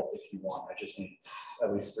call if you want. I just need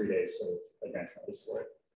at least 3 days of advance notice for it.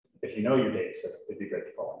 If you know your dates, it'd be great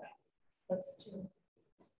to call it now. Let's do.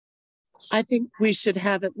 I think we should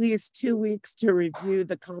have at least 2 weeks to review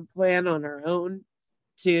the comp plan on our own,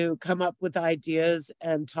 to come up with ideas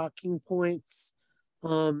and talking points,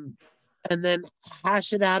 and then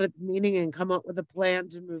hash it out at the meeting and come up with a plan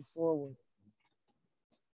to move forward.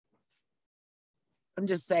 I'm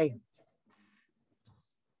just saying.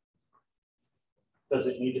 Does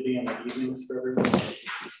it need to be in the evenings for everyone?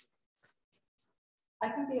 I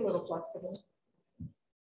can be a little flexible.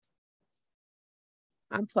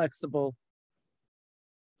 I'm flexible.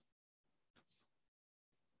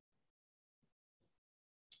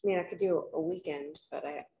 I mean, I could do a weekend, but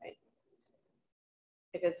I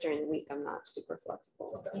if it's during the week, I'm not super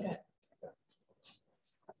flexible. Okay.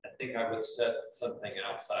 I think I would set something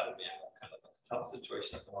outside of me. I'm kind of a tough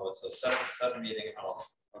situation at the moment. So set a meeting, I'll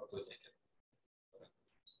hopefully make it.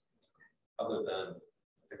 Other than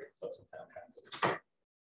figure out some town council.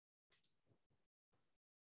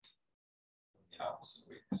 The opposite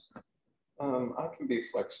weeks. I can be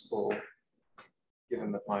flexible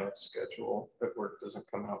given the client's schedule if work doesn't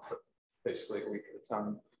come out, but basically a week at a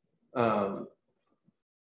time.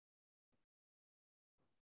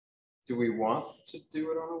 Do we want to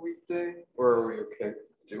do it on a weekday, or are we okay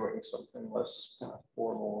doing something less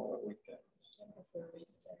formal on a weekend?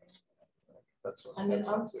 That's what I mean, that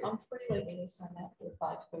sounds I'm free like anytime after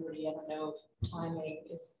 5:30. I don't know if timing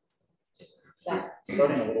is that.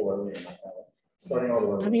 Starting a little earlier. Starting a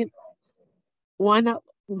little earlier. I mean, why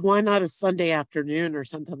not a Sunday afternoon or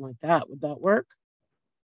something like that? Would that work?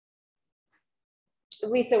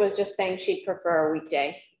 Lisa was just saying she'd prefer a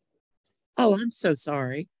weekday. Oh, I'm so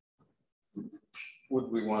sorry. Would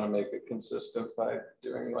we want to make it consistent by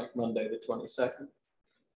doing like Monday the 22nd?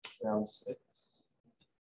 Around 6.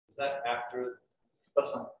 Is that after? That's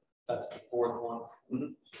fine. That's the fourth one.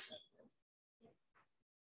 Mm-hmm.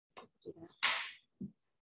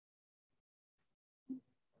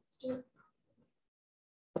 Let's do it.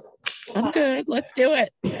 I'm good. Let's do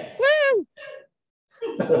it. Woo!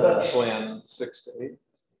 Plan 6 to 8.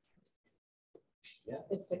 Yeah.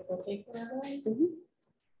 Is 6 okay for everyone? Mm-hmm.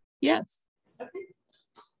 Yes. Okay.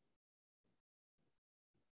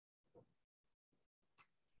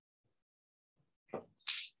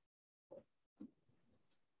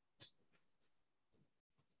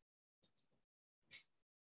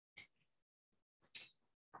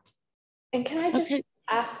 And can I just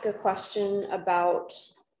ask a question about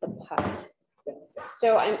the PUD?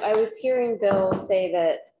 So I was hearing Bill say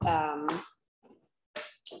that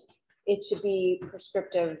it should be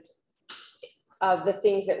prescriptive of the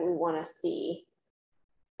things that we want to see.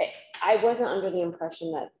 I wasn't under the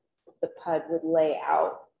impression that the PUD would lay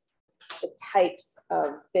out the types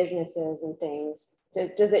of businesses and things.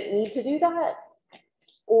 Does it need to do that?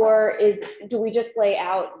 Or do we just lay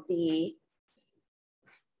out the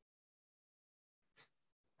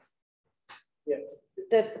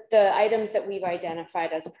the items that we've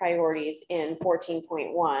identified as priorities in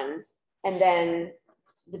 14.1, and then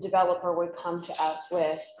the developer would come to us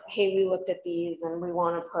with, hey, we looked at these and we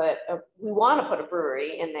want to put a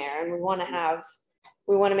brewery in there, and we want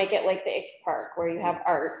to make it like the X Park where you have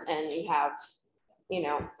art and you have, you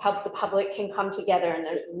know, the public can come together and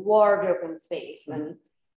there's large open space. And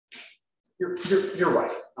you're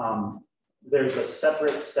right. There's a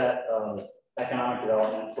separate set of economic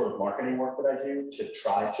development sort of marketing work that I do to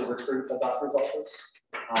try to recruit a doctor's office.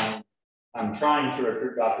 I'm trying to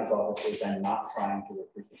recruit doctor's offices and not trying to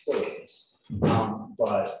recruit distilleries.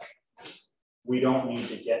 But we don't need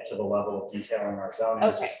to get to the level of detailing our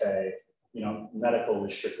zoning to say, you know, medical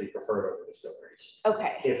is strictly preferred over distilleries.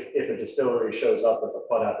 Okay. If a distillery shows up with a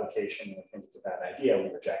PUD application and we think it's a bad idea, we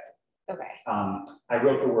reject it. Okay. I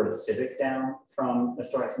wrote the word civic down from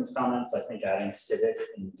Mr. Hexon's comments. I think adding civic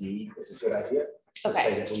indeed is a good idea. To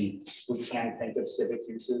say that we can think of civic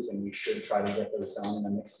uses and we should try to get those done in a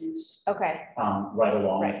mixed use. Okay. Right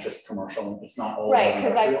along with just commercial. It's not all right,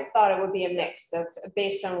 because I thought it would be a mix of,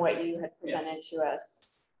 based on what you had presented to us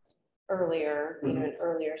earlier, you know, in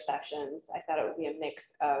earlier sessions, I thought it would be a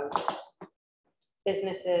mix of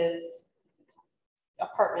businesses,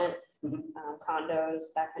 apartments,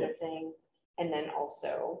 condos, that kind of thing, and then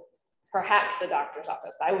also perhaps a doctor's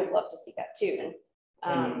office. I would love to see that too.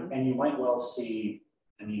 And you might well see,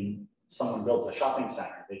 I mean, someone builds a shopping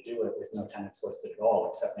center, they do it with no tenants listed at all,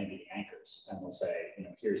 except maybe the anchors. And they'll say, you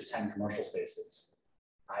know, here's 10 commercial spaces.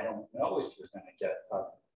 I don't know if you're going to get a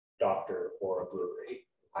doctor or a brewery.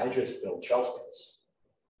 I just build shelf space.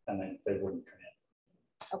 And then they wouldn't come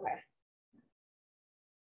in. Okay.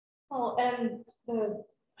 Well, and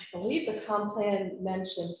I believe the comp plan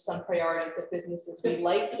mentions some priorities of businesses we'd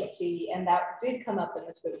like to see, and that did come up in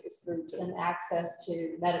the focus groups, and access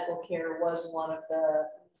to medical care was one of the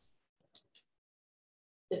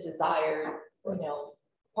desired, you know,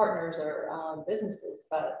 partners or businesses,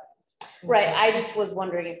 but. Right, I just was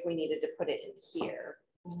wondering if we needed to put it in here,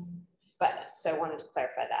 but, so I wanted to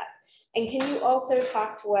clarify that. And can you also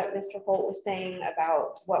talk to what Mr. Holt was saying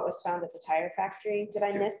about what was found at the tire factory? Did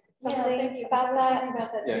I miss something about that?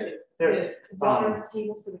 About that Yeah. too. There, The water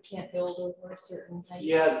table, so we can't build over a certain height.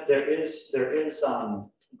 yeah, there is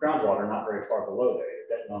groundwater not very far below there. You're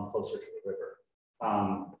getting on closer to the river.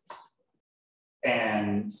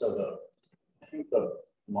 And so I think the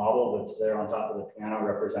model that's there on top of the piano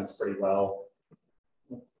represents pretty well.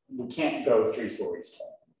 We can't go 3 stories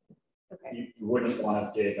tall. Okay. You wouldn't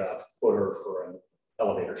want to dig a footer for an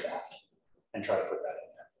elevator shaft and try to put that in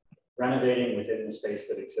there. Renovating within the space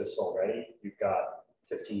that exists already, you've got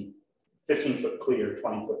 15 foot clear,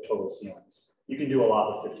 20 foot total ceilings. You can do a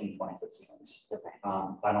lot with 15, 20 foot ceilings. Okay.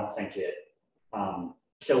 I don't think it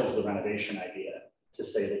kills the renovation idea to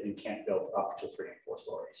say that you can't build up to 3 and 4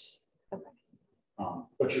 stories. Okay.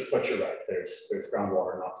 But you're right. There's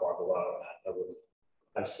groundwater not far below.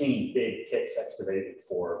 I've seen big pits excavated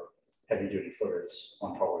for heavy duty footers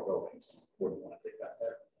on taller buildings. And wouldn't want to dig that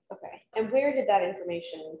there. Okay. And where did that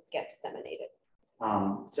information get disseminated?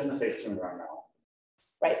 It's in the phase 2 environmental.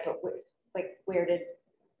 Right, but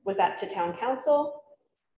was that to town council?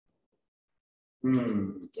 Did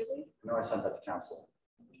we? No, I sent that to council.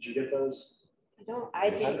 Did you get those? I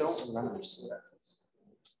didn't. I don't remember seeing that.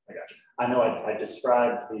 I got you. I know I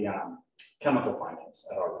described the chemical findings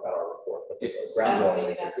at our report, but the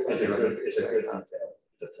groundwater is a good detail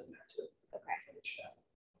that's in there too. Okay.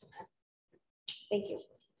 Thank you.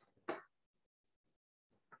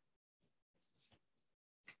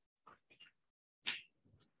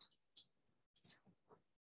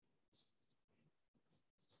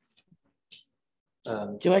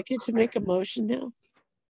 Do I get to make a motion now?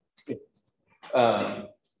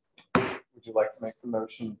 Would you like to make the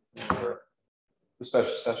motion for the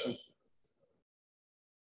special session?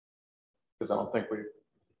 Because I don't think we've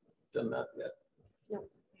done that yet. No.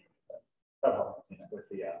 With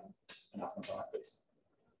the announcements on that, please.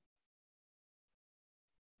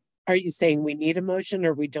 Are you saying we need a motion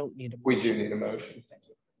or we don't need a motion? We do need a motion. Thank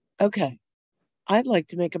you. Okay. I'd like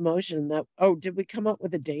to make a motion that, did we come up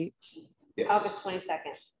with a date? Yes. August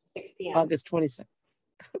 22nd, 6 p.m. August 22nd.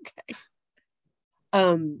 Okay.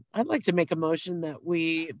 I'd like to make a motion that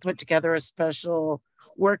we put together a special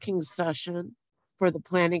working session for the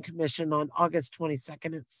Planning Commission on August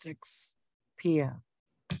 22nd at 6 p.m.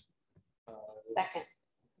 Second.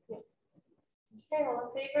 Okay,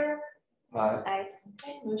 all in favor? Aye.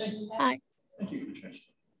 Okay, motion passed. Aye. Thank you,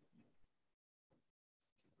 Commissioners.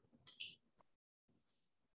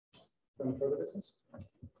 Any further business?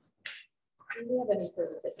 Do we have any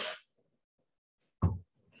further business?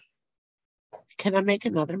 Can I make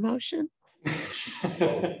another motion?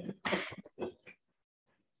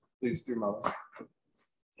 Please do, Molly.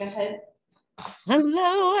 Go ahead.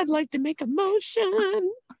 Hello, I'd like to make a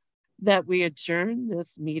motion that we adjourn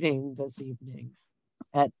this meeting this evening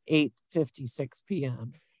at 8:56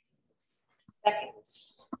 p.m. Second.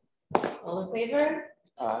 All in favor?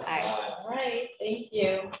 Aye. All right, thank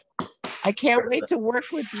you. I can't wait to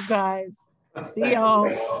work with you guys. See y'all.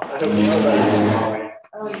 I hope you feel better, Molly.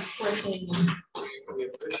 Oh, you poor thing. We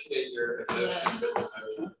appreciate your attention to the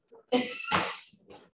motion.